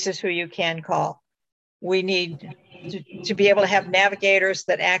 this is who you can call. We need to be able to have navigators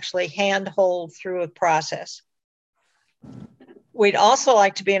that actually handhold through a process. We'd also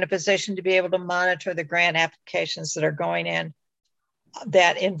like to be in a position to be able to monitor the grant applications that are going in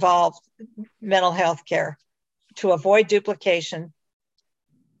that involve mental health care to avoid duplication.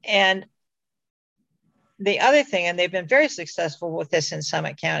 And the other thing, and they've been very successful with this in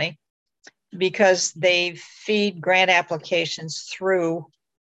Summit County, because they feed grant applications through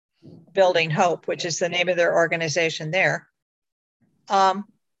Building Hope, which is the name of their organization there. And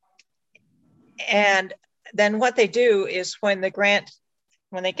then what they do is when they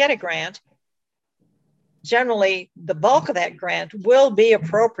get a grant, generally the bulk of that grant will be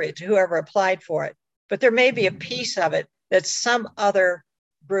appropriate to whoever applied for it, but there may be a piece of it that some other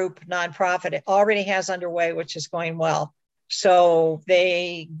group, nonprofit, already has underway, which is going well. So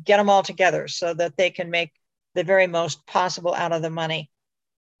they get them all together so that they can make the very most possible out of the money.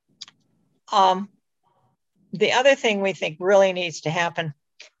 The other thing we think really needs to happen,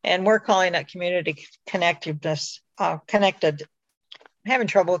 and we're calling it community connectedness, connected. I'm having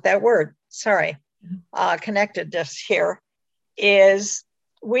trouble with that word, sorry. Connectedness here is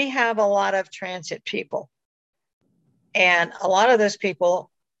we have a lot of transit people. And a lot of those people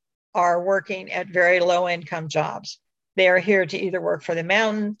are working at very low income jobs. They are here to either work for the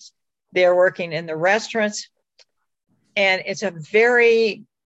mountains, they're working in the restaurants, and it's a very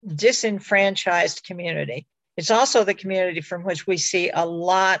disenfranchised community. It's also the community from which we see a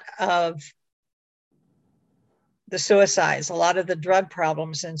lot of the suicides, a lot of the drug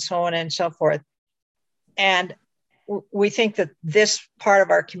problems, and so on and so forth. And we think that this part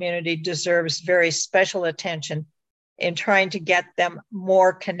of our community deserves very special attention in trying to get them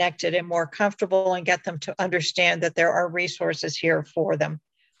more connected and more comfortable and get them to understand that there are resources here for them.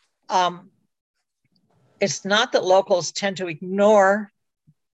 It's not that locals tend to ignore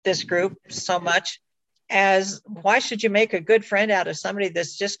this group so much as, why should you make a good friend out of somebody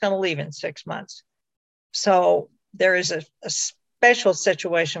that's just going to leave in 6 months? So there is a special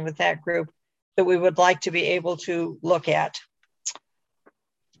situation with that group that we would like to be able to look at.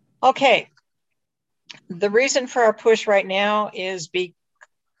 Okay. The reason for our push right now is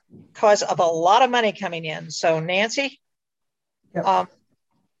because of a lot of money coming in. So Nancy? Yep.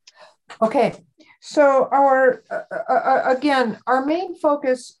 Okay. So again, our main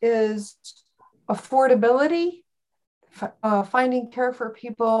focus is affordability, finding care for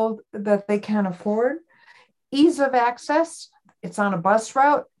people that they can afford, ease of access. It's on a bus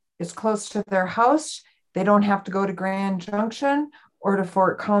route. It's close to their house. They don't have to go to Grand Junction or to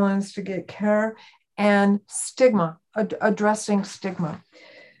Fort Collins to get care. And stigma, addressing stigma.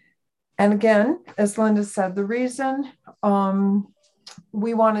 And again, as Linda said, the reason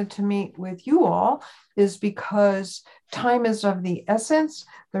we wanted to meet with you all is because time is of the essence.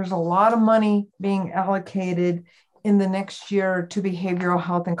 There's a lot of money being allocated in the next year to behavioral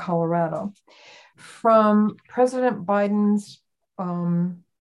health in Colorado. From President Biden's,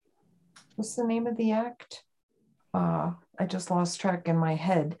 what's the name of the act? I just lost track in my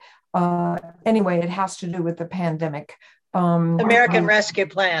head. Anyway, it has to do with the pandemic. American Rescue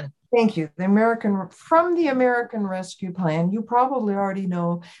Plan. Thank you. From the American Rescue Plan, you probably already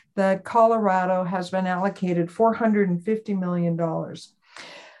know that Colorado has been allocated $450 million.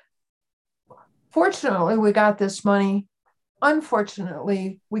 Fortunately, we got this money.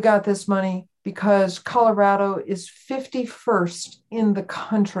 Unfortunately, we got this money because Colorado is 51st in the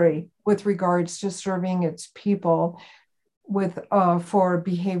country with regards to serving its people with for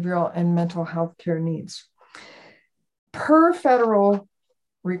behavioral and mental health care needs. Per federal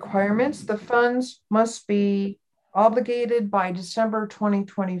requirements, the funds must be obligated by December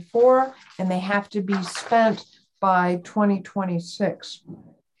 2024, and they have to be spent by 2026.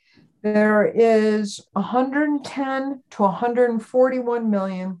 There is 110 to 141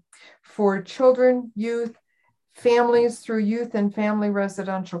 million for children, youth, families through youth and family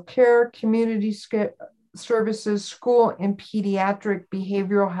residential care, community services, school, and pediatric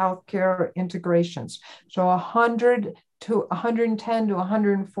behavioral health care integrations. So 110 to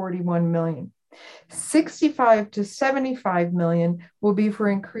 141 million. 65 to 75 million will be for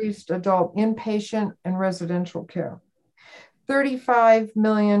increased adult inpatient and residential care. 35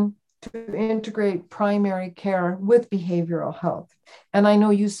 million to integrate primary care with behavioral health. And I know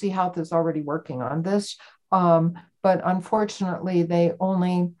UC Health is already working on this, but unfortunately they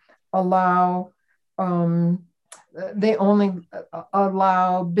only allow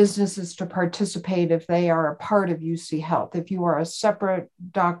businesses to participate if they are a part of UC Health. If you are a separate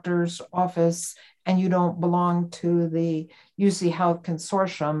doctor's office and you don't belong to the UC Health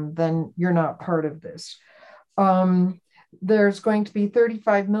consortium, then you're not part of this. There's going to be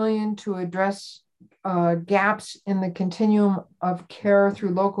 35 million to address gaps in the continuum of care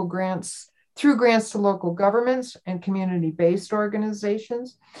through grants to local governments and community-based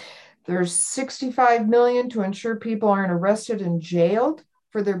organizations. There's 65 million to ensure people aren't arrested and jailed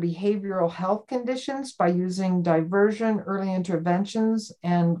for their behavioral health conditions by using diversion, early interventions,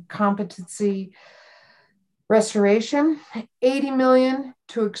 and competency restoration. 80 million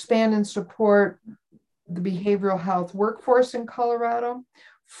to expand and support the behavioral health workforce in Colorado.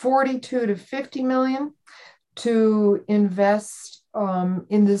 42 to 50 million to invest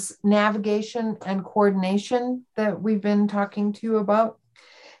in this navigation and coordination that we've been talking to you about.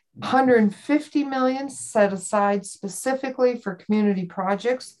 150 million set aside specifically for community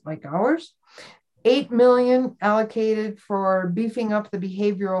projects like ours. 8 million allocated for beefing up the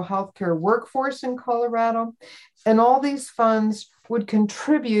behavioral healthcare workforce in Colorado. And all these funds would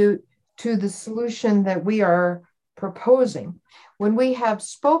contribute to the solution that we are proposing. When we have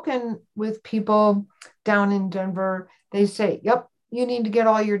spoken with people down in Denver, they say, yep, you need to get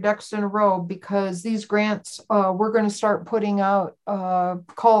all your ducks in a row because these grants, we're going to start putting out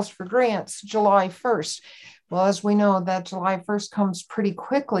calls for grants July 1st. Well, as we know, that July 1st comes pretty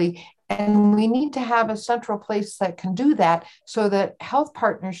quickly, and we need to have a central place that can do that so that Health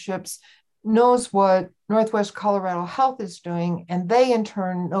Partnerships knows what Northwest Colorado Health is doing, and they in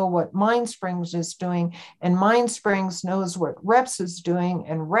turn know what Mind Springs is doing, and Mind Springs knows what REPS is doing,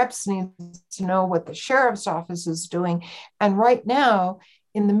 and REPS needs to know what the sheriff's office is doing. And right now,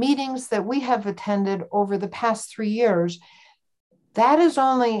 in the meetings that we have attended over the past 3 years, that is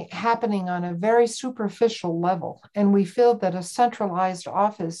only happening on a very superficial level. And we feel that a centralized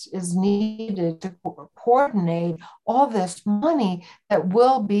office is needed to coordinate all this money that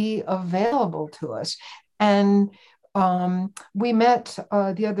will be available to us. And we met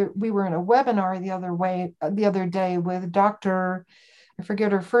we were in a webinar the other day with Dr. I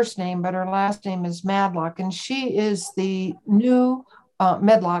forget her first name, but her last name is Madlock. And she is the new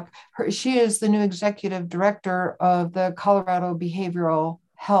Medlock. She is the new executive director of the Colorado Behavioral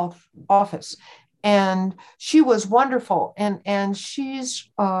Health Office. And she was wonderful. And she's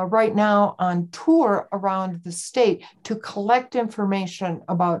right now on tour around the state to collect information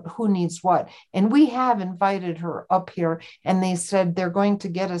about who needs what. And we have invited her up here, and they said they're going to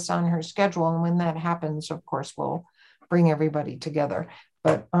get us on her schedule. And when that happens, of course, we'll bring everybody together.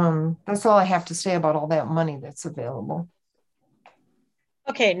 But that's all I have to say about all that money that's available.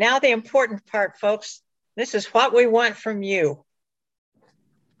 Okay, now the important part, folks. This is what we want from you.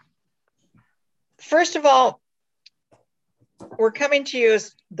 First of all, we're coming to you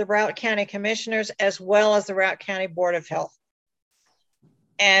as the Routt County Commissioners as well as the Routt County Board of Health.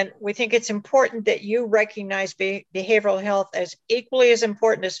 And we think it's important that you recognize behavioral health as equally as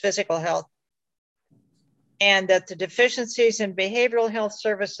important as physical health, and that the deficiencies in behavioral health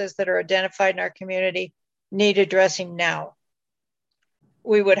services that are identified in our community need addressing now.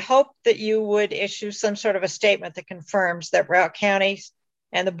 We would hope that you would issue some sort of a statement that confirms that Routt County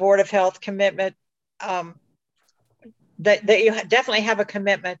and the Board of Health commitment, that you definitely have a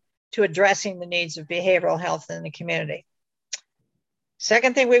commitment to addressing the needs of behavioral health in the community.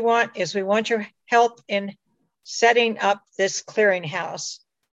 Second thing we want your help in setting up this clearinghouse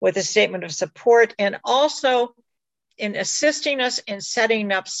with a statement of support, and also in assisting us in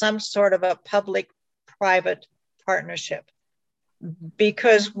setting up some sort of a public-private partnership.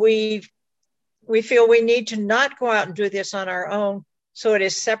 Because we feel we need to not go out and do this on our own, so it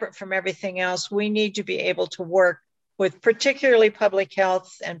is separate from everything else. We need to be able to work with particularly public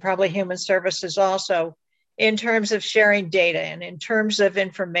health and probably human services also, in terms of sharing data and in terms of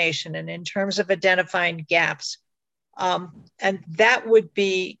information and in terms of identifying gaps. And that would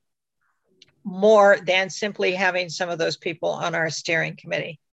be more than simply having some of those people on our steering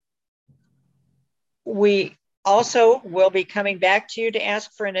committee. We also will be coming back to you to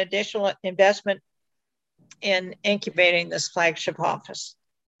ask for an additional investment in incubating this flagship office.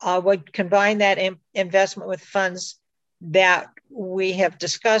 Would combine that investment with funds that we have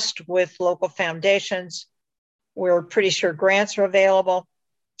discussed with local foundations. We're pretty sure grants are available.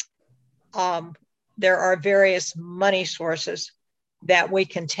 There are various money sources that we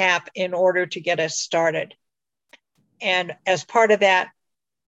can tap in order to get us started. And as part of that,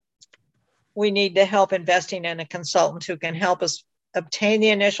 we need to help investing in a consultant who can help us obtain the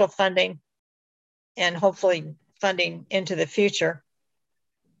initial funding and hopefully funding into the future,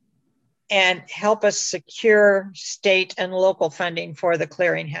 and help us secure state and local funding for the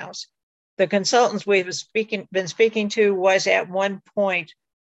clearinghouse. The consultants we've been speaking to was at one point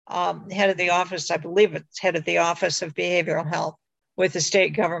head of the office, I believe it's head of the Office of Behavioral Health with the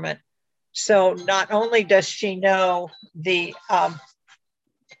state government. So not only does she know the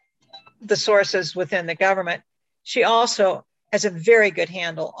sources within the government, she also has a very good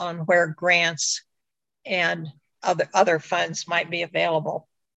handle on where grants and other funds might be available.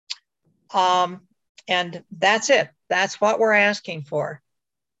 And that's it. That's what we're asking for.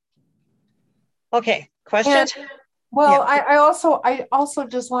 Okay, questions? And, well, Yeah. I also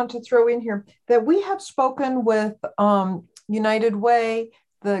just want to throw in here that we have spoken with United Way,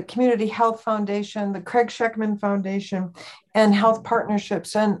 the Community Health Foundation, the Craig Sheckman Foundation, and Health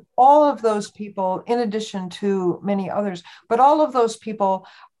Partnerships, and all of those people, in addition to many others, but all of those people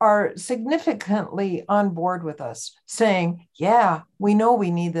are significantly on board with us, saying, yeah, we know we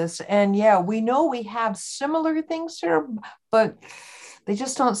need this, and yeah, we know we have similar things here, but they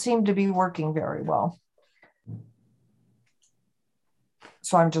just don't seem to be working very well.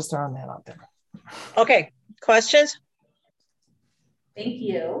 So I'm just throwing that out there. Okay, questions? Thank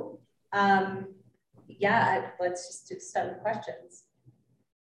you. Yeah, let's just start with questions.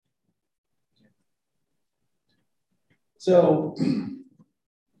 So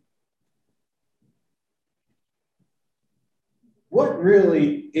what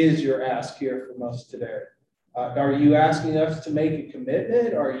really is your ask here from us today? Are you asking us to make a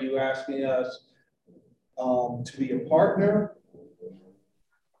commitment? Are you asking us to be a partner?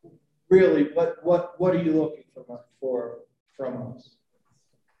 Really, what are you looking from us?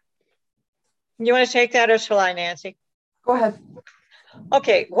 You want to take that, or shall I, Nancy? Go ahead.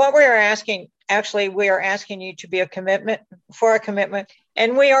 Okay, what we are asking, actually, we are asking you to be a commitment,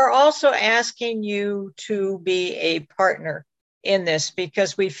 and we are also asking you to be a partner in this,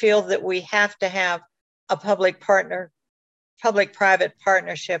 because we feel that we have to have a public-private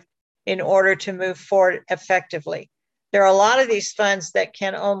partnership in order to move forward effectively. There are a lot of these funds that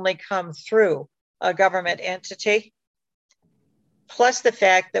can only come through a government entity, plus the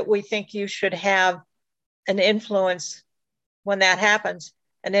fact that we think you should have an influence when that happens,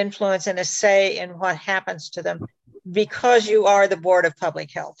 an influence and a say in what happens to them, because you are the Board of Public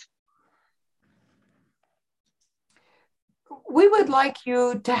Health. We would like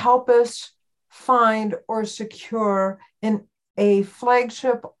you to help us find or secure a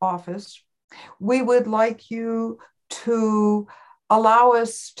flagship office. We would like you to allow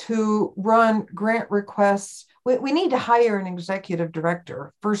us to run grant requests. We need to hire an executive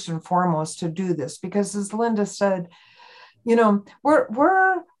director first and foremost to do this, because as Linda said, you know,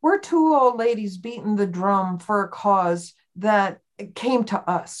 we're two old ladies beating the drum for a cause that came to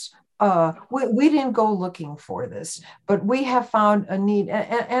us. we didn't go looking for this, but we have found a need.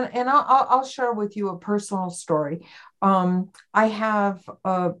 And I'll share with you a personal story. I have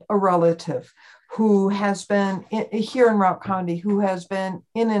a relative who has been here in Routt County, who has been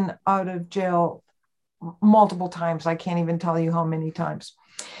in and out of jail multiple times. I can't even tell you how many times.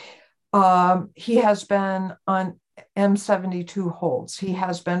 He has been on M72 holds. He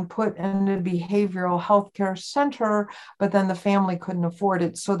has been put in a behavioral health care center, but then the family couldn't afford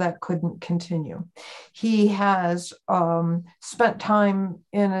it, so that couldn't continue. He has spent time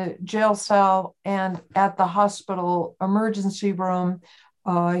in a jail cell and at the hospital emergency room.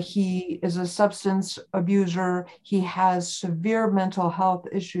 He is a substance abuser. He has severe mental health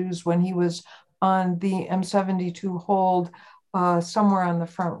issues. When he was on the M72 hold, somewhere on the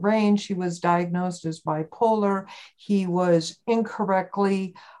Front Range, he was diagnosed as bipolar. He was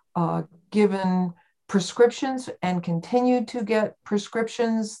incorrectly given prescriptions and continued to get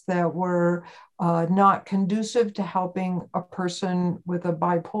prescriptions that were not conducive to helping a person with a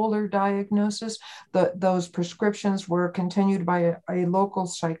bipolar diagnosis. Those prescriptions were continued by a local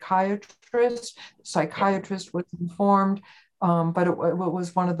psychiatrist. The psychiatrist was informed, but it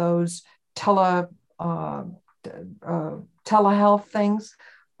was one of those telehealth things.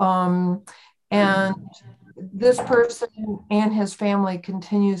 And this person and his family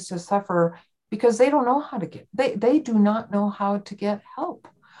continues to suffer because they don't know how to get, they do not know how to get help.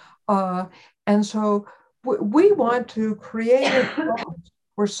 And so we want to create a program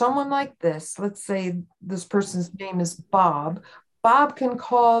where someone like this, let's say this person's name is Bob, Bob can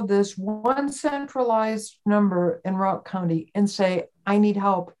call this one centralized number in Routt County and say, I need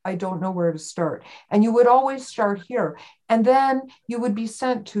help. I don't know where to start. And you would always start here. And then you would be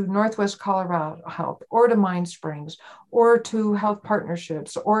sent to Northwest Colorado Health or to Mind Springs or to Health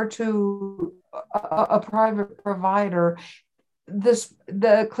Partnerships or to a private provider.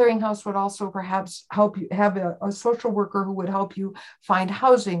 The clearinghouse would also perhaps help you have a social worker who would help you find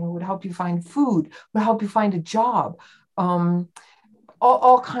housing, who would help you find food, would help you find a job.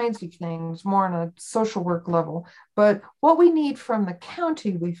 All kinds of things, more on a social work level. But what we need from the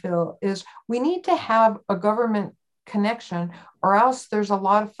county, we feel, is we need to have a government connection, or else there's a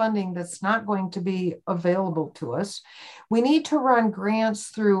lot of funding that's not going to be available to us. We need to run grants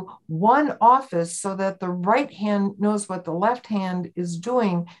through one office so that the right hand knows what the left hand is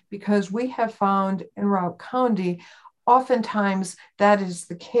doing, because we have found in Routt County, oftentimes that is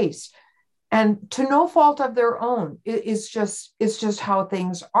the case. And to no fault of their own, it's just how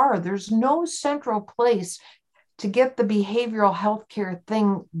things are. There's no central place to get the behavioral health care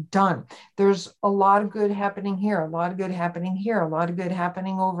thing done. There's a lot of good happening here, a lot of good happening here, a lot of good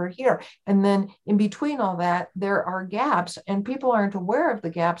happening over here. And then in between all that, there are gaps, and people aren't aware of the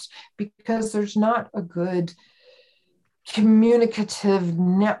gaps because there's not a good communicative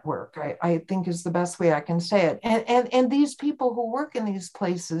network, I think is the best way I can say it. And these people who work in these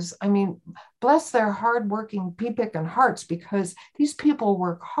places, I mean, bless their hardworking pea-picking hearts, because these people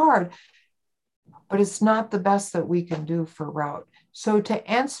work hard, but it's not the best that we can do for Routt. So to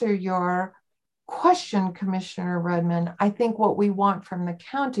answer your question, Commissioner Redmond, I think what we want from the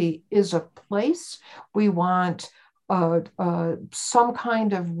county is a place. We want some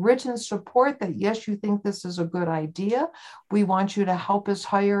kind of written support that, yes, you think this is a good idea. We want you to help us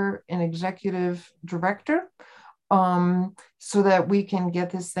hire an executive director so that we can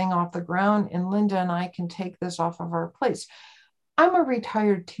get this thing off the ground, and Linda and I can take this off of our plates. I'm a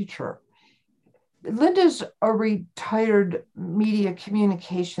retired teacher. Linda's a retired media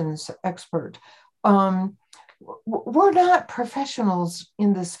communications expert. We're not professionals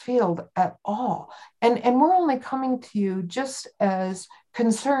in this field at all. And we're only coming to you just as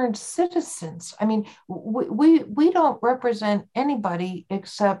concerned citizens. I mean, we don't represent anybody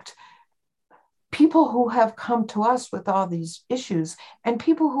except people who have come to us with all these issues, and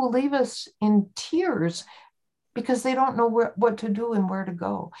people who leave us in tears because they don't know what to do and where to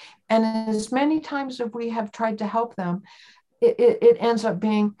go. And as many times as we have tried to help them, it ends up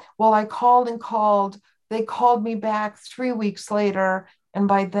being, well, I called and called. They called me back 3 weeks later, and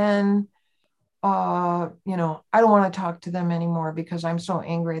by then, I don't want to talk to them anymore because I'm so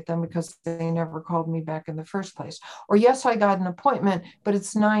angry at them because they never called me back in the first place. Or yes, I got an appointment, but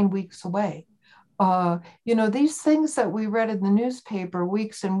it's 9 weeks away. These things that we read in the newspaper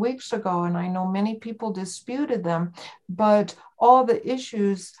weeks and weeks ago, and I know many people disputed them, but all the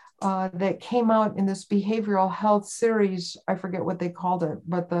issues that came out in this behavioral health series, I forget what they called it,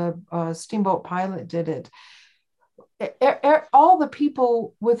 but the Steamboat Pilot did it. All the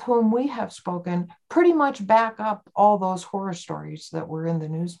people with whom we have spoken pretty much back up all those horror stories that were in the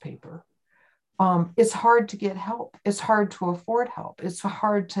newspaper. It's hard to get help. It's hard to afford help. It's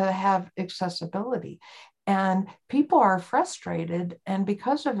hard to have accessibility. And people are frustrated. And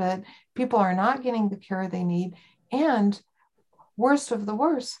because of it, people are not getting the care they need. And worst of the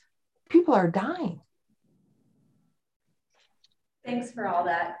worst, people are dying. Thanks for all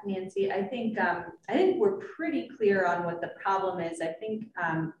that, Nancy. I think we're pretty clear on what the problem is. I think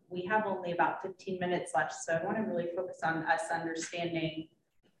we have only about 15 minutes left, so I want to really focus on us understanding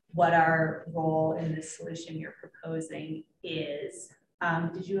what our role in this solution you're proposing is.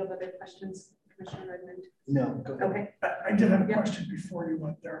 Did you have other questions, Commissioner Redmond? No, go ahead. Okay. I did have a question before you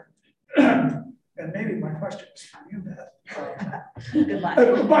went there. And maybe my question is for you, Beth. Good luck.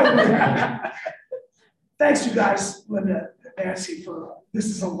 By the way, thanks you guys, Linda and Nancy, for this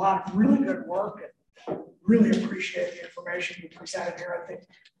is a lot of really good work, and really appreciate the information you presented here. I think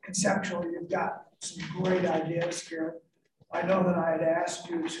conceptually you've got some great ideas here. I know that I had asked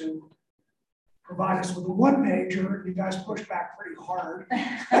you to provide us with a one-pager. You guys pushed back pretty hard.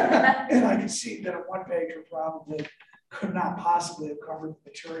 And I can see that a one-pager probably could not possibly have covered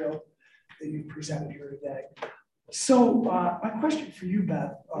the material that you presented here today. So my question for you,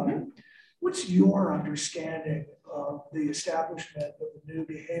 Beth, what's your understanding of the establishment of the new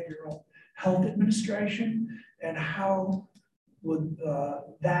Behavioral Health Administration, and how would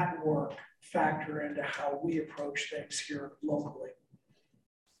that work factor into how we approach things here locally?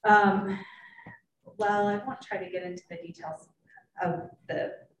 Well, I won't try to get into the details of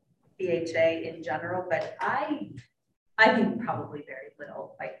the BHA in general, but I think probably very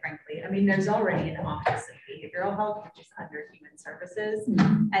little, quite frankly. I mean, there's already an Office of Behavioral Health, which is under Human Services,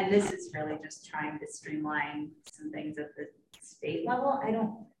 and this is really just trying to streamline some things at the state level. I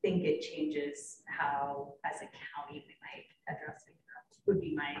don't think it changes how, as a county, we might address it. Would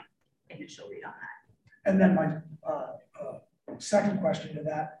be my initial read on that. And then my second question to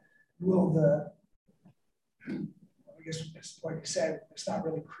that, will the, I guess it's like you said, it's not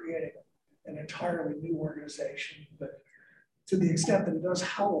really creating an entirely new organization, but to the extent that it does,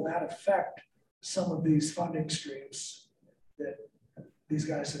 how will that affect some of these funding streams that these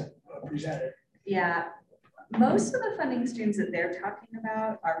guys have presented? Yeah, most of the funding streams that they're talking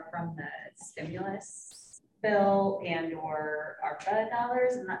about are from the stimulus bill and or ARPA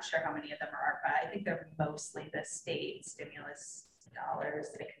dollars. I'm not sure how many of them are ARPA. I think they're mostly the state stimulus dollars.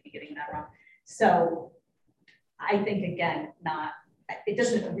 I could be getting that wrong. So I think, again, it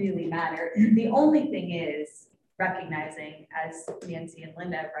doesn't really matter. The only thing is recognizing, as Nancy and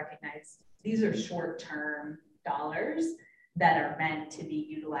Linda have recognized, these are short-term dollars that are meant to be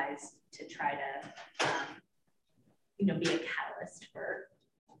utilized to try to, be a catalyst for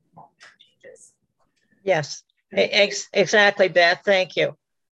long-term changes. Yes, exactly, Beth. Thank you.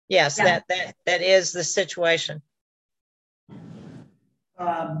 Yes, yeah. that is the situation.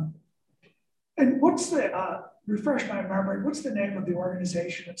 And what's the, refresh my memory, what's the name of the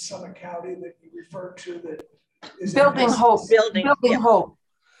organization in Summit County that you referred to that is Building Hope. Building Hope.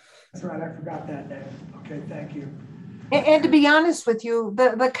 That's right, I forgot that name. Okay, thank you. And to be honest with you,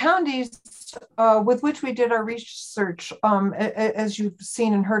 the counties with which we did our research, as you've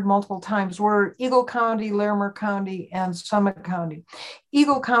seen and heard multiple times, were Eagle County, Larimer County, and Summit County.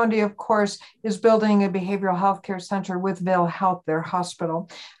 Eagle County, of course, is building a behavioral health care center with Vail Health, their hospital.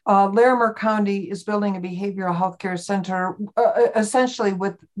 Larimer County is building a behavioral health care center essentially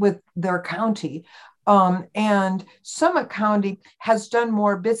with their county. And Summit County has done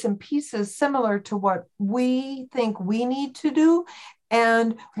more bits and pieces similar to what we think we need to do.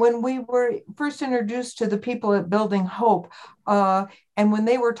 And when we were first introduced to the people at Building Hope, and when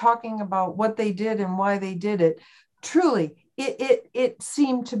they were talking about what they did and why they did it, truly, it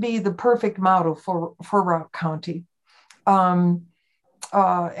seemed to be the perfect model for Rock County.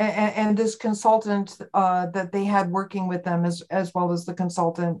 And this consultant that they had working with them, as well as the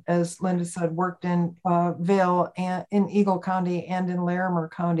consultant, as Linda said, worked in Vail and in Eagle County and in Larimer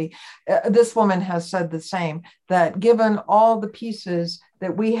County. This woman has said the same, that given all the pieces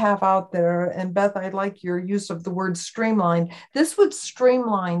that we have out there, and Beth, I like your use of the word streamline, this would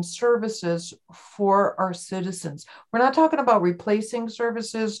streamline services for our citizens. We're not talking about replacing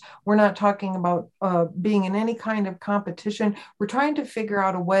services. We're not talking about being in any kind of competition. We're trying to figure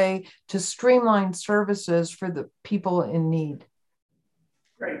out a way to streamline services for the people in need.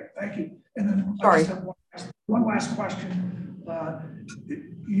 Great, thank you. And then sorry, one last question.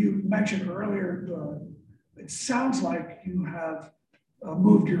 You mentioned earlier, it sounds like you have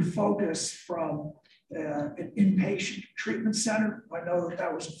moved your focus from an inpatient treatment center. I know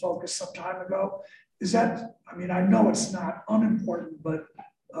that was a focus some time ago. Is that, I mean, I know it's not unimportant, but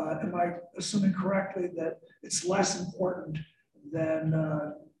am I assuming correctly that it's less important than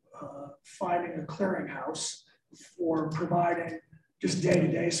finding a clearinghouse for providing just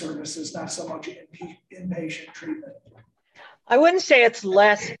day-to-day services, not so much inpatient treatment. I wouldn't say it's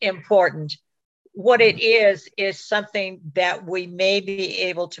less important. What it is something that we may be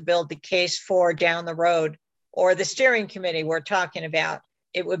able to build the case for down the road, or the steering committee we're talking about.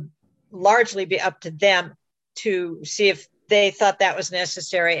 It would largely be up to them to see if they thought that was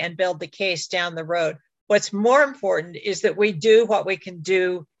necessary and build the case down the road. What's more important is that we do what we can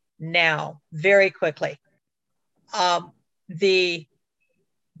do now very quickly. The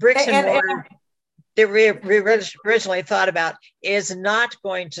bricks and mortar that we originally thought about is not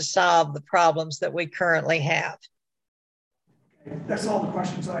going to solve the problems that we currently have. That's all the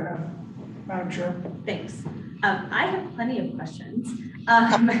questions I have, Madam Chair. Thanks. I have plenty of questions.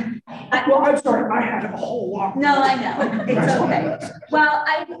 Well, I'm sorry, I had a whole lot. No, I know, it's okay. Well,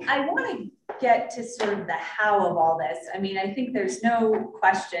 I want to get to sort of the how of all this. I mean, I think there's no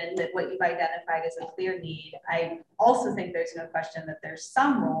question that what you've identified is a clear need. I also think there's no question that there's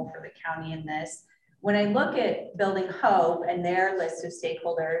some role for the county in this. When I look at Building Hope and their list of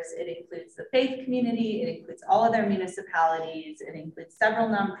stakeholders, it includes the faith community, it includes all of their municipalities, it includes several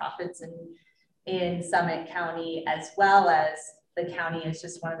nonprofits in Summit County, as well as the county is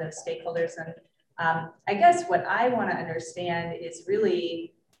just one of those stakeholders. And I guess what I want to understand is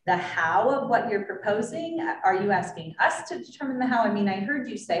really the how of what you're proposing. Are you asking us to determine the how? I mean, I heard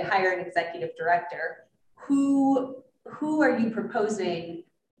you say hire an executive director. Who are you proposing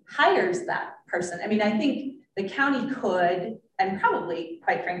hires that person? I mean, I think the county could, and probably,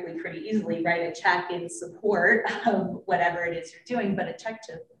 quite frankly, pretty easily write a check in support of whatever it is you're doing, but a check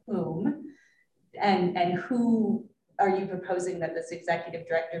to whom? And who are you proposing that this executive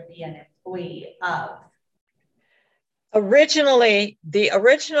director be an employee of? Originally, the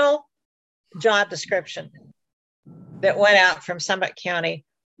original job description that went out from Summit County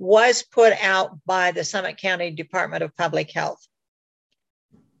was put out by the Summit County Department of Public Health.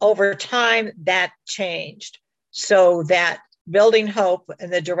 Over time, that changed so that Building Hope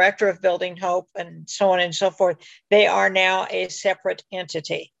and the director of Building Hope and so on and so forth, they are now a separate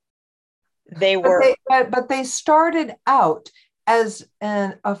entity. They were, but they started out as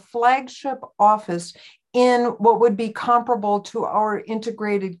a flagship office in what would be comparable to our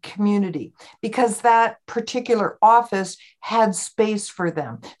integrated community, because that particular office had space for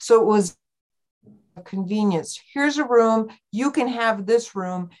them. So it was a convenience. Here's a room. You can have this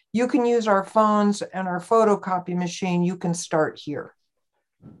room. You can use our phones and our photocopy machine. You can start here.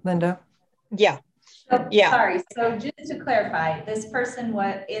 Linda? Yeah. So, sorry, so just to clarify, this person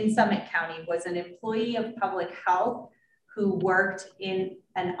in Summit County was an employee of public health who worked in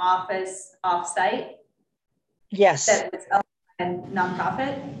an office offsite? Yes. That was a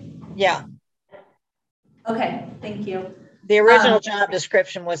nonprofit? Yeah. Okay, thank you. The original job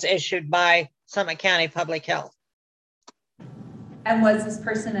description was issued by Summit County Public Health. And was this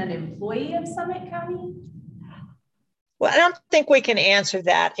person an employee of Summit County? Well, I don't think we can answer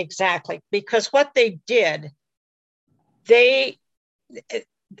that exactly, because what they did,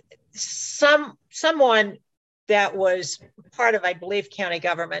 someone that was part of, I believe, county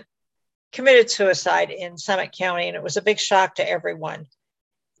government committed suicide in Summit County, and it was a big shock to everyone.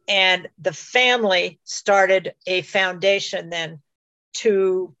 And the family started a foundation then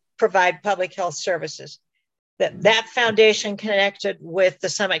to provide public health services. That foundation connected with the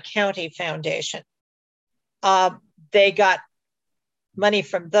Summit County Foundation. They got money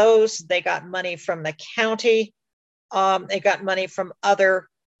from those. They got money from the county. They got money from other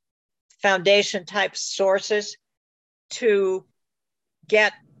foundation type sources to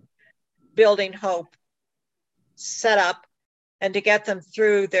get Building Hope set up and to get them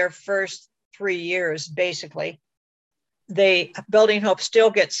through their first 3 years, basically. Building Hope still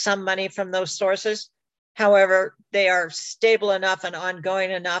gets some money from those sources. However, they are stable enough and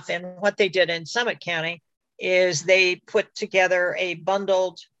ongoing enough. And what they did in Summit County is they put together a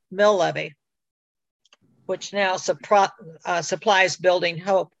bundled mill levy, which now supplies Building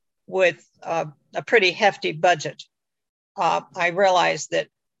Hope with a pretty hefty budget. I realize that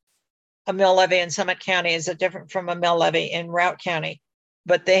a mill levy in Summit County is different from a mill levy in Routt County,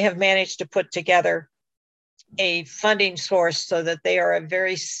 but they have managed to put together a funding source so that they are a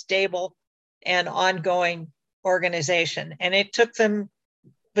very stable and ongoing organization. And it took them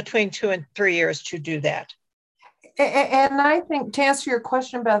between 2 and 3 years to do that. And I think, to answer your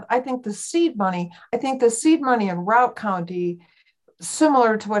question, Beth, I think the seed money in Routt County,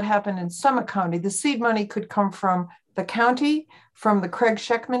 similar to what happened in Summit County, the seed money could come from the county, from the Craig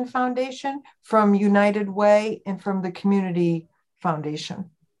Sheckman Foundation, from United Way, and from the Community Foundation.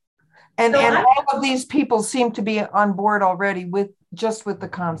 And all of these people seem to be on board already with just with the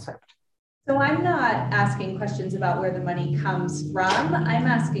concept? So I'm not asking questions about where the money comes from. I'm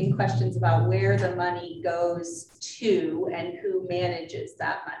asking questions about where the money goes to and who manages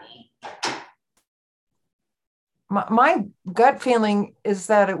that money. My gut feeling is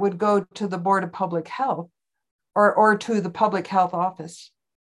that it would go to the Board of Public Health or to the Public Health Office.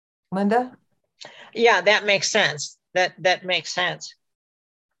 Linda? Yeah, that makes sense. That makes sense.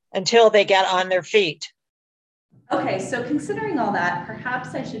 Until they get on their feet. Okay, so considering all that,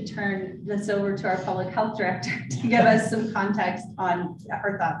 perhaps I should turn this over to our public health director to give us some context on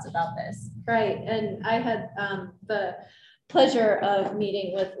her thoughts about this. Right, and I had the pleasure of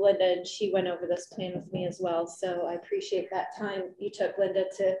meeting with Linda, and she went over this plan with me as well. So I appreciate that time you took, Linda,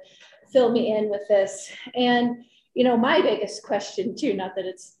 to fill me in with this. And you know, my biggest question too, not that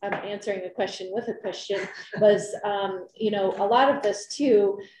I'm answering a question with a question, was you know, a lot of this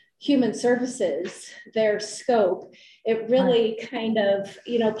too, human services, their scope, it really kind of,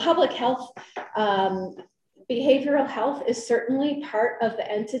 you know, public health, behavioral health is certainly part of the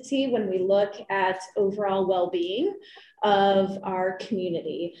entity when we look at overall well-being of our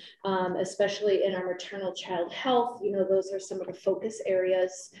community, especially in our maternal child health. You know, those are some of the focus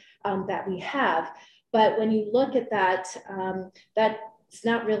areas that we have. But when you look at that, that's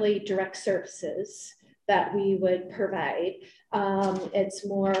not really direct services that we would provide. It's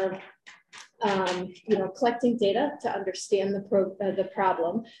more, you know, collecting data to understand the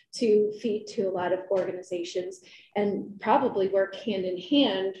problem, to feed to a lot of organizations, and probably work hand in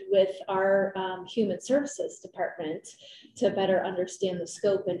hand with our human services department to better understand the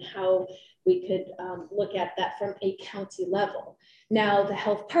scope and how we could look at that from a county level. Now, the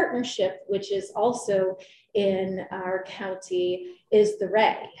health partnership, which is also in our county, is the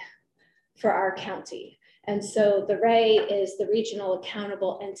RAY for our county. And so the RAY is the regional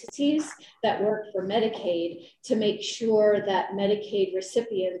accountable entities that work for Medicaid to make sure that Medicaid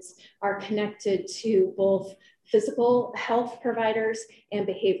recipients are connected to both physical health providers and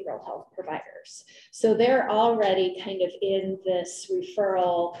behavioral health providers. So they're already kind of in this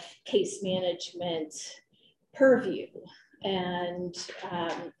referral case management purview. And,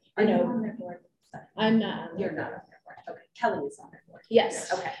 you know, on their board? I'm not. You're not on their board. Okay, Kelly is on their board.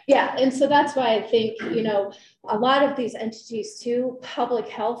 Yes. Okay. Yeah. And so that's why I think, you know, a lot of these entities too, public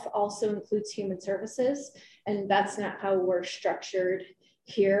health also includes human services, and that's not how we're structured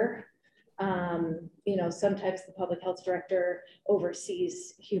here. You know, sometimes the public health director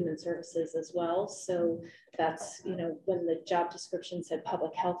oversees human services as well. So that's, you know, when the job description said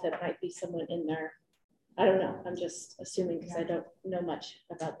public health, it might be someone in there. I don't know. I'm just assuming because I don't know much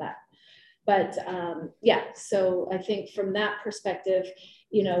about that. But yeah, so I think from that perspective,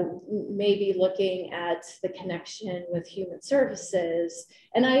 you know, maybe looking at the connection with human services.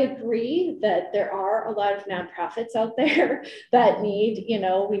 And I agree that there are a lot of nonprofits out there that need, you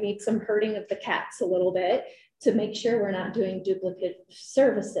know, we need some herding of the cats a little bit to make sure we're not doing duplicate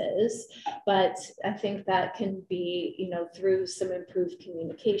services. But I think that can be, you know, through some improved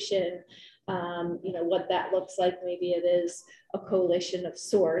communication, you know, what that looks like. Maybe it is a coalition of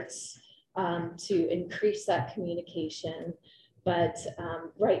sorts to increase that communication. But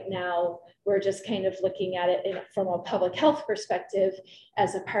right now, we're just kind of looking at it from a public health perspective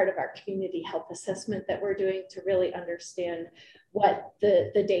as a part of our community health assessment that we're doing to really understand what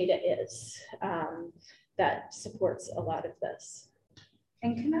the data is that supports a lot of this.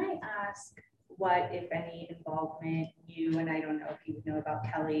 And can I ask what, if any, involvement you, and I don't know if you know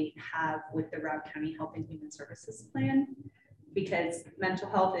about Kelly, have with the Robb County Health and Human Services Plan? Because mental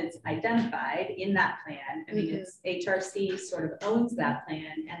health is identified in that plan. I mean, it's HRC sort of owns that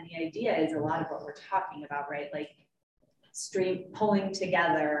plan. And the idea is a lot of what we're talking about, right? Like pulling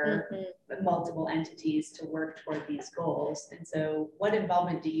together multiple entities to work toward these goals. And so what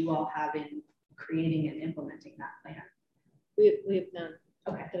involvement do you all have in creating and implementing that plan? We've none.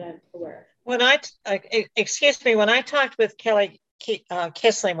 Okay. That I'm aware of. When excuse me, when I talked with Kelly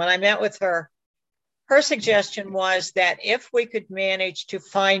Kissling, when I met with her, her suggestion was that if we could manage to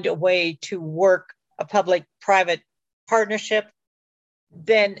find a way to work a public-private partnership,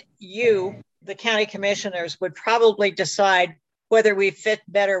 then you, the county commissioners, would probably decide whether we fit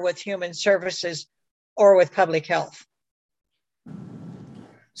better with human services or with public health.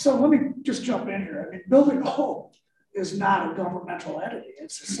 So let me just jump in here. I mean, Building Hope is not a governmental entity.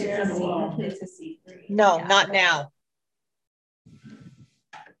 It's a standalone. It's a C3. No, Yeah. not now.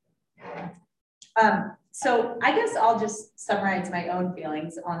 So I guess I'll just summarize my own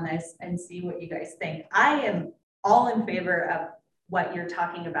feelings on this and see what you guys think. I am all in favor of what you're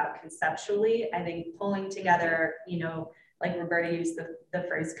talking about conceptually. I think pulling together, you know, like Roberta used the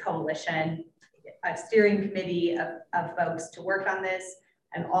phrase coalition, a steering committee of folks to work on this.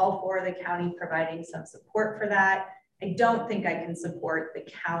 I'm all for the county providing some support for that. I don't think I can support the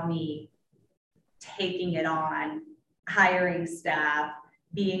county taking it on, hiring staff,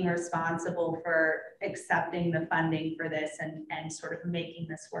 being responsible for accepting the funding for this and sort of making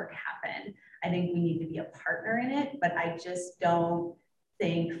this work happen. I think we need to be a partner in it, but I just don't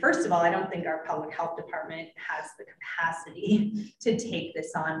think, first of all, I don't think our public health department has the capacity to take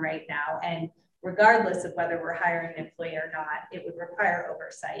this on right now. And regardless of whether we're hiring an employee or not, it would require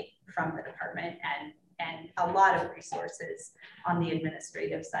oversight from the department and a lot of resources on the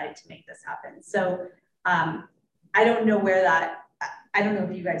administrative side to make this happen. So I don't know where that, I don't know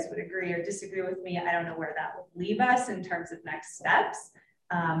if you guys would agree or disagree with me. I don't know where that will leave us in terms of next steps.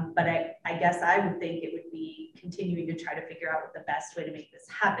 But I guess I would think it would be continuing to try to figure out what the best way to make this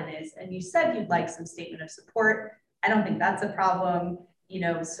happen is. And you said you'd like some statement of support. I don't think that's a problem. You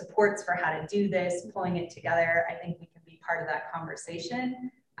know, supports for how to do this, pulling it together. I think we can be part of that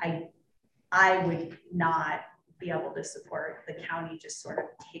conversation. I would not be able to support the county just sort of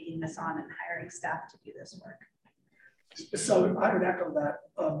taking this on and hiring staff to do this work. So I would echo that.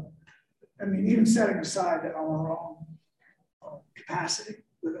 I mean, even setting aside our own capacity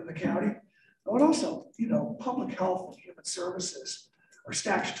within the county, but also, you know, public health and human services are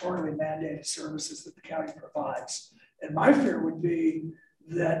statutorily mandated services that the county provides. And my fear would be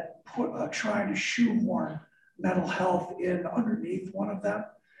that trying to shoehorn mental health in underneath one of them,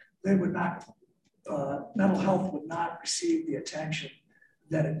 they would not, mental health would not receive the attention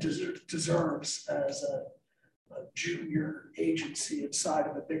that it deserves as a junior agency inside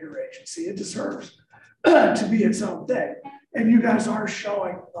of a bigger agency. It deserves to be its own thing. And you guys are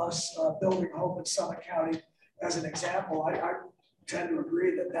showing us Building Hope in Summit County as an example. I tend to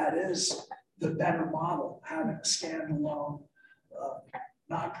agree that that is the better model, having a standalone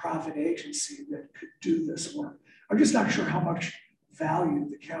nonprofit agency that could do this work. I'm just not sure how much value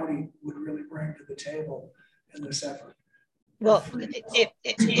the county would really bring to the table in this effort. Well,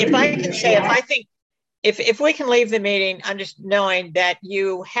 if I can say, if we can leave the meeting, I'm just knowing that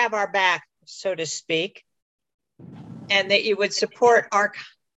you have our back, so to speak, and that you would support our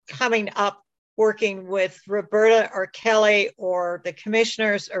coming up, working with Roberta or Kelly or the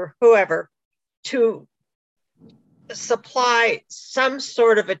commissioners or whoever to supply some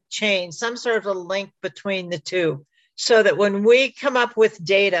sort of a chain, some sort of a link between the two, so that when we come up with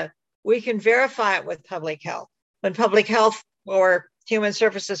data, we can verify it with public health. When public health or human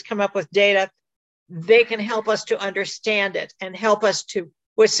services come up with data, they can help us to understand it and help us to,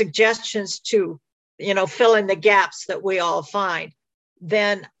 with suggestions to, you know, fill in the gaps that we all find.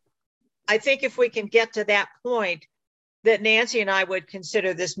 Then I think if we can get to that point, that Nancy and I would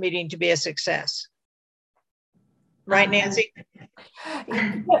consider this meeting to be a success. Right, Nancy?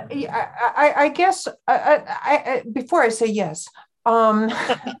 I guess before I say yes, I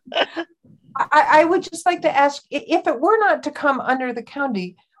would just like to ask, if it were not to come under the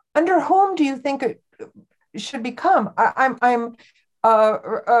county, under whom do you think it should become? I'm from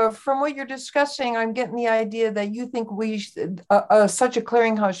what you're discussing, I'm getting the idea that you think we should, such a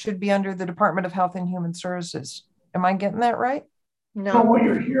clearinghouse should be under the Department of Health and Human Services. Am I getting that right? No. Well, what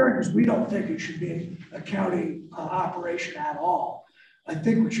you're hearing is we don't think it should be a county operation at all. I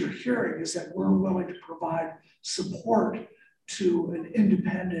think what you're hearing is that we're willing to provide support to an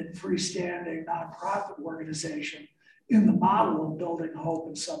independent, freestanding nonprofit organization in the model of Building Hope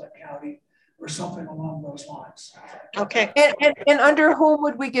in Summit County or something along those lines. Okay. And under whom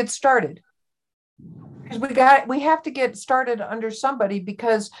would we get started? Because we have to get started under somebody,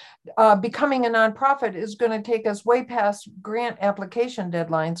 because becoming a nonprofit is going to take us way past grant application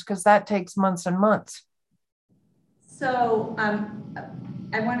deadlines, because that takes months and months. So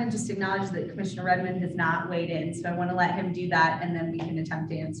I want to just acknowledge that Commissioner Redmond has not weighed in, so I want to let him do that, and then we can attempt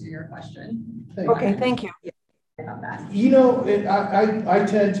to answer your question. Okay, thank you. About that. You know, I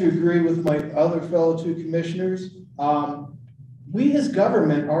tend to agree with my other fellow two commissioners. We as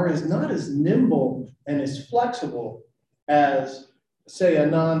government are not as nimble and as flexible as, say, a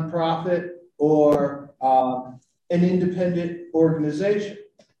nonprofit or an independent organization.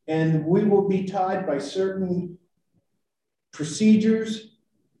 And we will be tied by certain procedures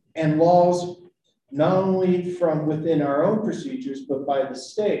and laws, not only from within our own procedures, but by the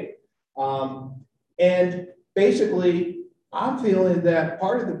state. And basically, I'm feeling that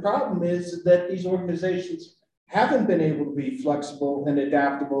part of the problem is that these organizations haven't been able to be flexible and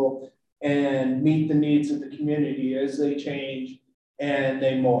adaptable and meet the needs of the community as they change and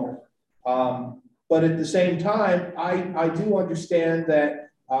they morph. But at the same time, I do understand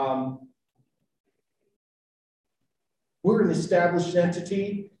that we're an established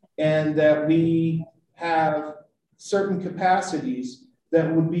entity, and that we have certain capacities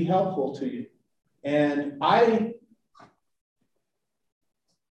that would be helpful to you. And I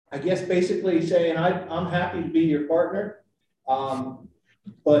guess basically saying I'm happy to be your partner,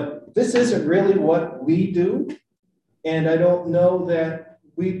 but this isn't really what we do, and I don't know that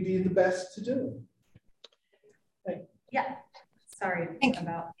we'd be the best to do it. Yeah, sorry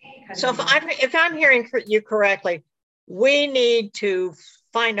about. So if I'm hearing you correctly, we need to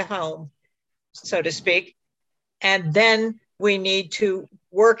find a home, so to speak, and then we need to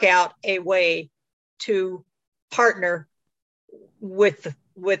work out a way to partner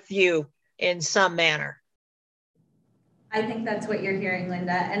with you in some manner. I think that's what you're hearing,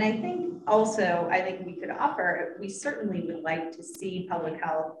 Linda. And I think also, we could offer, we certainly would like to see public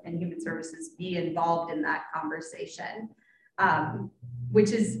health and human services be involved in that conversation,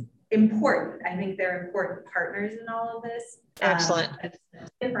 which is important. I think they're important partners in all of this. Excellent. It's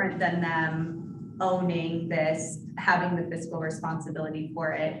different than them owning this, having the fiscal responsibility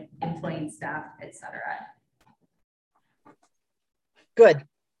for it, employing staff, et cetera. Good.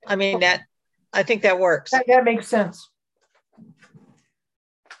 I mean, I think that works. That makes sense.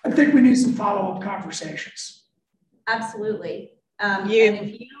 I think we need some follow-up conversations. Absolutely. And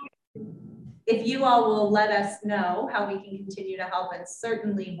if you all will let us know how we can continue to help, and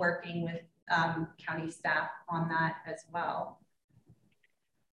certainly working with county staff on that as well.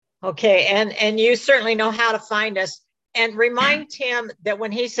 Okay, and you certainly know how to find us. And remind Tim that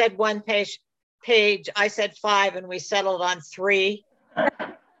when he said one page, I said 5, and we settled on 3.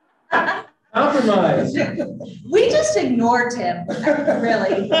 Compromise. We just ignored him,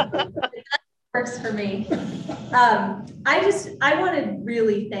 really. It works for me. I want to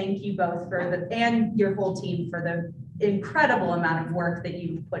really thank you both and your whole team for the incredible amount of work that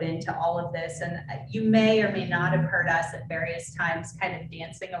you've put into all of this. And you may or may not have heard us at various times kind of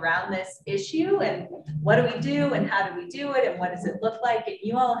dancing around this issue and what do we do and how do we do it and what does it look like? And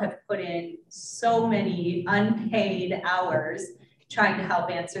you all have put in so many unpaid hours trying to help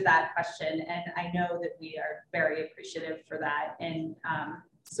answer that question. And I know that we are very appreciative for that and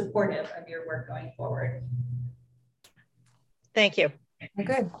supportive of your work going forward. Thank you.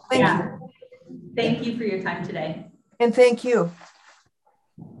 Good. Thank you. Thank you for your time today. And thank you.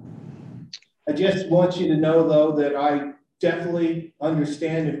 I just want you to know, though, that I definitely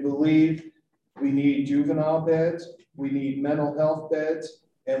understand and believe we need juvenile beds, we need mental health beds,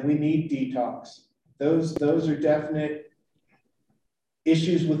 and we need detox. Those are definite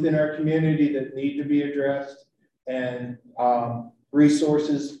issues within our community that need to be addressed, and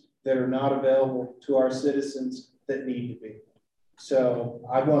resources that are not available to our citizens that need to be. So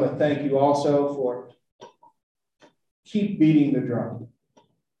I want to thank you also for keep beating the drum.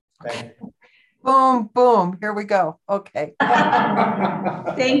 Thank you. Boom, boom. Here we go. Okay.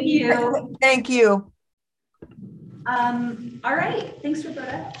 Thank you. Thank you. All right. Thanks,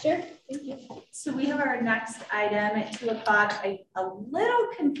 Roberta. Sure. Thank you. So we have our next item at 2 o'clock. I'm a little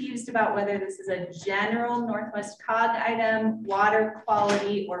confused about whether this is a general Northwest COG item, water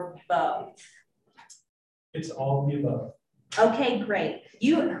quality, or both. It's all of the above. Okay, great.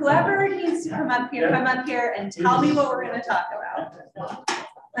 Whoever needs to come up here and tell me what we're going to talk about.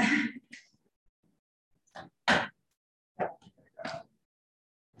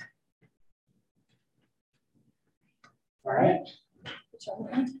 All right.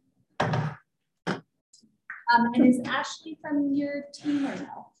 And is Ashley from your team or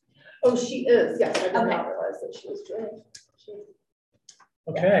no? Oh, she is. Yes, I did not realize that she was joining.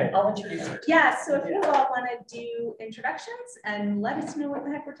 Okay. Yeah, I'll introduce her. Yeah, so if you all want to do introductions and let us know what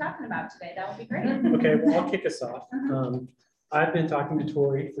the heck we're talking about today, that would be great. Okay, well, I'll kick us off. I've been talking to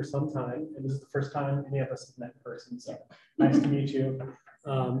Tori for some time, and this is the first time any of us have met in person, so nice to meet you.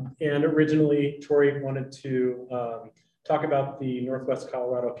 And originally, Tori wanted to talk about the Northwest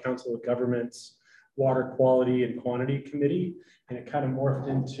Colorado Council of Governments Water Quality and Quantity Committee, and it kind of morphed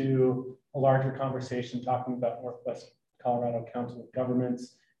into a larger conversation talking about Northwest Colorado Council of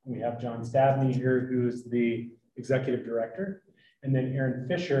Governments. And we have John Stabney here, who's the executive director, and then Aaron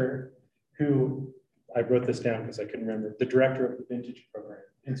Fisher, who I wrote this down because I couldn't remember, the director of the Vintage program.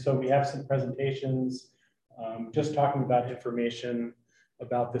 And so we have some presentations just talking about information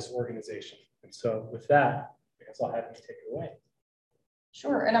about this organization. And so with that, I guess I'll have you take it away.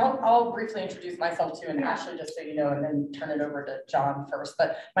 Sure, and I'll briefly introduce myself too, and Ashley, just so you know, and then turn it over to John first.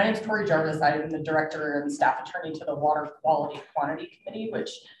 But my name is Tori Jarvis. I am the director and staff attorney to the Water Quality Quantity Committee, which,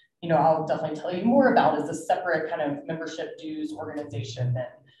 you know, I'll definitely tell you more about, is a separate kind of membership dues organization than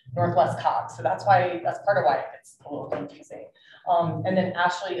Northwest Cox. So that's part of why it's a little confusing. And then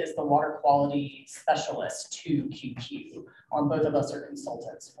Ashley is the water quality specialist to QQ. Both of us are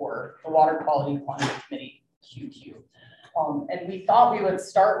consultants for the Water Quality Quantity Committee, QQ. And we thought we would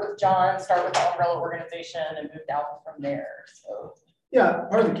start with John, start with the umbrella organization and move down from there. So yeah,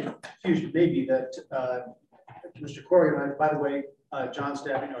 part of the confusion may be that Mr. Corrigan and I, by the way, John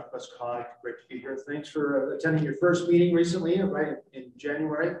Staffing, Northwest COG, great to be here. Thanks for attending your first meeting recently, right, in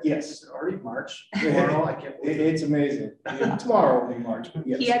January. Yes, it's already March. Tomorrow, I can't believe It's amazing. Tomorrow will be March. But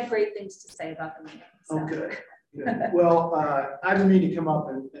yes. He had great things to say about the meeting. So. Oh, good. Good. Well, I've been meaning to come up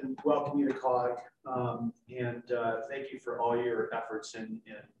and welcome you to COG, and thank you for all your efforts in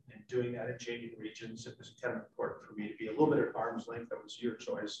doing that and changing regions. It was kind of important for me to be a little bit at arm's length. That was your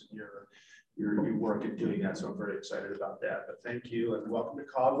choice and your work in doing that. So I'm very excited about that. But thank you and welcome to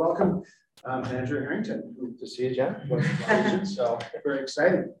COG. Welcome, Manager Harrington. Good to see you, John. So very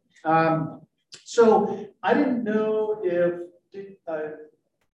excited. So I didn't know if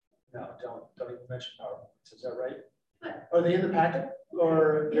no, don't even mention PowerPoints. Is that right? Are they in the packet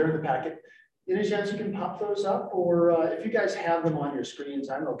or they're in the packet? Any chance you can pop those up, or if you guys have them on your screens,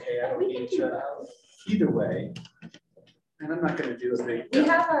 I'm okay. I don't need to. Either way. And I'm not going to do a big. We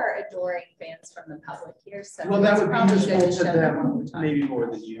have our adoring fans from the public here, so well, that would be useful to them, maybe more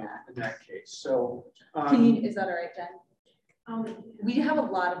than you in that case. So, is that all right, Jen? We have a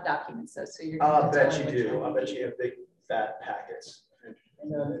lot of documents, though, so you're. I'll bet you do. I'll bet you have big fat packets.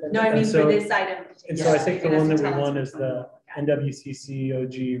 No, I mean so, for this item. And so I think the one that we want is the NWCC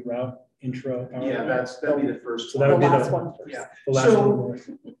OG route intro. Yeah, that'll be the first. So that would be the last one first. Yeah. The last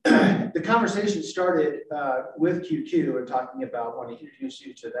one. The conversation started with QQ and talking about wanting to introduce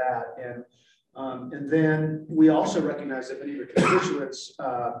you to that, and then we also recognize that many of your constituents,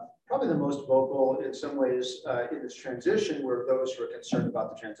 probably the most vocal in some ways in this transition, were those who are concerned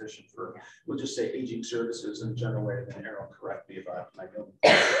about the transition for, we'll just say, aging services in a general way. Then Aaron will correct me if I don't.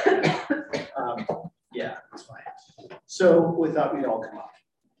 Yeah, that's fine. So we thought we'd all come up.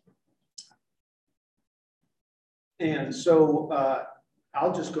 And so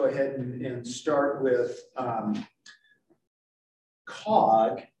I'll just go ahead and start with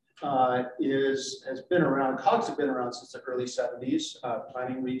COG. Has been around, COGs have been around since the early 70s,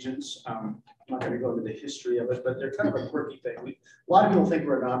 planning regions. I'm not going to go into the history of it, but they're kind of a quirky thing. A lot of people think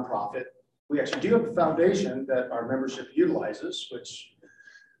we're a nonprofit. We actually do have a foundation that our membership utilizes, which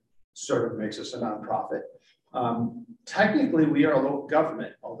sort of makes us a nonprofit. Technically, we are a local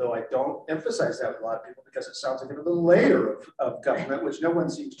government, although I don't emphasize that with a lot of people because it sounds like another layer of government, which no one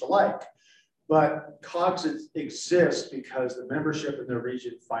seems to like. But COGs exist because the membership in their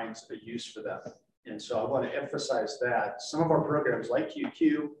region finds a use for them. And so I want to emphasize that. Some of our programs like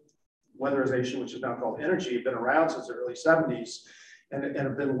QQ, weatherization, which is now called Energy, have been around since the early 70s and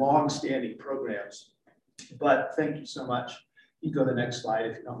have been long-standing programs. But thank you so much. You go to the next slide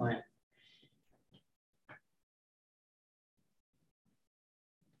if you don't mind.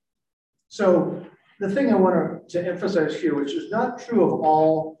 So the thing I want to emphasize here, which is not true of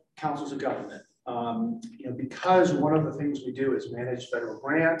all councils of government, because one of the things we do is manage federal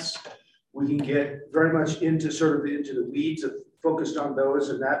grants, we can get very much into the weeds of focused on those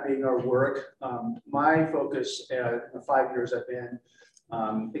and that being our work. My focus in the 5 years I've been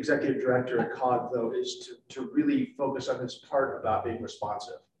executive director at COG, though, is to really focus on this part about being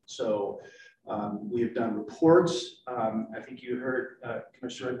responsive. So we have done reports. I think you heard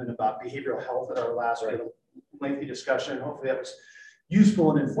Commissioner Redmond about behavioral health at our last lengthy discussion. Hopefully that was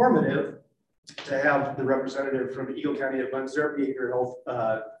useful and informative to have the representative from Eagle County that runs their behavioral health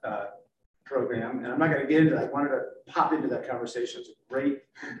program. And I'm not going to get into that. I wanted to pop into that conversation. It's a great,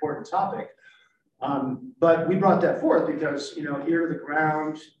 important topic. But we brought that forth because, ear to the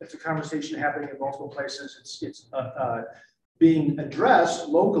ground, it's a conversation happening in multiple places. It's being addressed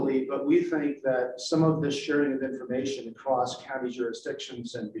locally, but we think that some of this sharing of information across county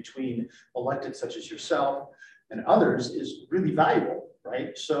jurisdictions and between elected such as yourself and others is really valuable,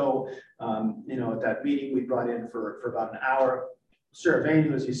 right? So, at that meeting we brought in for about an hour, Sarah Vane,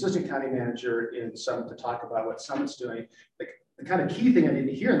 who is the assistant county manager in Summit, to talk about what Summit's doing. The kind of key thing I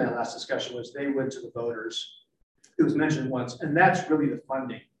didn't hear in that last discussion was they went to the voters. It was mentioned once, and that's really the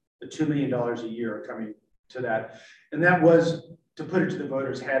funding. The $2 million a year coming to that. And that was, to put it to the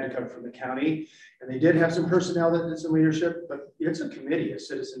voters, had to come from the county. And they did have some personnel that did some leadership, but it's a committee, a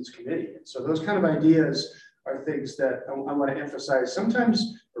citizens committee. And so those kind of ideas are things that I want to emphasize,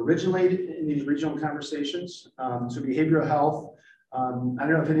 sometimes originated in these regional conversations. So behavioral health, I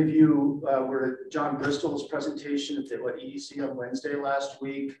don't know if any of you were at John Bristol's presentation at the EDC on Wednesday last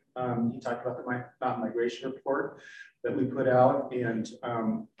week. He talked about the migration report that we put out, and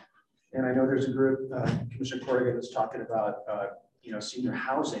I know there's a group, Commissioner Corrigan was talking about senior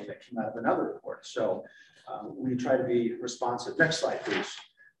housing that came out of another report. So we try to be responsive. Next slide, please.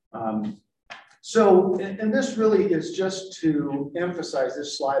 And this really is just to emphasize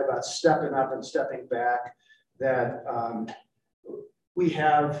this slide about stepping up and stepping back, that we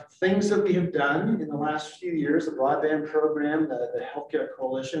have things that we have done in the last few years, the broadband program, the Healthcare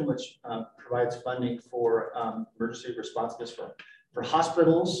Coalition, which provides funding for emergency responsiveness for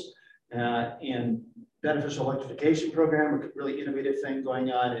hospitals, and beneficial electrification program, a really innovative thing going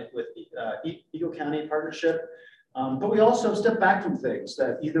on with the Eagle County partnership. But we also have stepped back from things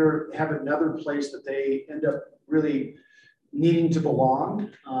that either have another place that they end up really needing to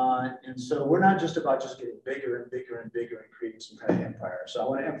belong. And so we're not just about just getting bigger and bigger and bigger and creating some kind of empire. So I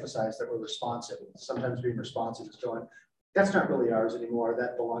want to emphasize that we're responsive. Sometimes being responsive is going, that's not really ours anymore.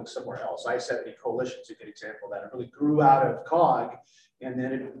 That belongs somewhere else. I-70 Coalition is a good example of that. It really grew out of COG, and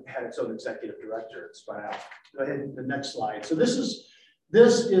then it had its own executive director. It's spun out. Go ahead, the next slide. So this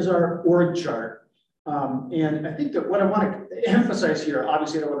is our org chart. And I think that what I want to emphasize here,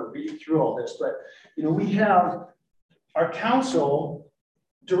 obviously I don't want to read through all this, but we have our council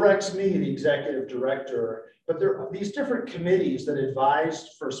directs me, the executive director, but there are these different committees that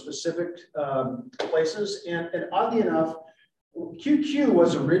advised for specific places. And oddly enough, QQ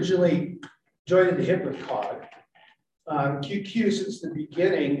was originally joined at the hip with COG. QQ since the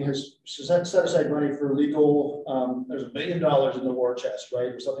beginning has set aside money for legal. There's $1 million in the war chest, right,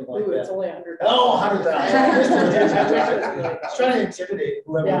 or something like that. It's only 100. Oh, 100,000. It's trying to intimidate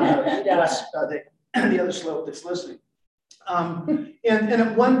whoever the other slope that's listening. And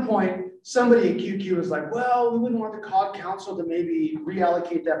at one point, somebody at QQ was like, well, we wouldn't want the COG council to maybe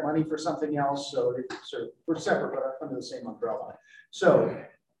reallocate that money for something else. So we're separate, but under the same umbrella. So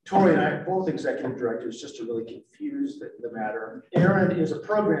Tori and I, both executive directors, just to really confuse the matter. Aaron is a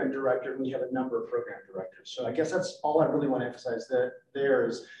program director, and we have a number of program directors. So I guess that's all I really want to emphasize, that there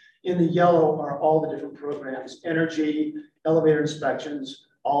is, in the yellow are all the different programs: energy, elevator inspections,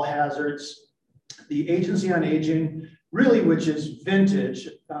 all hazards, the Agency on Aging, really, which is vintage.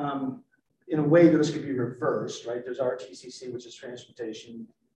 In a way, those could be reversed, right? There's RTCC, which is transportation. You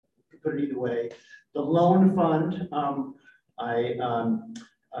could put it either way. The loan fund,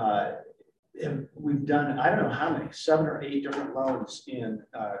 we've done, I don't know how many, 7 or 8 different loans in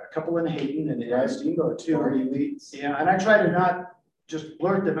a couple in Hayden and in Steamboat too. Yeah, and I try to not just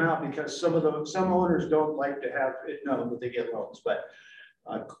blurt them out because some owners don't like to have it known that they get loans, but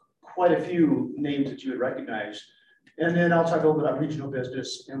quite a few names that you would recognize. And then I'll talk a little bit about regional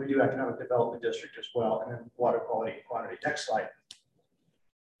business, and we do economic development district as well, and then water quality and quantity. Next slide.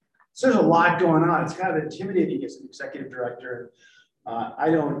 So there's a lot going on. It's kind of intimidating as an executive director. I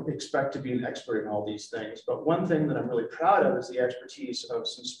don't expect to be an expert in all these things, but one thing that I'm really proud of is the expertise of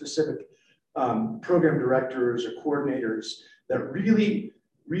some specific program directors or coordinators that really,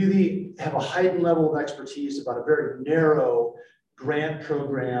 really have a heightened level of expertise about a very narrow grant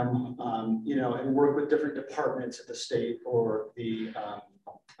program, and work with different departments at the state or the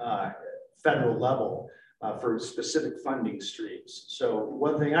federal level for specific funding streams. So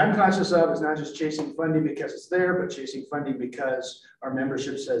one thing I'm conscious of is not just chasing funding because it's there, but chasing funding because our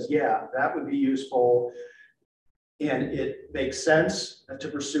membership says, yeah, that would be useful, and it makes sense to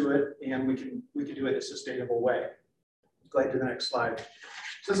pursue it, and we can do it in a sustainable way. Go ahead to the next slide.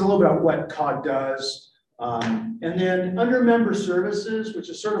 So it's a little bit about what COG does. And then under member services, which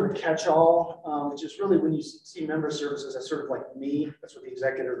is sort of a catch-all, which is really when you see member services, that's sort of like me. That's what the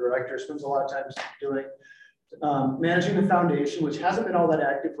executive director spends a lot of time doing. Managing the foundation, which hasn't been all that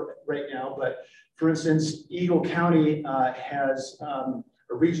active right now, but for instance, Eagle County has a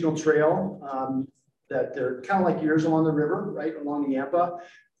regional trail that they're kind of like yours along the river, right, along the Yampa,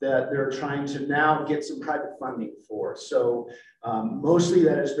 that they're trying to now get some private funding for. So mostly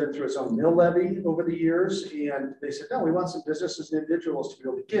that has been through its own mill levy over the years. And they said, no, we want some businesses and individuals to be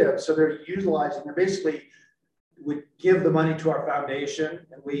able to give. So they're basically would give the money to our foundation,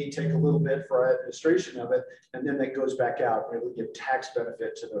 and we take a little bit for our administration of it. And then that goes back out, and it would give tax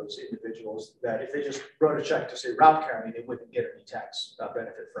benefit to those individuals that if they just wrote a check to say Robb County, they wouldn't get any tax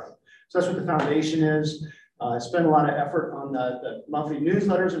benefit from. So that's what the foundation is. I spend a lot of effort on the monthly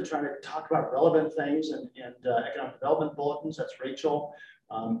newsletters and trying to talk about relevant things and economic development bulletins. That's Rachel.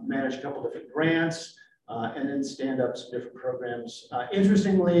 Manage a couple different grants. and then stand up some different programs.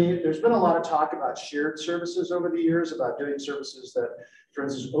 Interestingly, there's been a lot of talk about shared services over the years, about doing services that, for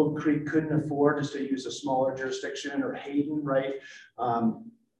instance, Oak Creek couldn't afford just to use a smaller jurisdiction, or Hayden, right?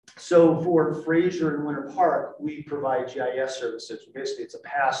 So for Fraser and Winter Park, we provide GIS services. Basically, it's a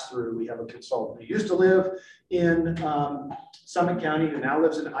pass-through. We have a consultant who used to live in Summit County, who now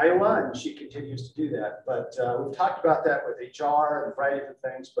lives in Iowa, and she continues to do that. But we've talked about that with HR and a variety of different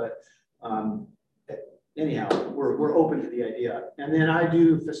things, but anyhow, we're open to the idea. And then I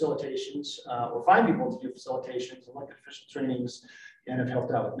do facilitations, or find people to do facilitations and elected official trainings, and have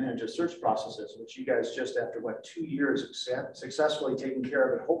helped out with manager search processes, which you guys just after what, 2 years successfully taken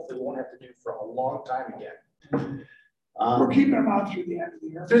care of, and hopefully won't have to do for a long time again. We're keeping them out through the end of the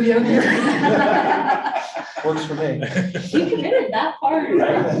year. Through the end of the year. Works for me. You committed that far.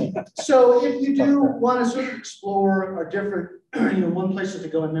 Right. So if you do want to sort of explore a different, one place to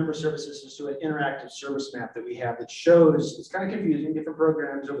go in member services is to an interactive service map that we have that shows, it's kind of confusing, different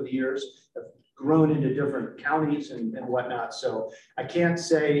programs over the years have grown into different counties and whatnot. So I can't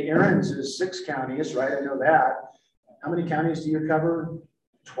say Aaron's is 6 counties, right? I know that. How many counties do you cover?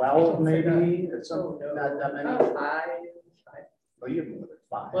 12 maybe? It's not that many. Oh, 5. Oh, you have more than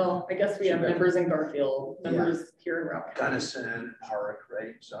 5. Well, I guess we have members in Garfield, members here in Rock County. Gunnison, Park,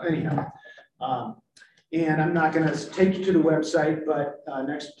 right? So anyhow, and I'm not going to take you to the website, but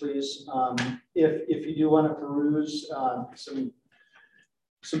next, please. If you do want to peruse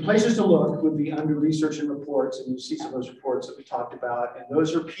some places to look would be under research and reports, and you see some of those reports that we talked about, and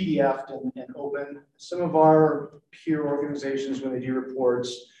those are PDF'd and open. Some of our peer organizations, when they do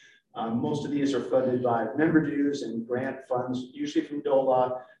reports, most of these are funded by member dues and grant funds, usually from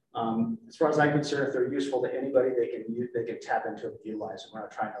DOLA. As far as I'm concerned, if they're useful to anybody, they can tap into it and utilize them. We're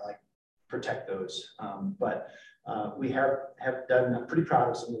not trying to like protect those, but we have done. I'm pretty proud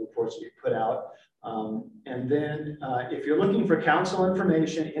of some of the reports that we put out. And then if you're looking for council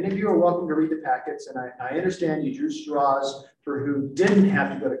information, any of you are welcome to read the packets. And I understand you drew straws for who didn't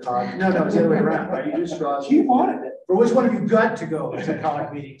have to go to COG. No, it's the other way around, right? You drew straws. He wanted it. For which one of you got to go to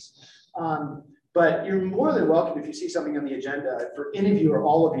COG meetings? But you're more than welcome if you see something on the agenda for any of you or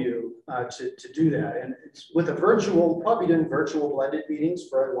all of you to do that. And it's with a virtual, probably doing virtual blended meetings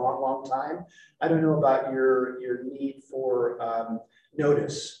for a long, long time. I don't know about your need for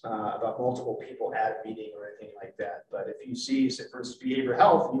notice about multiple people at a meeting or anything like that. But if you see, say, for instance, behavioral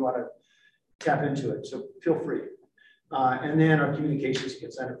health, and you want to tap into it, so feel free. And then our communications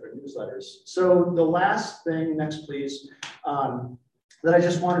get sent for newsletters. So the last thing, next please, that I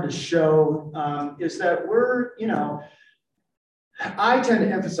just wanted to show is that we're, I tend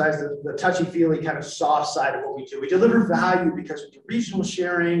to emphasize the touchy-feely kind of soft side of what we do. We deliver value because we do regional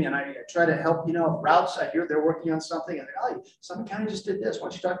sharing, and I try to help, routes. I hear they're working on something, and oh, Summit County just did this. Why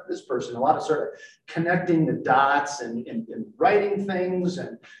don't you talk to this person? A lot of sort of connecting the dots and writing things,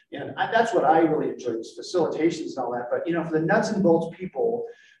 and that's what I really enjoy, is facilitations and all that. But for the nuts and bolts people,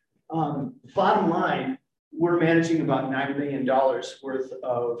 bottom line, we're managing about $9 million worth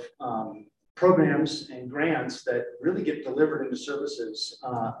of programs and grants that really get delivered into services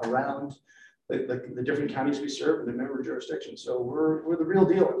around the different counties we serve and the member jurisdictions. So we're the real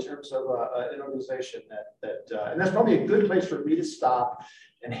deal in terms of an organization and that's probably a good place for me to stop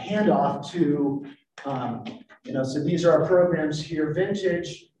and hand off to, so these are our programs here.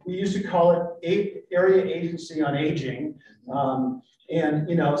 Vintage, we used to call it Area Agency on Aging.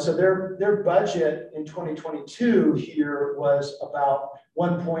 So their budget in 2022 here was about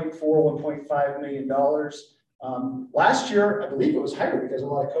 $1.5 million. Last year, I believe it was higher because of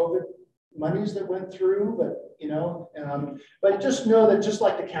a lot of COVID monies that went through, but just know that just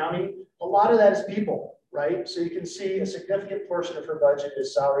like the county, a lot of that is people, right? So you can see a significant portion of her budget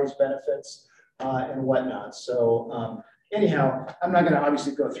is salaries, benefits, and whatnot. So anyhow, I'm not going to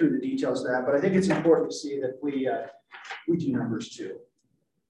obviously go through the details of that, but I think it's important to see that we do numbers too.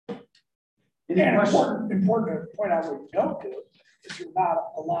 And important to point out what you don't do is you're not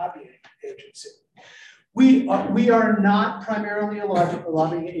a lobbying agency. We are not primarily a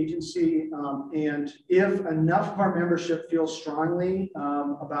lobbying agency, and if enough of our membership feels strongly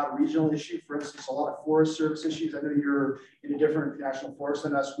about a regional issue, for instance, a lot of Forest Service issues, I know you're in a different national forest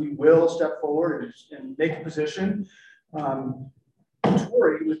than us, we will step forward and make a position.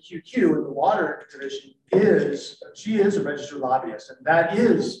 Tori with QQ in the water division she is a registered lobbyist, and that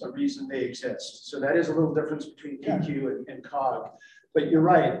is a reason they exist. So that is a little difference between QQ and COG. But you're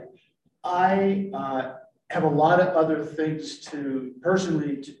right. I have a lot of other things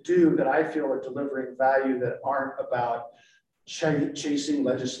personally to do that I feel are delivering value that aren't about chasing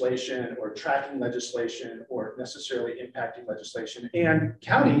legislation or tracking legislation or necessarily impacting legislation. And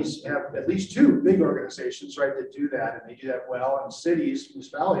counties have at least 2 big organizations, right, that do that, and they do that well. And cities,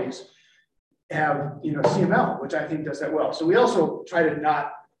 municipalities have, you know, CML, which I think does that well. So we also try to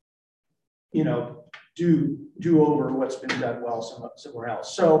not, you know, do over what's been done well somewhere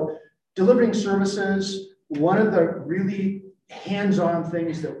else. So delivering services, one of the really hands-on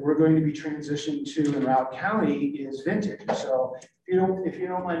things that we're going to be transitioning to in Routt County is vintage. So if you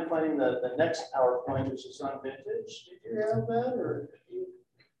don't mind finding the next PowerPoint, which is on vintage, did you have that, or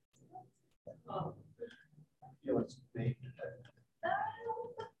you want me?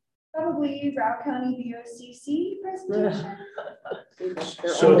 Probably Routt County VOCC presentation.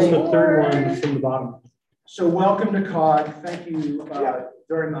 So it's the third one from the bottom. So welcome to COG. Thank you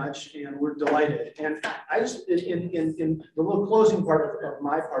very much, and we're delighted. And I just, in the little closing part of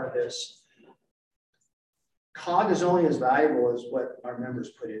my part of this, COG is only as valuable as what our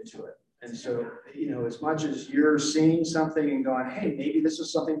members put into it. And so, you know, as much as you're seeing something and going, hey, maybe this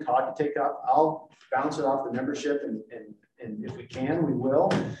is something COG can take up, I'll bounce it off the membership, and if we can, we will.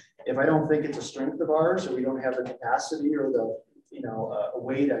 If I don't think it's a strength of ours, or we don't have the capacity or the, you know, a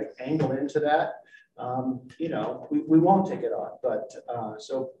way to angle into that, you know, we won't take it on. But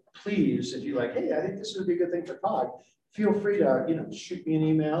so please, if you like, hey, I think this would be a good thing for COG, feel free to, you know, shoot me an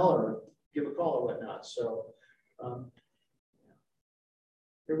email or give a call or whatnot. So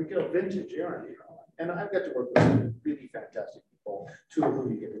here we go, vintage, aren't you? And I've got to work with some really fantastic people, 2 of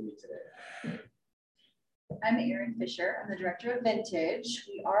whom you get to meet today. I'm Erin Fisher. I'm the director of Vintage.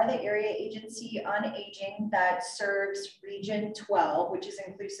 We are the area agency on aging that serves Region 12, which is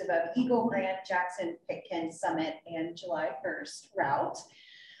inclusive of Eagle, Grand, Jackson, Pitkin, Summit, and July 1st Routt.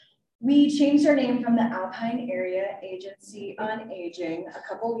 We changed our name from the Alpine Area Agency on Aging a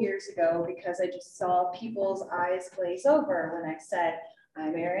couple years ago because I just saw people's eyes glaze over when I said,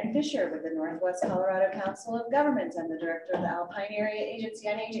 I'm Erin Fisher with the Northwest Colorado Council of Governments. I'm the director of the Alpine Area Agency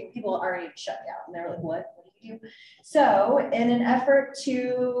on Aging. People already shut down and they were like, what do you do? So in an effort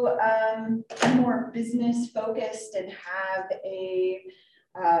to be more business focused and have a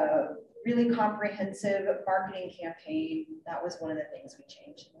really comprehensive marketing campaign, that was one of the things we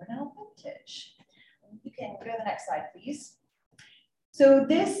changed. We're now Vintage. You can go to the next slide, please. So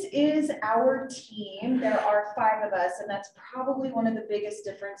this is our team. There are 5 of us, and that's probably one of the biggest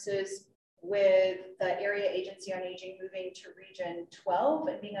differences with the Area Agency on Aging moving to Region 12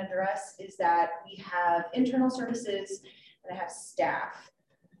 and being under us is that we have internal services and I have staff.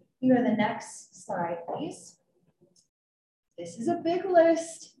 You go to the next slide, please. This is a big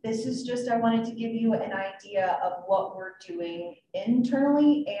list. This is just, I wanted to give you an idea of what we're doing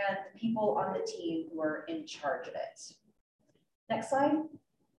internally and the people on the team who are in charge of it. Next slide.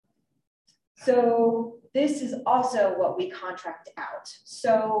 So this is also what we contract out.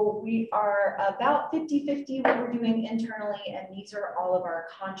 So we are about 50-50 what we're doing internally, and these are all of our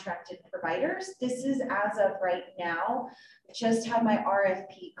contracted providers. This is as of right now. I just had my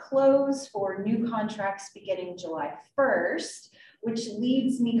RFP close for new contracts beginning July 1st, which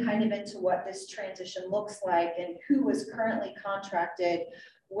leads me kind of into what this transition looks like and who is currently contracted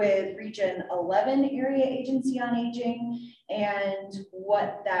with Region 11 Area Agency on Aging and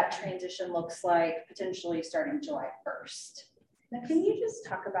what that transition looks like potentially starting July 1st. Now, can you just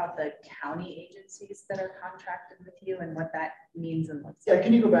talk about the county agencies that are contracted with you and what that means and looks like? Yeah,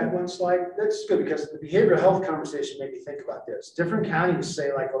 can you go back one slide? That's good because the behavioral health conversation made me think about this. Different counties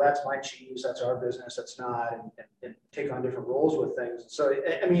say like, well, that's my chiefs, that's our business, that's not, and take on different roles with things. So,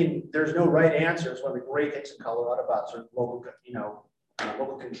 I mean, there's no right answer. It's one of the great things in Colorado about sort of local, you know,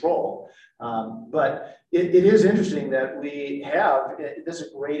 local control. But it is interesting that we have, this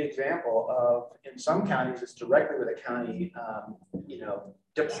is a great example of, in some counties, it's directly with a county, you know,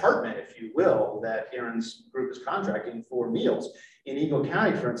 department, if you will, that Erin's group is contracting for meals. In Eagle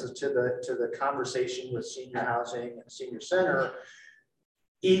County, for instance, to the conversation with senior housing and senior center,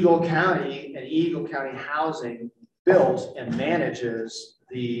 Eagle County and Eagle County Housing built and manages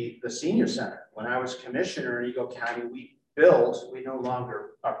the senior center. When I was commissioner in Eagle County, we no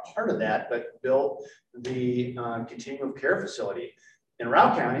longer are part of that, but built the continuum of care facility. In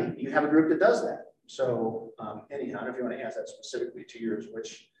Routt County, you have a group that does that. So anyhow, I don't know if you want to ask that specifically to yours,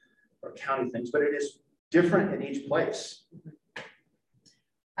 which are county things, but it is different in each place.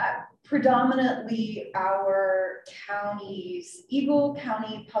 Predominantly our counties, Eagle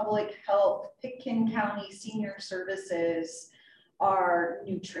County Public Health, Pitkin County Senior Services are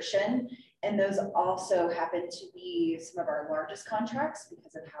nutrition. And those also happen to be some of our largest contracts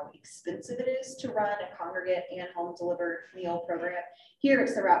because of how expensive it is to run a congregate and home delivered meal program. Here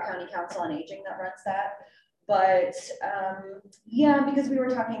it's the Routt County Council on Aging that runs that. But yeah, because we were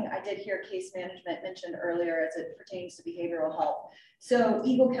talking, I did hear case management mentioned earlier as it pertains to behavioral health. So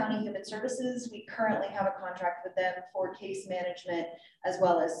Eagle County Human Services, we currently have a contract with them for case management, as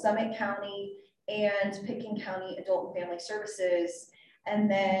well as Summit County and Pitkin County Adult and Family Services. And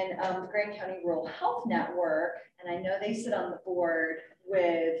then the Grand County Rural Health Network, and I know they sit on the board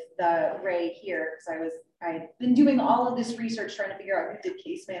with the Ray here, because I've been doing all of this research trying to figure out who did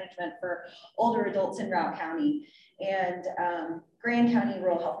case management for older adults in Routt County. And Grand County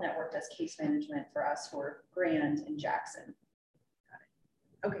Rural Health Network does case management for us for Grand and Jackson.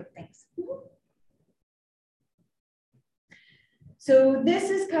 Got it. Okay, thanks. So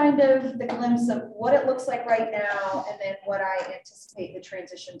this is kind of the glimpse of what it looks like right now, and then what I anticipate the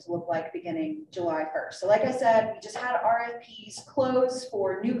transition to look like beginning July 1st. So like I said, we just had RFPs close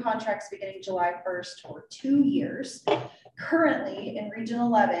for new contracts beginning July 1st for 2 years. Currently in Region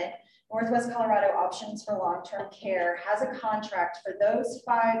 11, Northwest Colorado Options for Long-Term Care has a contract for those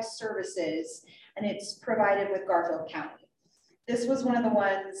 5 services, and it's provided with Garfield County. This was one of the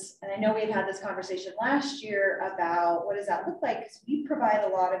ones, and I know we had this conversation last year about what does that look like, because we provide a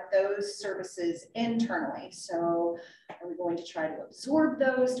lot of those services internally. So are we going to try to absorb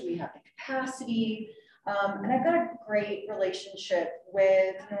those? Do we have the capacity? And I've got a great relationship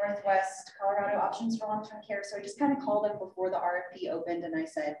with Northwest Colorado Options for Long-Term Care. So I just kind of called them before the RFP opened and I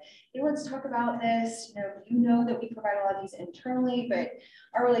said, hey, let's talk about this. You know that we provide a lot of these internally, but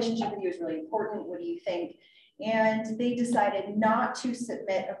our relationship with you is really important. What do you think? And they decided not to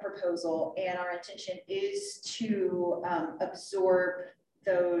submit a proposal, and our intention is to absorb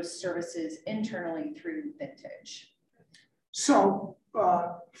those services internally through Vintage. So,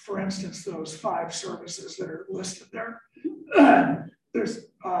 for instance, those 5 services that are listed there, there's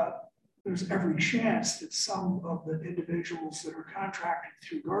every chance that some of the individuals that are contracted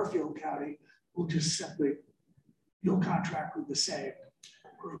through Garfield County will just simply, you'll contract with the same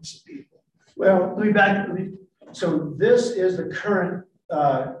groups of people. Well, let me back. So this is the current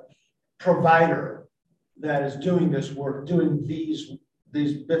provider that is doing this work, doing these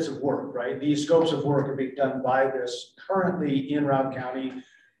bits of work, right? These scopes of work are being done by this currently in Routt County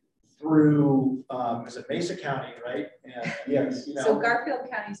through, is it Mesa County, right? And yes, So Garfield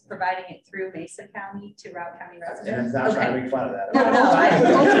County is providing it through Mesa County to Routt County residents. And that's trying to make fun of that. No, I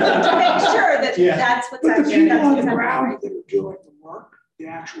to make sure that that's what's But the happening. people on the ground that are doing the work, the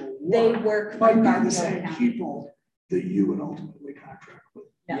actual work, They work might for be the Garfield same County. people that you would ultimately contract with.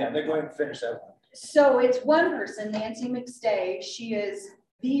 Yeah, they're going to finish that one. So it's one person, Nancy McStay. She is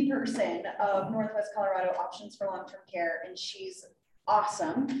the person of Northwest Colorado Options for Long-Term Care, and she's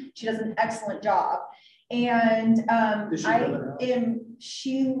awesome. She does an excellent job. And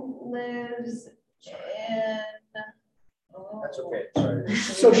she lives in, That's okay, sorry.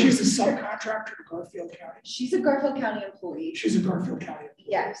 So she's a subcontractor to Garfield County? She's a Garfield County employee. She's a Garfield County employee.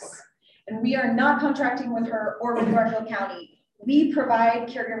 Yes. Okay. And we are not contracting with her or with Garfield County. We provide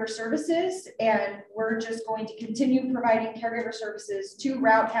caregiver services, and we're just going to continue providing caregiver services to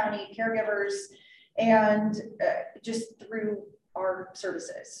Routt County caregivers and just through our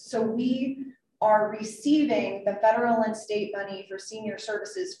services. So we are receiving the federal and state money for senior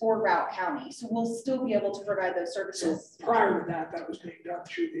services for Routt County. So we'll still be able to provide those services. So prior to that, that was being done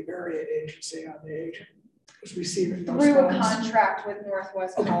through the area agency on the aging. Was receiving those Through a funds. contract with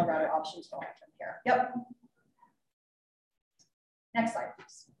Northwest Colorado Options for Long-Term Care. Yep. Next slide,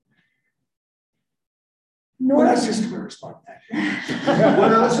 please. Well, that's just a clear response.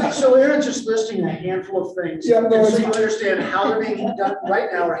 So Aaron's just listing a handful of things. Yeah, no, so you understand how they're being done right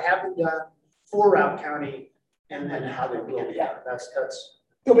now or have been done for Routt County, and then how they will be done. That's.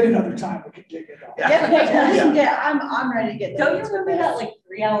 There'll be another time we can dig it up. I'm ready to get. Don't you remember that like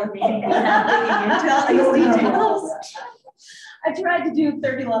 3-hour meeting we had into all these details? I tried to do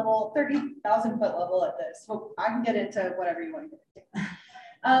 30,000 foot level at this. So I can get into whatever you want to get into.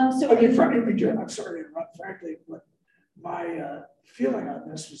 So I'm sorry to interrupt, frankly, but my feeling on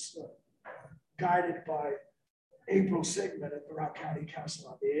this was guided by April Sigmund at the Routt County Council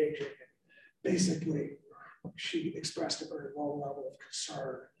on the Aging. And basically, she expressed a very low level of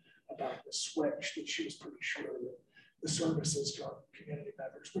concern about the switch, that she was pretty sure that the services to our community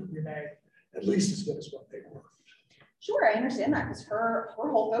members would remain at least as good as what they were. Sure, I understand that, because her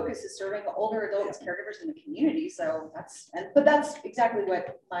whole focus is serving older adults, caregivers in the community. So but that's exactly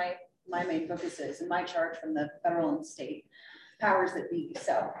what my main focus is, and my charge from the federal and state powers that be.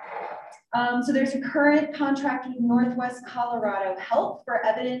 So there's a current contract with Northwest Colorado Health for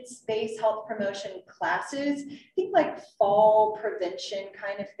evidence-based health promotion classes. I think like fall prevention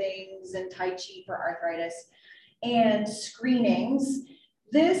kind of things, and Tai Chi for arthritis, and screenings.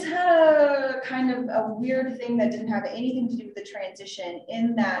 This had a kind of a weird thing that didn't have anything to do with the transition,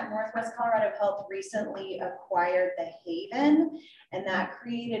 in that Northwest Colorado Health recently acquired the Haven, and that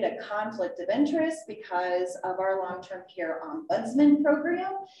created a conflict of interest because of our long-term care ombudsman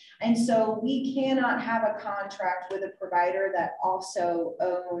program. And so we cannot have a contract with a provider that also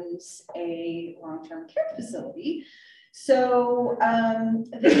owns a long-term care facility. So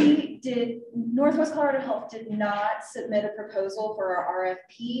Northwest Colorado Health did not submit a proposal for our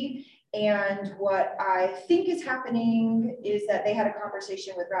RFP. And what I think is happening is that they had a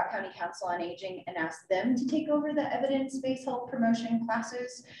conversation with Routt County Council on Aging and asked them to take over the evidence-based health promotion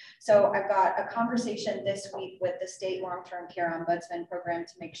classes. So I've got a conversation this week with the state long-term care ombudsman program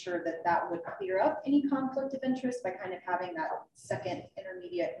to make sure that that would clear up any conflict of interest by kind of having that second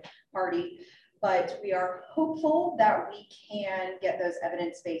intermediate party. But we are hopeful that we can get those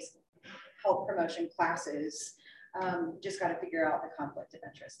evidence-based health promotion classes. Just got to figure out the conflict of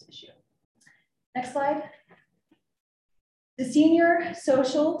interest issue. Next slide. The Senior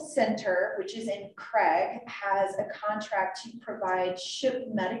Social Center, which is in Craig, has a contract to provide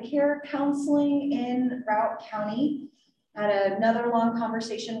SHIP Medicare counseling in Routt County. Had another long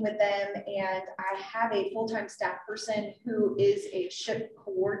conversation with them, and I have a full-time staff person who is a SHIP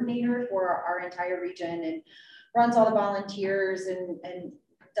coordinator for our entire region and runs all the volunteers and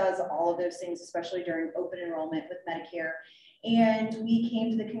does all of those things, especially during open enrollment with Medicare. And we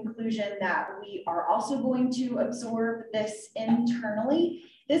came to the conclusion that we are also going to absorb this internally.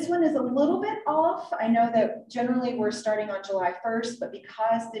 This one is a little bit off. I know that generally we're starting on July 1st, but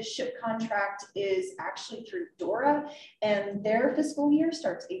because this SHIP contract is actually through DORA and their fiscal year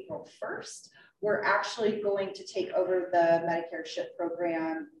starts April 1st, we're actually going to take over the Medicare SHIP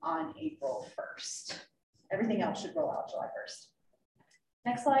program on April 1st. Everything else should roll out July 1st.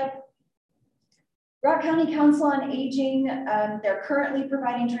 Next slide. Routt County Council on Aging, they're currently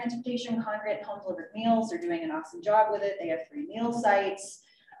providing transportation, congregate, home delivered meals. They're doing an awesome job with it. They have 3 meal sites.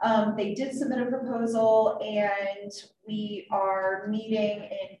 They did submit a proposal, and we are meeting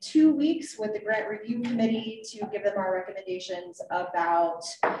in 2 weeks with the grant review committee to give them our recommendations about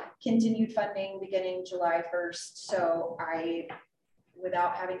continued funding beginning July 1st. So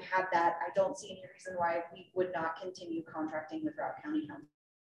without having had that, I don't see any reason why we would not continue contracting with Routt County Council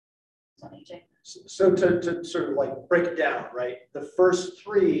on Aging. So to sort of like break it down, right? The first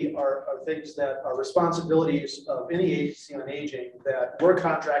 3 are things that are responsibilities of any agency on aging that were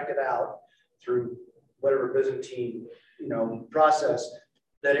contracted out through whatever Byzantine, process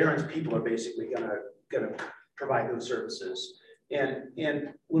that Aaron's people are basically gonna provide those services. And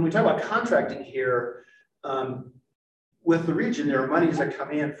when we talk about contracting here, with the region, there are monies that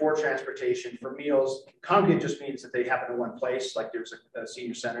come in for transportation, for meals. Congregate just means that they happen in one place, like there's a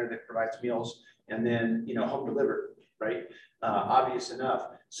senior center that provides meals, and then home delivered, right? Obvious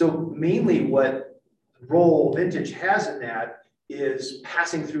enough. So mainly what role Vintage has in that is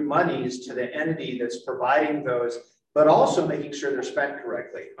passing through monies to the entity that's providing those, but also making sure they're spent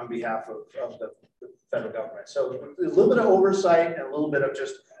correctly on behalf of the federal government. So a little bit of oversight and a little bit of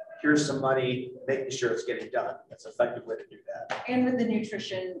just, here's some money, making sure it's getting done. That's an effective way to do that. And with the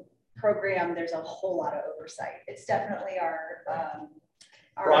nutrition program, there's a whole lot of oversight. It's definitely our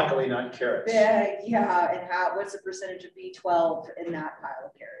broccoli, not carrots. Yeah, and what's the percentage of B12 in that pile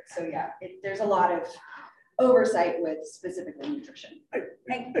of carrots? So yeah, there's a lot of oversight with specifically nutrition.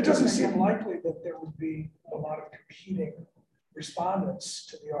 It doesn't seem likely that there would be a lot of competing respondents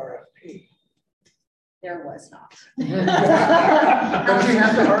to the RFP. There was not. But you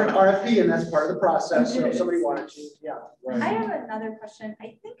have to RFP, and that's part of the process. So if somebody wanted to, yeah. Right. I have another question.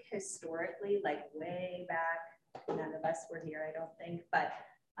 I think historically, like way back, none of us were here, I don't think, but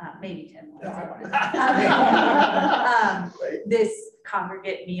maybe Tim was. This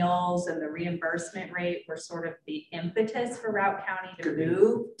congregate meals and the reimbursement rate were sort of the impetus for Routt County to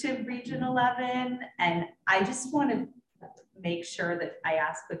move to Region 11. And I just want to make sure that I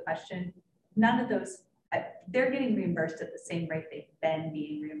ask the question, none of those, they're getting reimbursed at the same rate they've been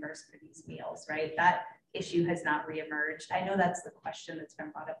being reimbursed for these meals, right? That issue has not reemerged. I know that's the question that's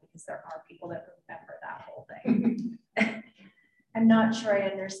been brought up because there are people that remember that whole thing. I'm not sure I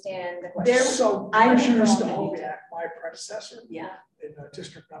understand the question. So Commissioner Stolbiak, my predecessor, in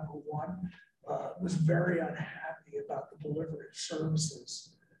District Number 1, was very unhappy about the delivery of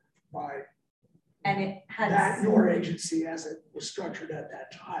services by your agency as it was structured at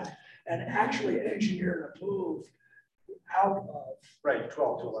that time, and actually engineered a move out of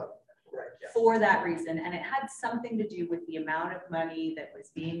 12 to 11. Right. Yeah. For that reason, and it had something to do with the amount of money that was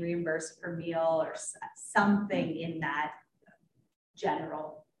being reimbursed per meal or something in that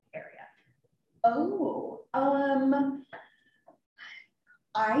general area. Oh,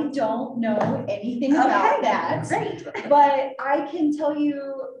 I don't know anything about that. Great. But I can tell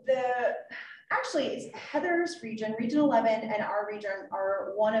you actually it's Heather's region, Region 11, and our region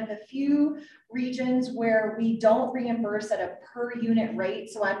are one of the few regions where we don't reimburse at a per unit rate.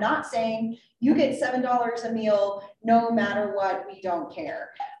 So I'm not saying you get $7 a meal, no matter what, we don't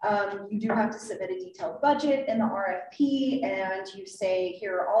care. You do have to submit a detailed budget in the RFP, and you say,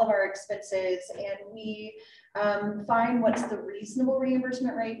 here are all of our expenses, and we find what's the reasonable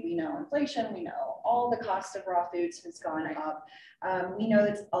reimbursement rate. We know inflation, we know all the cost of raw foods has gone up. We know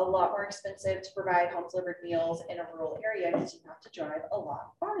it's a lot more expensive to provide home delivered meals in a rural area because you have to drive a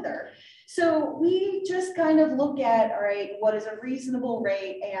lot farther. So we just kind of look at, all right, what is a reasonable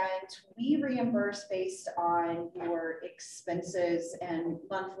rate, and we reimburse based on your expenses and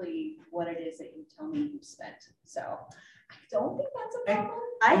monthly what it is that you tell me you spent. So I don't think that's a problem.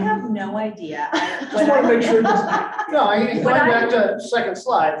 I have no idea. Just want to make sure. Going back to second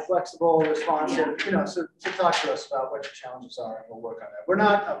slide, flexible, responsive, you know, so talk to us about what your challenges are and we'll work on that. We're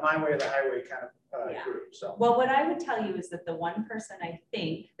not a my way or the highway kind of group, so. Well, what I would tell you is that the one person I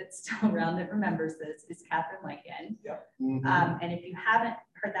think that's still around that remembers this is Catherine Lincoln. Yep. And if you haven't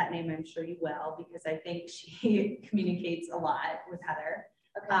heard that name, I'm sure you will, because I think she communicates a lot with Heather.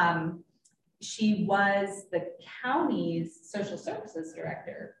 Okay. She was the county's social services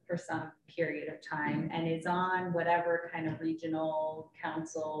director for some period of time and is on whatever kind of regional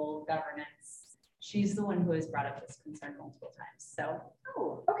council governance. She's the one who has brought up this concern multiple times. So,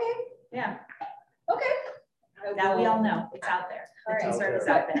 oh, okay. Yeah. Okay. Now we all know it's out there. The concern is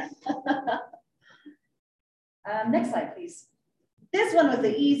out there. Next slide, please. This one was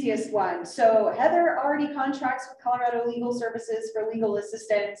the easiest one. So Heather already contracts with Colorado Legal Services for legal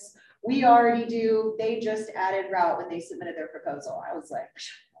assistance. We already do. They just added route when they submitted their proposal. I was like,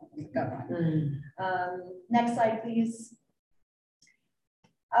 come on. Next slide, please.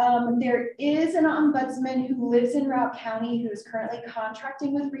 There is an ombudsman who lives in Routt County who is currently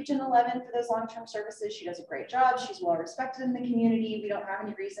contracting with Region 11 for those long-term services. She does a great job. She's well respected in the community. We don't have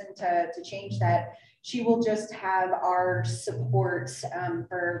any reason to change that. She will just have our support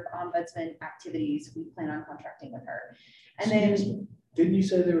for ombudsman activities. We plan on contracting with her. And then, didn't you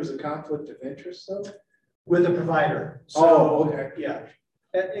say there was a conflict of interest though? With a provider. So, oh, okay. Yeah.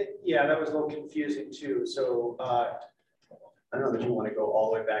 Yeah, that was a little confusing too. So I don't know that you want to go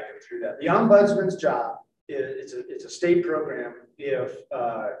all the way back and through that. The ombudsman's job is it's a state program. If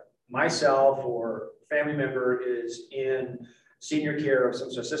myself or family member is in senior care of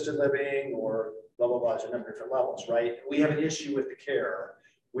some sort of assisted living or blah, blah, blah, there's a number of different levels, right? We have an issue with the care.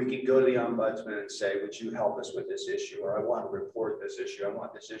 We can go to the ombudsman and say, would you help us with this issue? Or I want to report this issue. I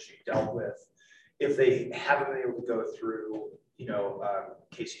want this issue dealt with. If they haven't been able to go through, you know,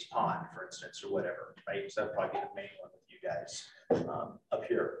 Casey's Pond, for instance, or whatever, right? So that'd probably be the main one with you guys up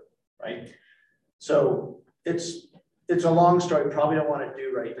here, right? So it's a long story. We probably don't want to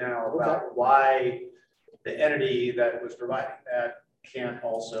do right now about why the entity that was providing that can't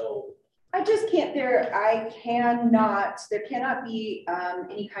also. I just can't, there cannot be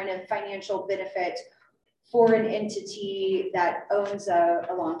any kind of financial benefit for an entity that owns a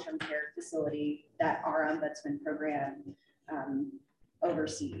long-term care facility that our ombudsman program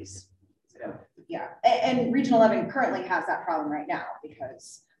oversees. So, yeah, and Region 11 currently has that problem right now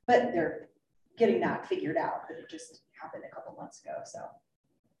but they're getting that figured out, but it just happened a couple months ago, so.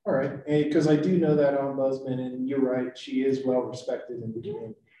 All right, because I do know that ombudsman, and you're right, she is well respected in the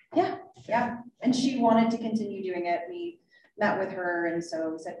community. Yeah, and she wanted to continue doing it. We met with her, and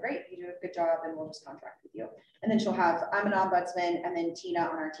so we said, great, you do a good job, and we'll just contract with you. And then she'll have, I'm an ombudsman, and then Tina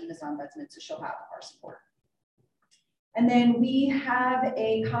on our team is ombudsman, so she'll have our support. And then we have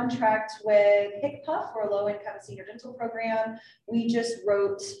a contract with HICPUF for a low-income senior dental program. We just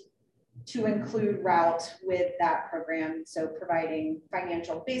wrote to include Routt with that program. So providing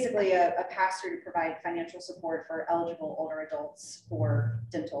financial, basically a pass-through to provide financial support for eligible older adults for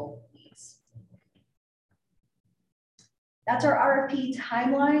dental needs. That's our RFP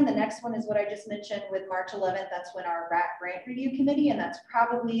timeline. The next one is what I just mentioned with March 11th. That's when our RAT grant review committee, and that's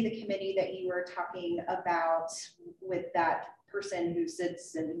probably the committee that you were talking about with that person who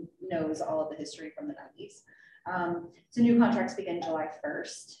sits and knows all of the history from the 90s. So new contracts begin July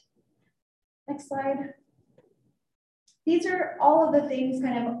 1st. Next slide. These are all of the things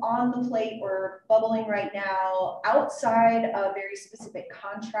kind of on the plate or bubbling right now outside of very specific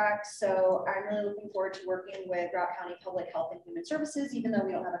contracts. So I'm really looking forward to working with Routt County Public Health and Human Services, even though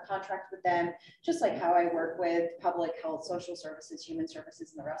we don't have a contract with them, just like how I work with public health, social services, human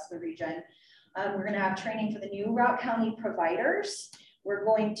services, and the rest of the region. We're going to have training for the new Routt County providers. We're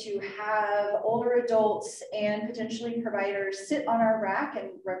going to have older adults and potentially providers sit on our RAC and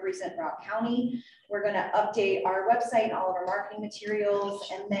represent Rock County. We're going to update our website and all of our marketing materials.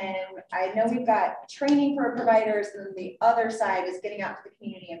 And then I know we've got training for our providers. And then the other side is getting out to the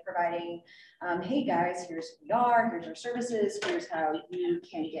community and providing, hey guys, here's who we are, here's our services, here's how you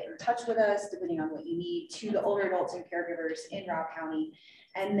can get in touch with us, depending on what you need, to the older adults and caregivers in Rock County.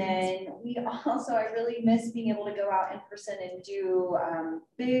 And then we also, I really miss being able to go out in person and do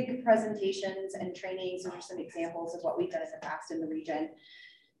big presentations and trainings. Those are some examples of what we've done in the past in the region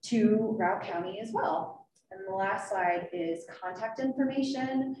to Rock County as well. And the last slide is contact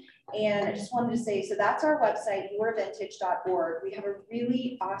information. And I just wanted to say, so that's our website, yourvintage.org. We have a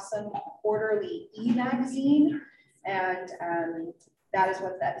really awesome quarterly e-magazine, and that is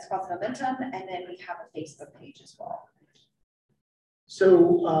what that is called, Momentum. And then we have a Facebook page as well.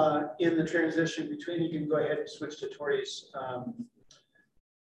 So in the transition between, you can go ahead and switch to Tori's.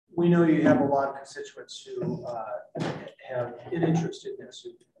 We know you have a lot of constituents who have an interest in this,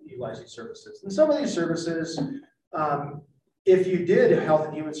 who utilize these services. And some of these services, if you did health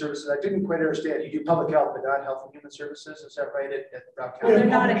and human services, I didn't quite understand. You do public health, but not health and human services. Is that right at Rock County? They're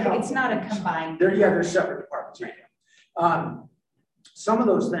not it's not a combined. They're separate departments. Right. Some of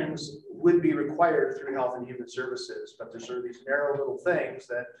those things would be required through health and human services, but there's sort of these narrow little things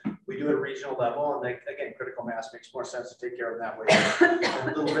that we do at a regional level. And they, again, critical mass makes more sense to take care of them that way than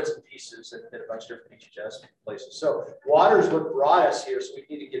little bits and pieces at a bunch of different HHS places. So water is what brought us here. So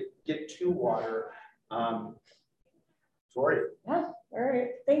we need to get to water. Tori. Yeah, all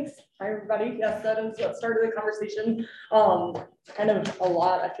right, thanks. Hi, everybody. Yes, that is what started the conversation. Kind of a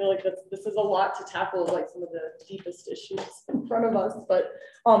lot. I feel like this is a lot to tackle, like some of the deepest issues in front of us, but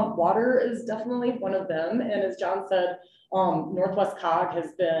water is definitely one of them. And as John said, Northwest COG has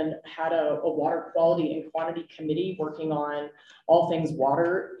had a water quality and quantity committee working on all things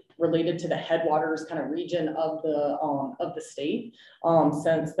water related to the headwaters kind of region of the state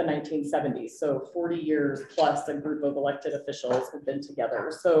since the 1970s. So 40 years plus a group of elected officials have been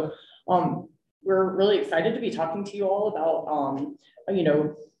together. So we're really excited to be talking to you all about, you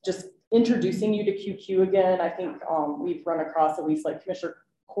know, just introducing you to QQ again. I think we've run across at least like Commissioner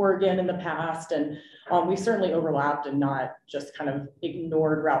Corrigan in the past, and we certainly overlapped and not just kind of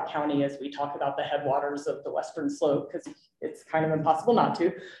ignored Route County as we talk about the headwaters of the Western Slope, because it's kind of impossible not to.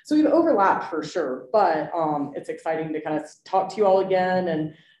 So we've overlapped for sure, but it's exciting to kind of talk to you all again,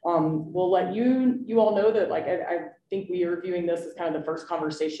 and we'll let you all know that, like, I think we are viewing this as kind of the first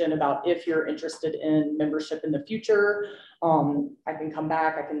conversation about if you're interested in membership in the future. I can come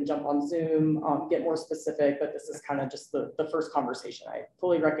back, I can jump on Zoom, get more specific, but this is kind of just the first conversation. I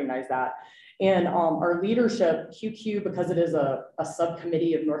fully recognize that. And our leadership, QQ, because it is a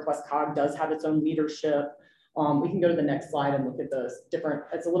subcommittee of Northwest COG, does have its own leadership. We can go to the next slide and look at the different,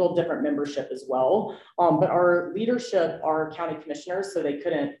 it's a little different membership as well. But our leadership are county commissioners, so they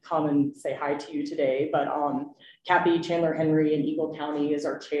couldn't come and say hi to you today, but Kathy Chandler Henry in Eagle County is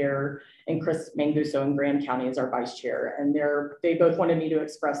our chair, and Chris Manguso in Grand County is our vice chair. And they both wanted me to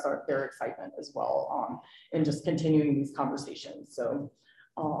express their excitement as well in just continuing these conversations. So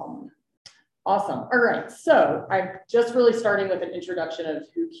awesome. All right, so I'm just really starting with an introduction of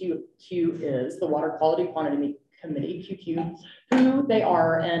who QQ is, the Water Quality Quantity Committee, QQ, who they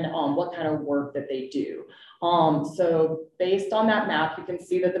are and what kind of work that they do. So based on that map, you can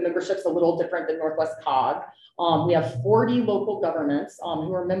see that the membership's a little different than Northwest COG. We have 40 local governments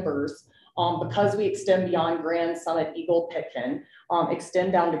who are members because we extend beyond Grand Summit, Eagle, Pitkin,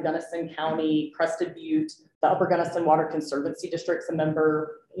 extend down to Gunnison County, Crested Butte, the Upper Gunnison Water Conservancy District's a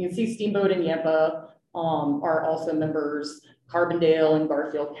member. You can see Steamboat and Yampa are also members, Carbondale and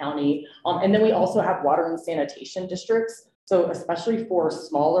Garfield County. And then we also have water and sanitation districts. So especially for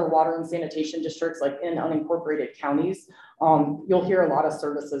smaller water and sanitation districts, like in unincorporated counties, you'll hear a lot of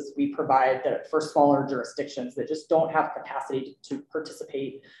services we provide that for smaller jurisdictions that just don't have capacity to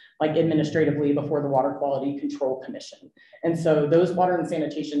participate like administratively before the Water Quality Control Commission. And so those water and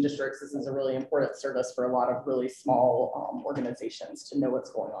sanitation districts, this is a really important service for a lot of really small organizations to know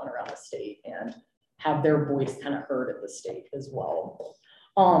what's going on around the state and have their voice kind of heard at the state as well.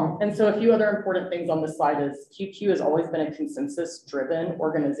 And so a few other important things on this slide is QQ has always been a consensus-driven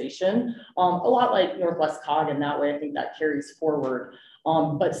organization, a lot like Northwest COG in that way. I think that carries forward.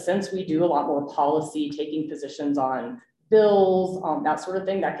 But since we do a lot more policy, taking positions on bills, that sort of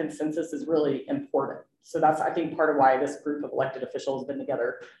thing, that consensus is really important. So that's, I think, part of why this group of elected officials has been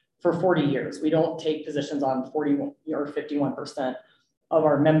together for 40 years. We don't take positions on 41 or 51% of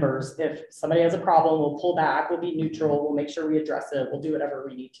our members. If somebody has a problem, we'll pull back, we'll be neutral, we'll make sure we address it, we'll do whatever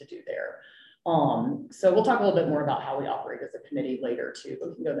we need to do there. So we'll talk a little bit more about how we operate as a committee later too, but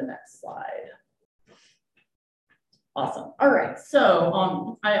we can go to the next slide. Awesome. All right.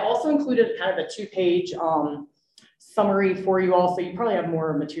 So I also included kind of a 2-page summary for you all. So you probably have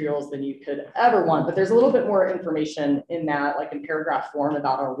more materials than you could ever want, but there's a little bit more information in that, like in paragraph form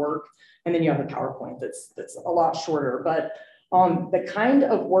about our work. And then you have the PowerPoint that's a lot shorter, but the kind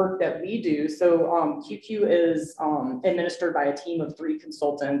of work that we do. So QQ is administered by a team of 3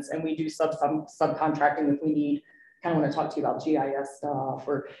 consultants, and we do subcontracting if we need. Kind of want to talk to you about GIS stuff,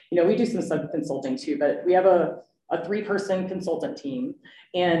 or, we do some sub consulting too, but we have a 3-person consultant team,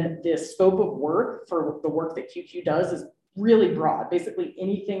 and the scope of work for the work that QQ does is really broad. Basically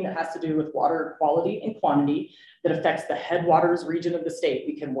anything that has to do with water quality and quantity that affects the headwaters region of the state,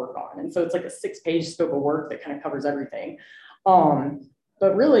 we can work on. And so it's like a 6-page scope of work that kind of covers everything.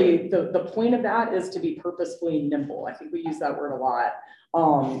 But really the point of that is to be purposefully nimble. I think we use that word a lot.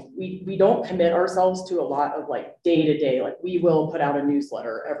 We don't commit ourselves to a lot of like day-to-day, like we will put out a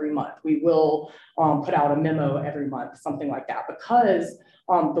newsletter every month. We will put out a memo every month, something like that, because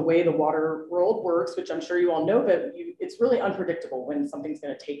the way the water world works, which I'm sure you all know, but it's really unpredictable when something's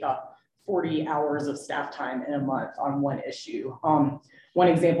going to take up 40 hours of staff time in a month on one issue. One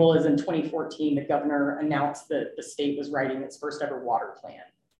example is in 2014, the governor announced that the state was writing its first ever water plan.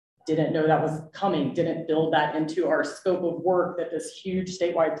 Didn't know that was coming, didn't build that into our scope of work that this huge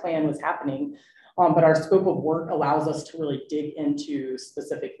statewide plan was happening. But our scope of work allows us to really dig into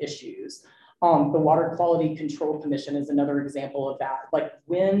specific issues. The Water Quality Control Commission is another example of that. Like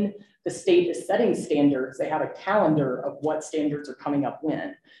when the state is setting standards, they have a calendar of what standards are coming up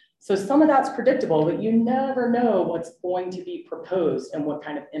when. So some of that's predictable, but you never know what's going to be proposed and what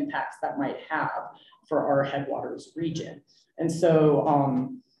kind of impacts that might have for our headwaters region. And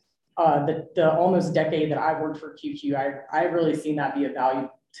so the almost decade that I've worked for QQ, I've really seen that be a value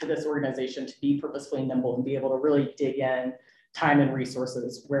to this organization, to be purposefully nimble and be able to really dig in time and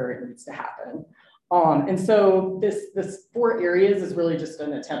resources where it needs to happen. And so this 4 areas is really just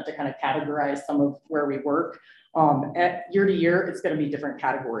an attempt to kind of categorize some of where we work. At year to year, it's going to be different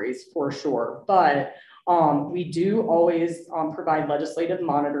categories for sure, but we do always provide legislative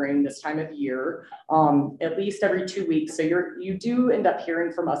monitoring this time of year, at least every 2 weeks. So you do end up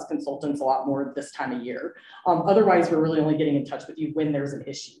hearing from us consultants a lot more this time of year. Otherwise, we're really only getting in touch with you when there's an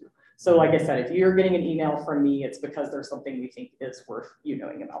issue. So like I said, if you're getting an email from me, it's because there's something we think is worth you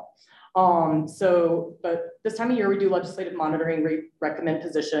knowing about. But this time of year, we do legislative monitoring, recommend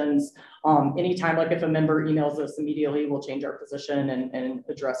positions. Anytime, like if a member emails us immediately, we'll change our position and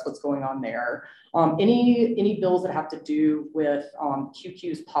address what's going on there. Any bills that have to do with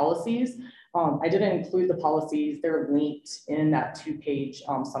QQ's policies, I didn't include the policies. They're linked in that 2-page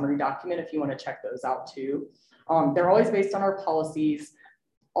summary document if you want to check those out too. They're always based on our policies.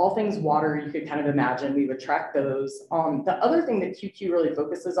 All things water, you could kind of imagine we would track those. The other thing that QQ really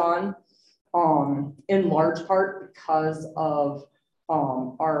focuses on, in large part because of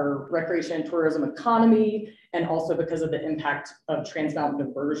our recreation and tourism economy, and also because of the impact of Trans Mountain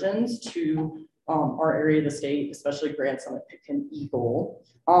diversions to our area of the state, especially Grand Summit, Pitkin, Eagle.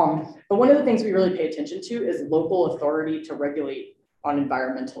 But one of the things we really pay attention to is local authority to regulate on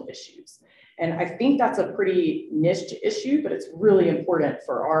environmental issues. And I think that's a pretty niche issue, but it's really important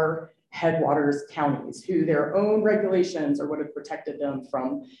for our headwaters counties, who their own regulations are what have protected them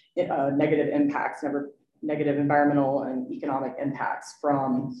from negative impacts, negative environmental and economic impacts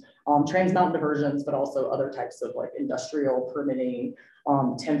from Trans Mountain diversions, but also other types of like industrial permitting,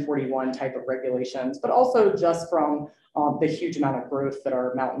 1041 type of regulations, but also just from the huge amount of growth that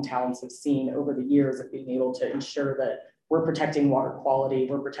our mountain towns have seen over the years of being able to ensure that we're protecting water quality,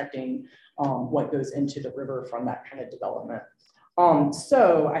 we're protecting what goes into the river from that kind of development.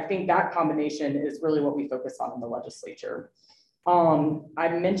 So I think that combination is really what we focus on in the legislature. I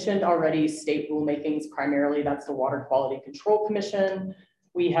mentioned already state rulemakings, primarily that's the Water Quality Control Commission.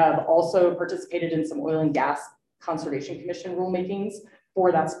 We have also participated in some Oil and Gas Conservation Commission rulemakings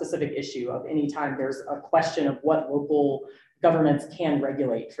for that specific issue of any time there's a question of what local governments can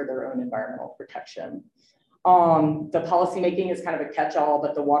regulate for their own environmental protection. The policymaking is kind of a catch-all,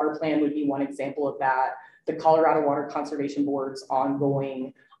 but the water plan would be one example of that. The Colorado Water Conservation Board's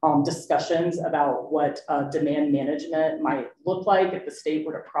ongoing discussions about what demand management might look like if the state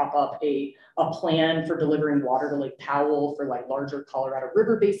were to prop up a plan for delivering water to Lake Powell for like larger Colorado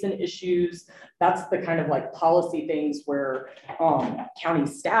River Basin issues. That's the kind of like policy things where county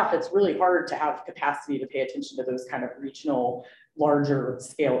staff, it's really hard to have capacity to pay attention to those kind of regional larger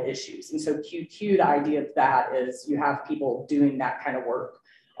scale issues. And so QQ, the idea of that is you have people doing that kind of work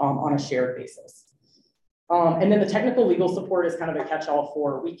on a shared basis. And then the technical legal support is kind of a catch-all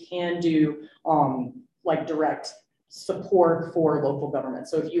for, we can do like direct support for local government.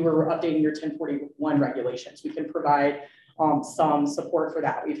 So if you were updating your 1041 regulations, we can provide some support for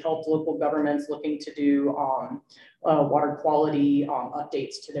that. We've helped local governments looking to do water quality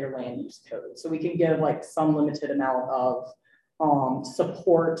updates to their land use code. So we can give like some limited amount of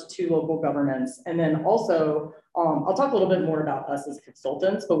support to local governments. And then also, I'll talk a little bit more about us as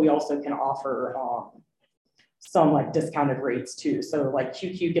consultants, but we also can offer some like discounted rates too. So like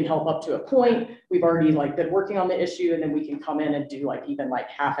QQ can help up to a point. We've already like been working on the issue, and then we can come in and do like even like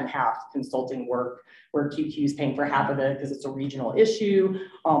half and half consulting work where QQ is paying for half of it because it's a regional issue,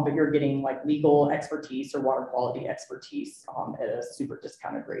 but you're getting like legal expertise or water quality expertise at a super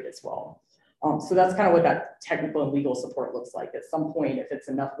discounted rate as well. So that's kind of what that technical and legal support looks like. At some point, if it's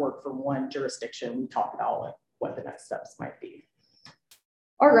enough work for one jurisdiction, we talk about like what the next steps might be.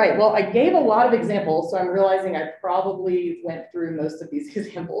 All right, well, I gave a lot of examples, so I'm realizing I probably went through most of these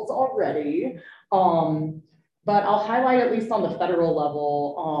examples already, but I'll highlight at least on the federal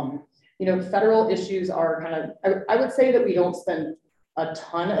level. You know, federal issues are kind of, I would say that we don't spend a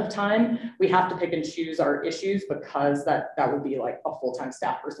ton of time. We have to pick and choose our issues because that would be like a full-time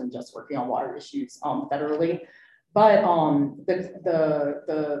staff person just working on water issues federally. But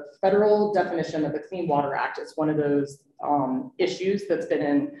the federal definition of the Clean Water Act is one of those issues that's been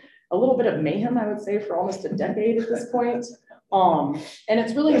in a little bit of mayhem, I would say, for almost a decade at this point. And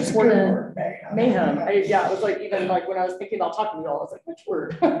it's really important. Mayhem. Yeah, it was like, even like when I was thinking about talking to you all, I was like, which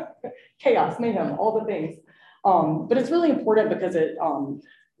word? Chaos, mayhem, all the things. But it's really important because it,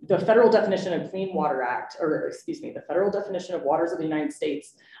 the federal definition of Clean Water Act, or excuse me, the federal definition of waters of the United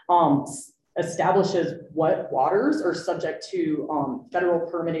States establishes what waters are subject to federal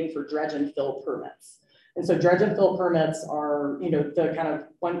permitting for dredge and fill permits. And so dredge and fill permits are, you know, the kind of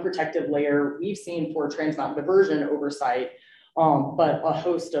one protective layer we've seen for Trans Mountain diversion oversight, but a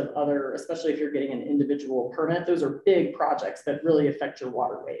host of other, especially if you're getting an individual permit, those are big projects that really affect your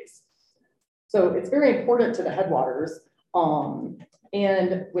waterways. So it's very important to the headwaters.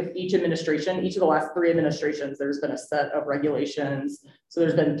 And with each administration, each of the last 3 administrations, there's been a set of regulations. So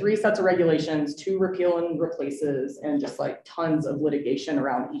there's been 3 sets of regulations, 2 repeal and replaces, and just like tons of litigation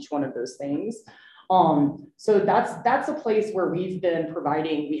around each one of those things. So that's a place where we've been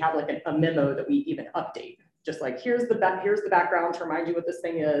providing, we have like a memo that we even update. Just like, here's the background to remind you what this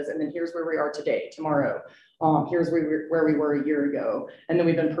thing is, and then here's where we are today, tomorrow. Here's where we were a year ago. And then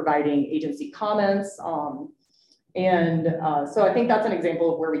we've been providing agency comments. So I think that's an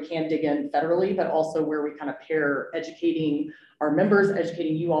example of where we can dig in federally, but also where we kind of pair educating our members,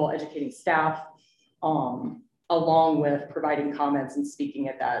 educating you all, educating staff, along with providing comments and speaking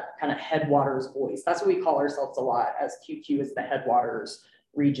at that kind of headwaters voice. That's what we call ourselves a lot, as QQ is the headwaters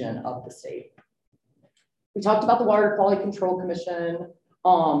region of the state. We talked about the Water Quality Control Commission.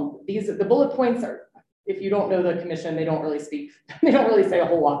 The bullet points are, if you don't know the commission, they don't really speak, they don't really say a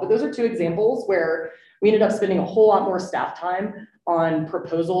whole lot, but those are 2 examples where we ended up spending a whole lot more staff time on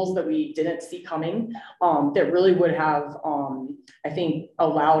proposals that we didn't see coming, that really would have, I think,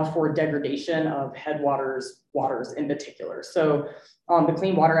 allowed for degradation of headwaters, waters in particular. So the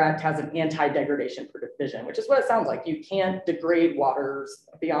Clean Water Act has an anti-degradation provision, which is what it sounds like. You can't degrade waters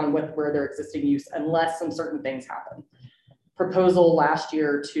beyond where their existing use unless some certain things happen. Proposal last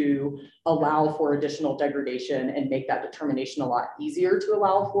year to allow for additional degradation and make that determination a lot easier to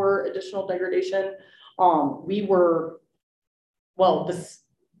allow for additional degradation. This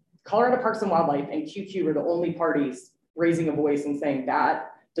Colorado Parks and Wildlife and QQ were the only parties raising a voice and saying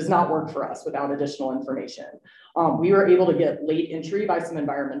that does not work for us without additional information. We were able to get late entry by some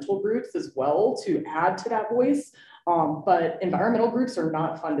environmental groups as well to add to that voice, but environmental groups are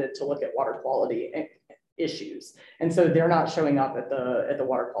not funded to look at water quality issues. And so they're not showing up at the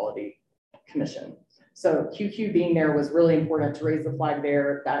Water Quality Commission. So QQ being there was really important to raise the flag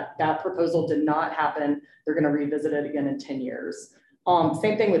there. That proposal did not happen. They're going to revisit it again in 10 years.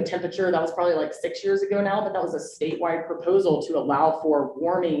 Same thing with temperature. That was probably like 6 years ago now, but that was a statewide proposal to allow for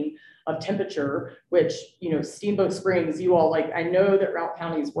warming of temperature, which, you know, Steamboat Springs, you all, like, I know that Routt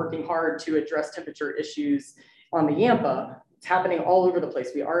County is working hard to address temperature issues on the Yampa. It's happening all over the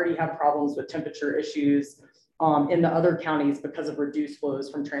place. We already have problems with temperature issues in the other counties because of reduced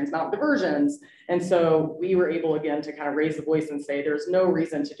flows from Trans Mountain diversions. And so we were able again to kind of raise the voice and say there's no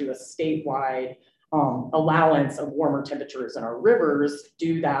reason to do a statewide allowance of warmer temperatures in our rivers.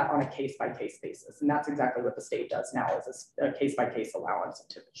 Do that on a case-by-case basis. And that's exactly what the state does now, is a case-by-case allowance of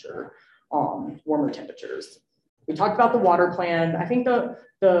temperature, warmer temperatures. We talked about the water plan. I think the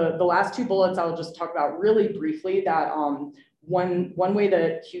last 2 bullets I'll just talk about really briefly, that One way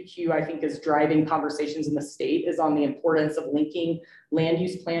that QQ, I think, is driving conversations in the state is on the importance of linking land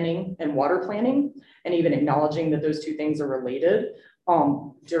use planning and water planning, and even acknowledging that those two things are related.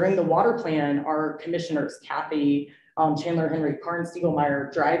 During the water plan, our commissioners, Kathy, Chandler Henry, Karin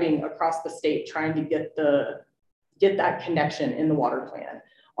Stiegelmeier, driving across the state trying to get that connection in the water plan.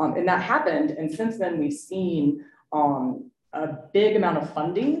 And that happened. And since then, we've seen a big amount of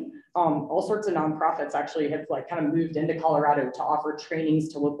funding. All sorts of nonprofits actually have like kind of moved into Colorado to offer trainings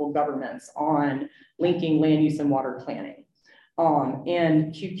to local governments on linking land use and water planning.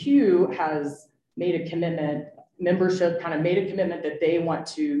 And QQ has made a commitment, membership kind of made a commitment that they want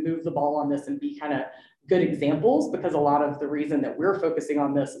to move the ball on this and be kind of good examples, because a lot of the reason that we're focusing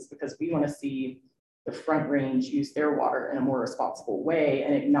on this is because we want to see the Front Range use their water in a more responsible way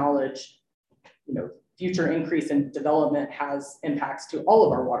and acknowledge, you know, future increase in development has impacts to all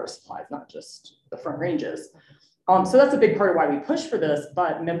of our water supplies, not just the Front Ranges. So that's a big part of why we push for this,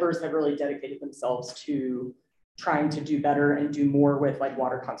 but members have really dedicated themselves to trying to do better and do more with like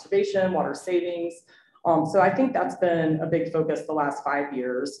water conservation, water savings. So I think that's been a big focus the last 5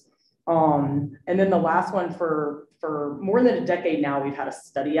 years. And then the last one, for more than a decade now, we've had a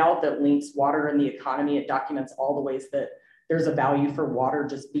study out that links water and the economy. It documents all the ways that there's a value for water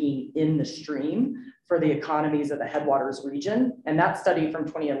just being in the stream for the economies of the Headwaters region. And that study from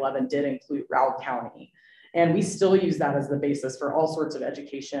 2011 did include Raud County. And we still use that as the basis for all sorts of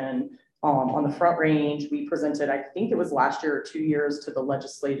education. On the Front Range, we presented, I think it was last year or 2 years, to the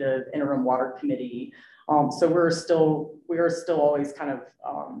Legislative Interim Water Committee. So we are still always kind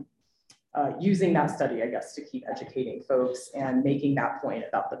of using that study, I guess, to keep educating folks and making that point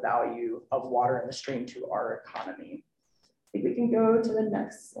about the value of water in the stream to our economy. I think we can go to the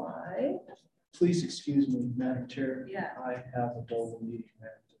next slide. Please excuse me, Madam Chair. Yeah. I have a double meeting.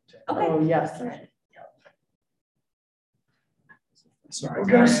 Okay. Oh, yes. Sorry,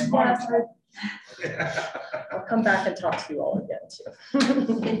 we're smart. I'll come back and talk to you all again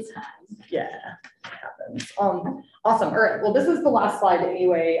too. Yeah, it happens. Awesome. All right. Well, this is the last slide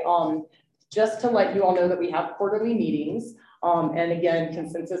anyway. Just to let you all know that we have quarterly meetings. And again,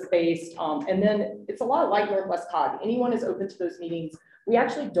 consensus-based. And then it's a lot like Northwest COG. Anyone is open to those meetings. We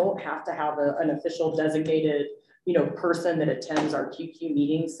actually don't have to have an official designated, you know, person that attends our QQ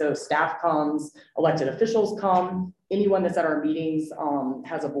meetings. So staff comes, elected officials come. Anyone that's at our meetings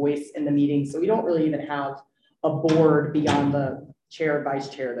has a voice in the meeting. So we don't really even have a board beyond the chair, vice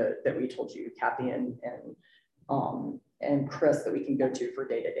chair that we told you, Kathy and Chris, that we can go to for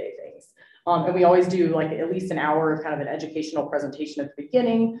day-to-day things. And we always do like at least an hour of kind of an educational presentation at the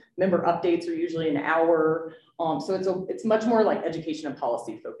beginning. Member updates are usually an hour. So it's much more like education and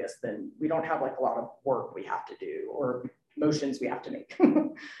policy focused than, we don't have like a lot of work we have to do or motions we have to make.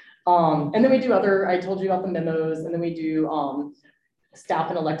 And then we do I told you about the memos, and then we do staff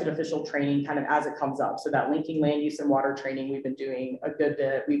and elected official training kind of as it comes up. So that linking land use and water training, we've been doing a good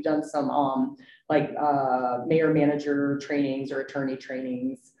bit. We've done some mayor manager trainings or attorney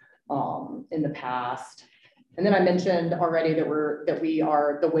trainings in the past. And then I mentioned already that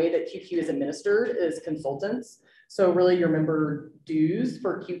the way that QQ is administered is consultants. So really your member dues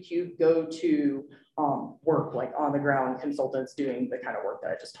for QQ go to work like on the ground consultants doing the kind of work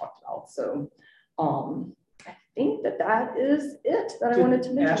that I just talked about. So I think that is it that I wanted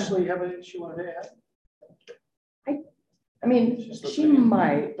to mention. Ashley have anything she wanted to add? I mean, she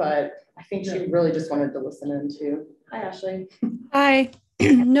might, but I think she really just wanted to listen in too. Hi, Ashley. Hi.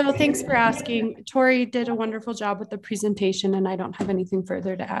 No, thanks for asking. Tori did a wonderful job with the presentation, and I don't have anything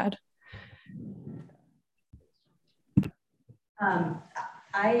further to add.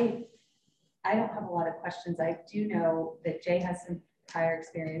 I don't have a lot of questions. I do know that Jay has some prior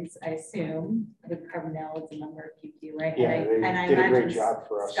experience, I assume, with Carbonell as a member of QQ, right? Yeah, and I did a great imagine job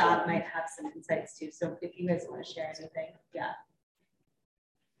for us. Scott might have some insights too. So if you guys want to share anything, yeah.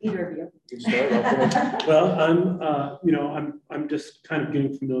 Either of you. Well, I'm just kind of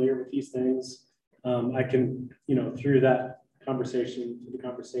getting familiar with these things. I can, through the conversations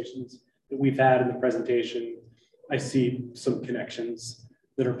that we've had in the presentation, I see some connections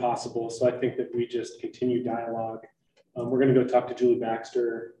that are possible. So I think that we just continue dialogue. We're going to go talk to Julie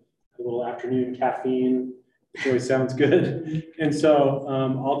Baxter, a little afternoon caffeine, which always sounds good. And so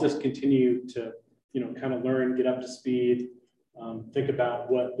I'll just continue to, kind of learn, get up to speed, think about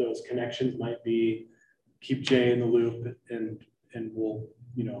what those connections might be, keep Jay in the loop, and we'll,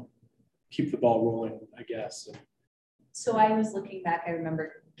 keep the ball rolling, I guess. So I was looking back, I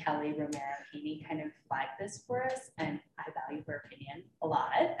remember Kelly Romero-Heaney kind of flagged this for us, and I value her opinion a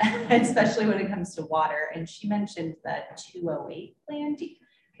lot, especially when it comes to water. And she mentioned the 208 plan.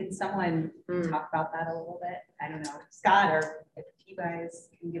 Can someone talk about that a little bit? I don't know, Scott, or if you guys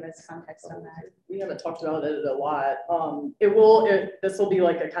can give us context on that. We haven't talked about it a lot. This will be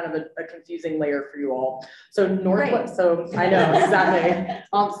like a kind of a confusing layer for you all. So Northwest, so I know, exactly.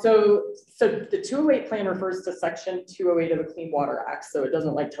 So the 208 plan refers to section 208 of the Clean Water Act. So it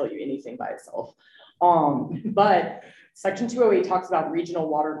doesn't like tell you anything by itself. But section 208 talks about regional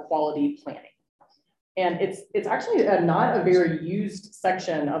water quality planning. And it's actually not a very used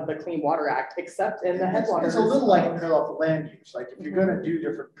section of the Clean Water Act, except in the headwaters. It's a little like parallel land use. Like if you're going to do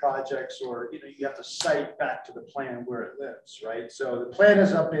different projects, or you have to cite back to the plan where it lives, right? So the plan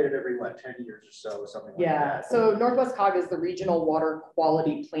is updated every 10 years or so, or something like that. So Northwest COG is the Regional Water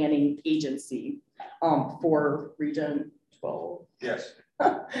Quality Planning Agency for Region 12. Yes.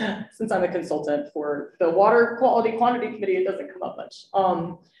 Since I'm a consultant for the Water Quality Quantity Committee, it doesn't come up much.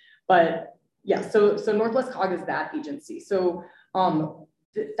 But yeah, so Northwest COG is that agency. So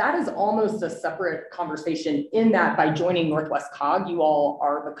that is almost a separate conversation, in that by joining Northwest COG, you all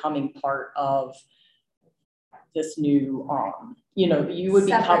are becoming part of this new, you would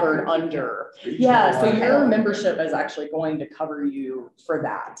be covered under. Yeah, so your membership is actually going to cover you for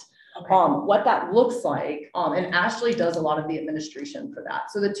that. Okay. What that looks like, and Ashley does a lot of the administration for that.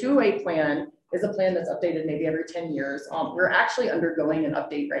 So the 208 plan is a plan that's updated maybe every 10 years. We're actually undergoing an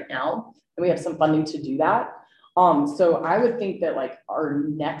update right now, and we have some funding to do that. So I would think that like our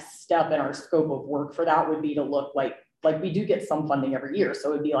next step in our scope of work for that would be to look like we do get some funding every year.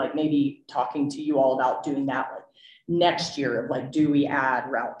 So it'd be like maybe talking to you all about doing that like next year, of like, do we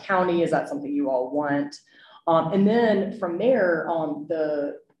add Routt County? Is that something you all want? And then from there,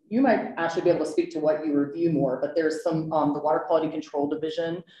 you might actually be able to speak to what you review more, but there's some, the Water Quality Control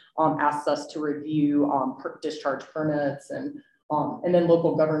Division asks us to review discharge permits, and then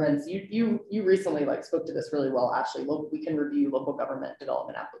local governments. You recently like spoke to this really well, Ashley. We can review local government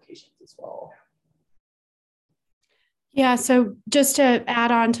development applications as well. Yeah, so just to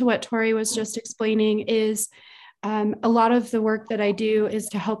add on to what Tori was just explaining is a lot of the work that I do is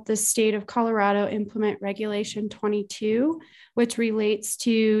to help the state of Colorado implement Regulation 22, which relates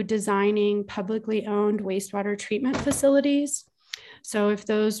to designing publicly owned wastewater treatment facilities. So if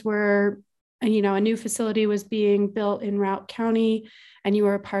those were, a new facility was being built in Routt County and you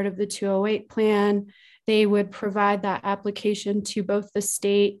were a part of the 208 plan, they would provide that application to both the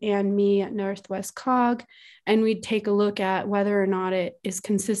state and me at Northwest COG, and we'd take a look at whether or not it is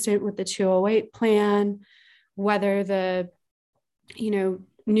consistent with the 208 plan, whether the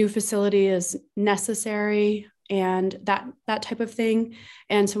new facility is necessary, and that type of thing.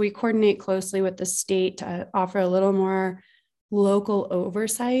 And so we coordinate closely with the state to offer a little more local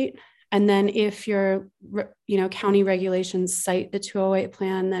oversight. And then if your county regulations cite the 208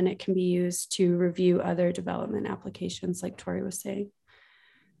 plan, then it can be used to review other development applications, like Tori was saying.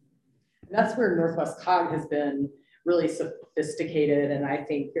 That's where Northwest COG has been really sophisticated, and I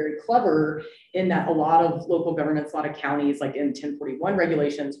think very clever, in that a lot of local governments, a lot of counties, like in 1041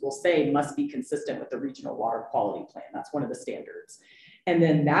 regulations, will say must be consistent with the regional water quality plan. That's one of the standards. And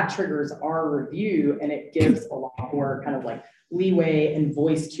then that triggers our review, and it gives a lot more kind of like leeway and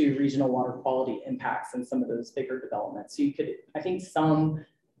voice to regional water quality impacts in some of those bigger developments. So you could, I think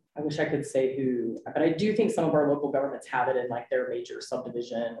I wish I could say who, but I do think some of our local governments have it in like their major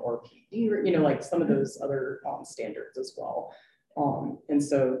subdivision or PD, like some of those other standards as well. And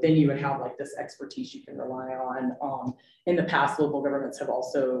so then you would have like this expertise you can rely on. In the past, local governments have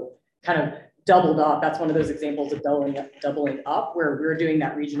also kind of doubled up. That's one of those examples of doubling up, where we're doing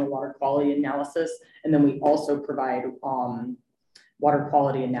that regional water quality analysis. And then we also provide water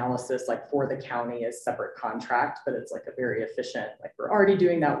quality analysis like for the county as separate contract, but it's like a very efficient, like we're already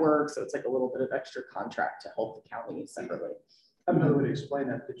doing that work. So it's like a little bit of extra contract to help the county separately. I have another way to explain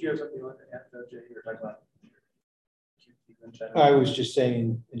that. Did you have something you want to add, Jay? You were talking about. I was just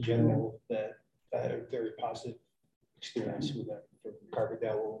saying in general that I had a very positive experience with that for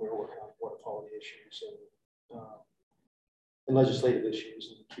Carbondale. We're working on water quality issues and legislative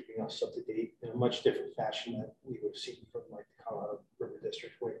issues, and keeping us up to date in a much different fashion that we would have seen from like the Colorado River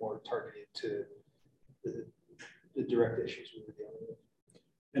District, way more targeted to the direct issues we were dealing with.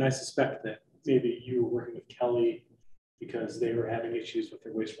 And I suspect that maybe you were working with Kelly because they were having issues with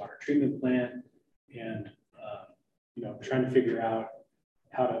their wastewater treatment plant, and trying to figure out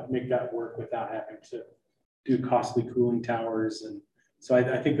how to make that work without having to do costly cooling towers. And so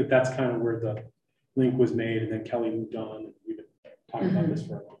I think that that's kind of where the link was made, and then Kelly moved on, and we've been talking about this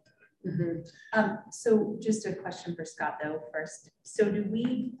for a long time. So just a question for Scott though first. So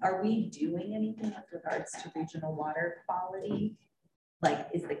are we doing anything with regards to regional water quality? Like,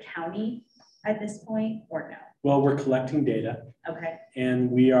 is the county at this point or no? Well, we're collecting data. Okay. And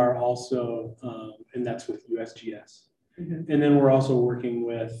we are also, and that's with USGS. Mm-hmm. And then we're also working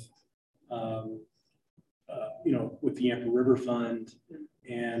with, with the Yampa River Fund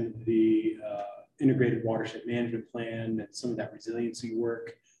and the Integrated Watershed Management Plan and some of that resiliency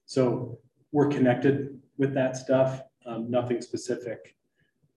work. So we're connected with that stuff, nothing specific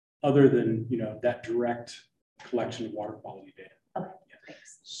other than, that direct collection of water quality data. Okay,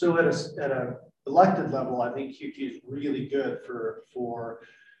 thanks. So at a elected level, I think QT is really good for.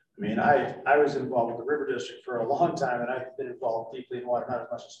 I mean, I was involved with the River District for a long time, and I've been involved deeply in water, not as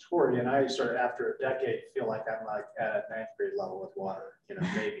much as Tori. And I sort of, after a decade, feel like I'm like at a 9th grade level with water.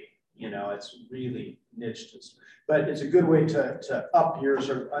 Maybe. It's really niched, but it's a good way to up your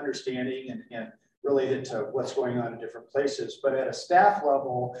sort of understanding and relate it to what's going on in different places. But at a staff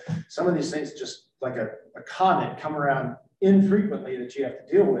level, some of these things just like a comment come around infrequently that you have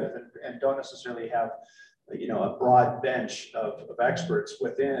to deal with and don't necessarily have a broad bench of experts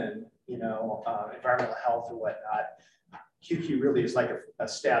within environmental health and whatnot. QQ really is like a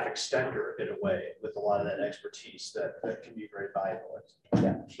staff extender in a way with a lot of that expertise that can be very valuable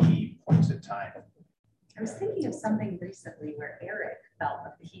at key points in time. I was thinking of something recently where Eric felt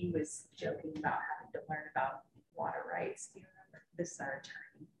that he was joking about having to learn about water rights. Do you remember this, our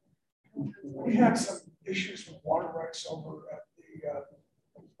attorney? We had some issues with water rights over at the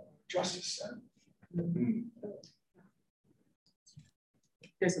Justice Center. Mm-hmm.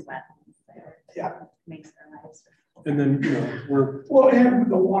 There's a wetlands there. Yeah. Makes their lives difficult. And then, we're. Well, and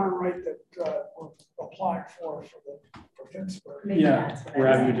the water right that we're applying for Pittsburgh. Maybe we're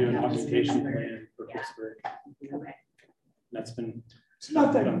having to do an augmentation plan for Pittsburgh. Okay. That's been. It's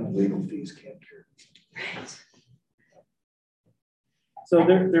not that legal fees can't cure. Right. So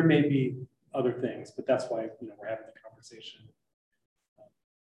there may be other things, but that's why we're having the conversation.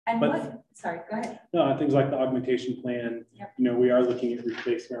 And sorry, go ahead. No, things like the augmentation plan. Yep. We are looking at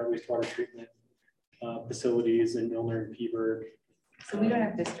replacing our wastewater treatment facilities in Milner and Peaburg. So we don't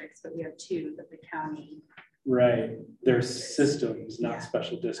have districts, but we have two that the county. Right. There's systems, not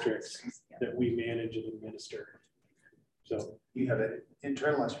special districts, that we manage and administer. So you have an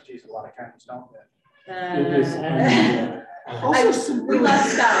internal expertise. A lot of counties don't. It is. We love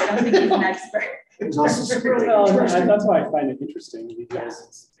Scott. I don't think he's an expert. It's also really that's why I find it interesting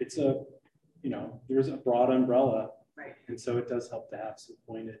because it's a, there's a broad umbrella. Right. And so it does help to have some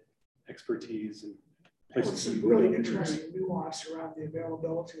pointed expertise and places. Some really interesting nuance around the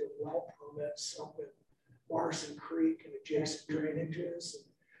availability of well permits up in Morrison Creek and adjacent drainages,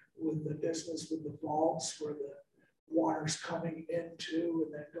 and with the business with the vaults where the water's coming into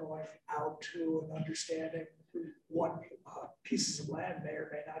and then going out to, and understanding what pieces of land may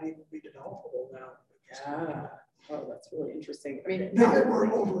or may not even be developable now. Yeah. Oh, that's really interesting. I mean, now that we're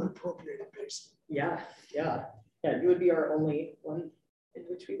over appropriated basically. Yeah. You would be our only one in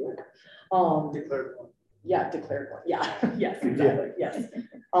which we would. Declared one. Yeah, declared one. Yeah. Yes, exactly. Yes.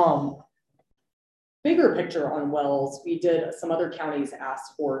 Bigger picture on wells, we did, some other counties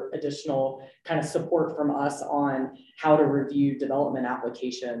asked for additional kind of support from us on how to review development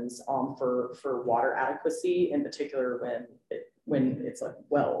applications for water adequacy, in particular when it's like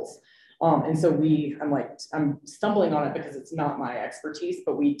wells. And so I'm stumbling on it because it's not my expertise,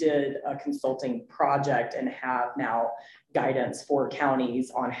 but we did a consulting project and have now guidance for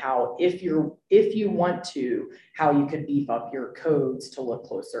counties on how, if you want to, how you could beef up your codes to look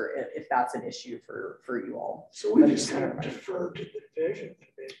closer if that's an issue for you all. So we just kind of defer to the division.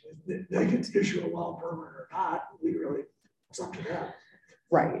 They can issue a well permit or not. We really, it's up to them.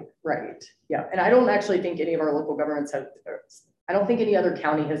 Right. Yeah. And I don't actually think any of our local governments I don't think any other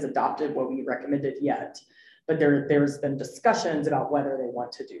county has adopted what we recommended yet, but there's been discussions about whether they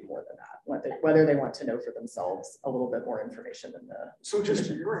want to do more than that, whether they want to know for themselves a little bit more information than the. So just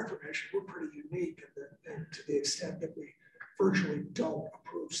for your information, we're pretty unique and to the extent that we virtually don't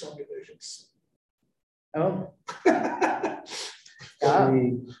approve subdivisions. Oh. Yeah. I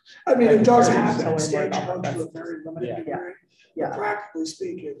mean, it does happen in Stagecoach to a very limited degree. Yeah. But practically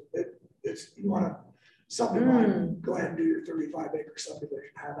speaking, it's you want to subdivide, go ahead and do your 35-acre subdivision.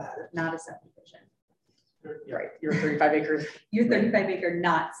 Have at it. Not a subdivision. Right. Your 35 acres. Your 35-acre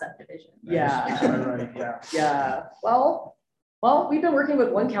not subdivision. Yeah. Right. Yeah. Yeah. Well, we've been working with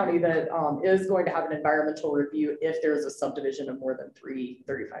one county that is going to have an environmental review. If there's a subdivision of more than 3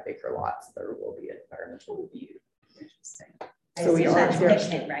 35-acre lots, there will be an environmental review. Interesting. So we are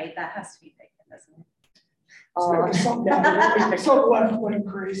Pitkin, right? That has to be Pitkin, doesn't it? So left-wing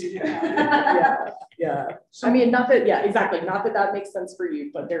crazy. Yeah. I mean, not that. Yeah, exactly. Not that that makes sense for you,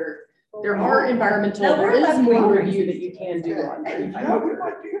 but There are environmental, No, there we're is left more wing review that you can do on. Yeah, we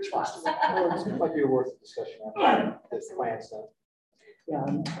might be interested. This might be a worth discussion on this plan stuff. Yeah.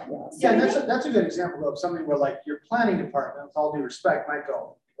 Yeah, that's a good example of something where like your planning department, with all due respect, might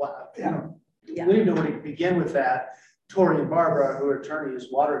go, wow, you know, we don't even know where to begin with that. Tori and Barbara, who are attorneys,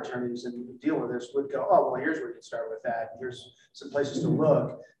 water attorneys, and deal with this, would go, oh, well, here's where you can start with that. Here's some places to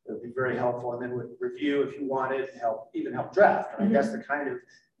look. It would be very helpful, and then would review if you wanted, even help draft. Right? That's the kind of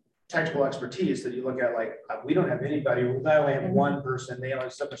technical expertise that you look at. Like we don't have anybody. We only have one person. They only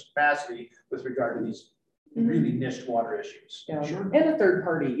have so much capacity with regard to these really niched water issues. Yeah, sure. And a third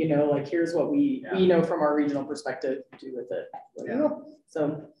party, you know, like here's what we know from our regional perspective, do with it. Yeah.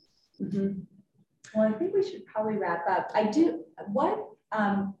 So. Well, I think we should probably wrap up.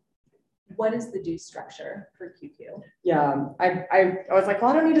 What is the due structure for QQ? Yeah, I was like,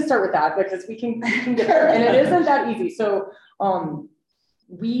 well, I don't need to start with that because we can get there, and it isn't that easy. So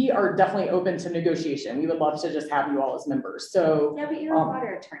we are definitely open to negotiation. We would love to just have you all as members. So yeah, but you're a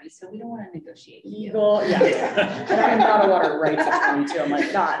water attorney, so we don't want to negotiate with you. Well, yeah. And I'm not a water rights attorney too. I'm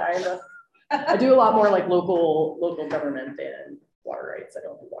like, not. I do a lot more like local government than water rights. I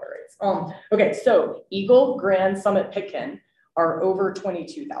don't do water rights. Okay, so Eagle, Grand, Summit, Pitkin are over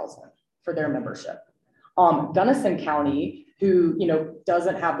 22,000 for their membership. Gunnison County, who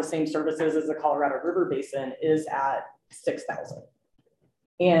doesn't have the same services as the Colorado River Basin, is at 6,000.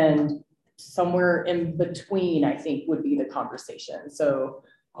 And somewhere in between, I think, would be the conversation. So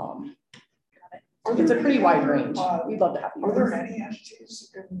it's a pretty wide range. We'd love to have you. Are there any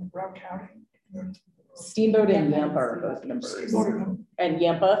entities in Round County? Steamboat and Yampa are both members. And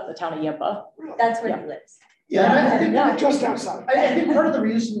Yampa, the town of Yampa. That's where he lives. Yeah, I think just outside. I think part of the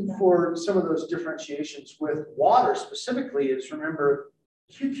reason for some of those differentiations with water specifically is, remember,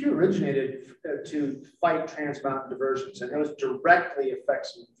 QQ originated to fight Trans Mountain diversions, and those directly affect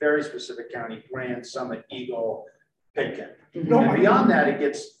some very specific county: Grand, Summit, Eagle, Pitkin. And beyond that, it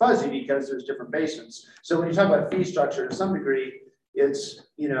gets fuzzy because there's different basins. So when you talk about fee structure, to some degree, it's,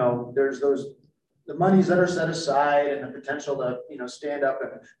 there's the monies that are set aside and the potential to, stand up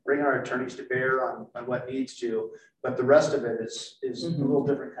and bring our attorneys to bear on what needs to, but the rest of it is a little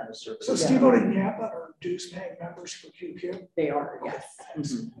different kind of service. So Steamboat and Yampa are dues paying members for QQ? They are, yes.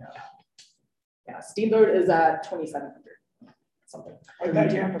 Yeah, Steamboat is at 2,700 something. I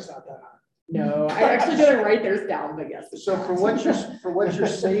bet Yampa's not that high. No, I actually didn't write theirs down, but yes. So for what you're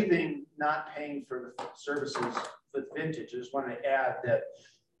saving, not paying for the services with Vintage, I just want to add that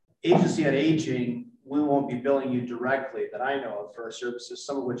Agency on Aging, we won't be billing you directly that I know of for our services,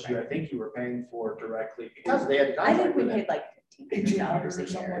 some of which I think you were paying for directly because they had to contract. I think we with paid like $1,500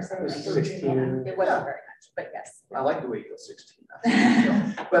 a year or something. It wasn't very much, but yes. I like the way you go 16.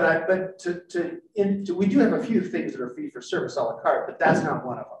 But we do have a few things that are fee for service a la carte, but that's not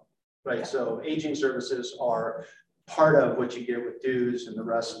one of them, right? Yeah. So aging services are part of what you get with dues, and the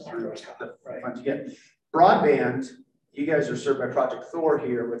rest through the funds you get. Broadband, you guys are served by Project Thor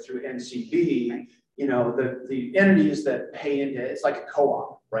here through NCB. The entities that pay into, it's like a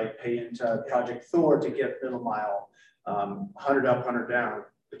co-op, right? Pay into Project Thor to get middle mile, 100 up, 100 down,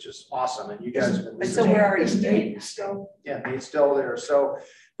 which is awesome. And you guys have been. So we're already doing still. Yeah, it's still there. So,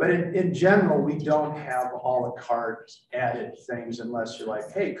 but in general, we don't have a la carte added things unless you're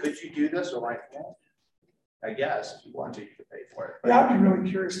like, hey, could you do this? Or like, well, I guess if you want to, you can pay for it. But, yeah, I'd be really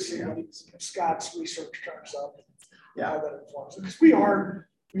curious to see what Scott's research turns up. How that informs it, because we are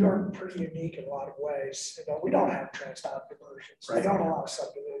pretty unique in a lot of ways. We don't have trans mountain diversions. We don't allow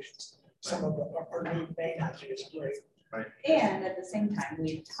subdivisions. Some of our new main is great. Right. And at the same time,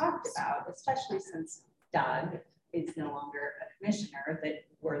 we've talked about, especially since Doug is no longer a commissioner, that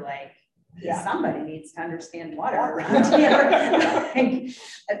we're like, somebody needs to understand water around here.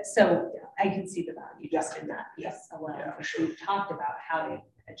 So I can see the value just in that piece alone. We've talked about how to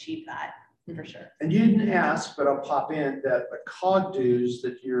achieve that. For sure. And you didn't ask, but I'll pop in that the COG dues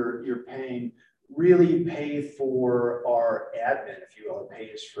that you're paying really pay for our admin, if you will. It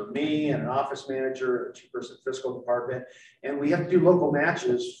pays for me and an office manager, a 2-person fiscal department, and we have to do local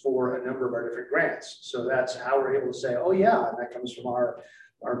matches for a number of our different grants. So that's how we're able to say, oh yeah, and that comes from our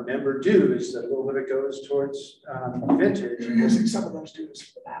member dues. That a little bit of it goes towards Vintage. You're using some of those dues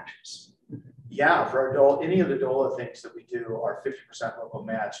for the matches. Yeah, for our DOLA, any of the DOLA things that we do are 50% local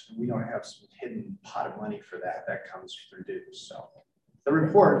matched, and we don't have some hidden pot of money for that. That comes through dues. So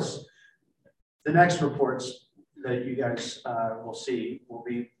the next reports that you guys will see will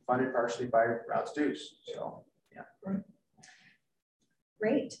be funded partially by routes dues. So yeah.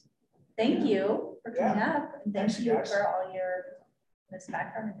 Great. Thank you for coming up. And thank you for all this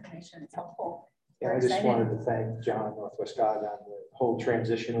background information. It's helpful. Yeah, We're I just excited. wanted to thank John Northwest-God on the whole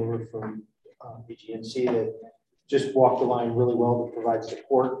transition over from BGNC that just walked the line really well to provide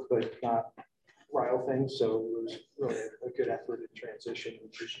support, but not rile things. So it was really a good effort in transition,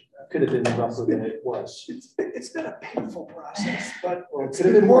 which could have been rougher than it was. It's been a painful process, but Well, it it's could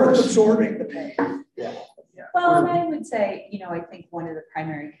have been more than worse. absorbing the pain. Yeah. Well, and I would say, you know, I think one of the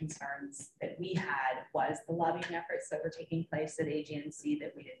primary concerns that we had was the lobbying efforts that were taking place at AGNC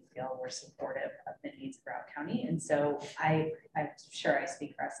that we didn't feel were supportive of the needs of Broward County. And so I'm sure I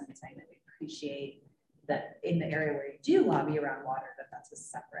speak for us in saying that we appreciate that in the area where you do lobby around water, that's a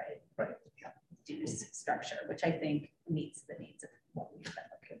separate dues structure, which I think meets the needs of what we've been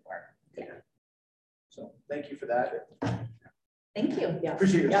looking for. Yeah. So thank you for that. Thank you.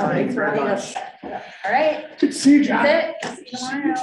 Appreciate your Yeah, time thanks for very having much. us. All right. Good to see you, John. That's it. See you tomorrow.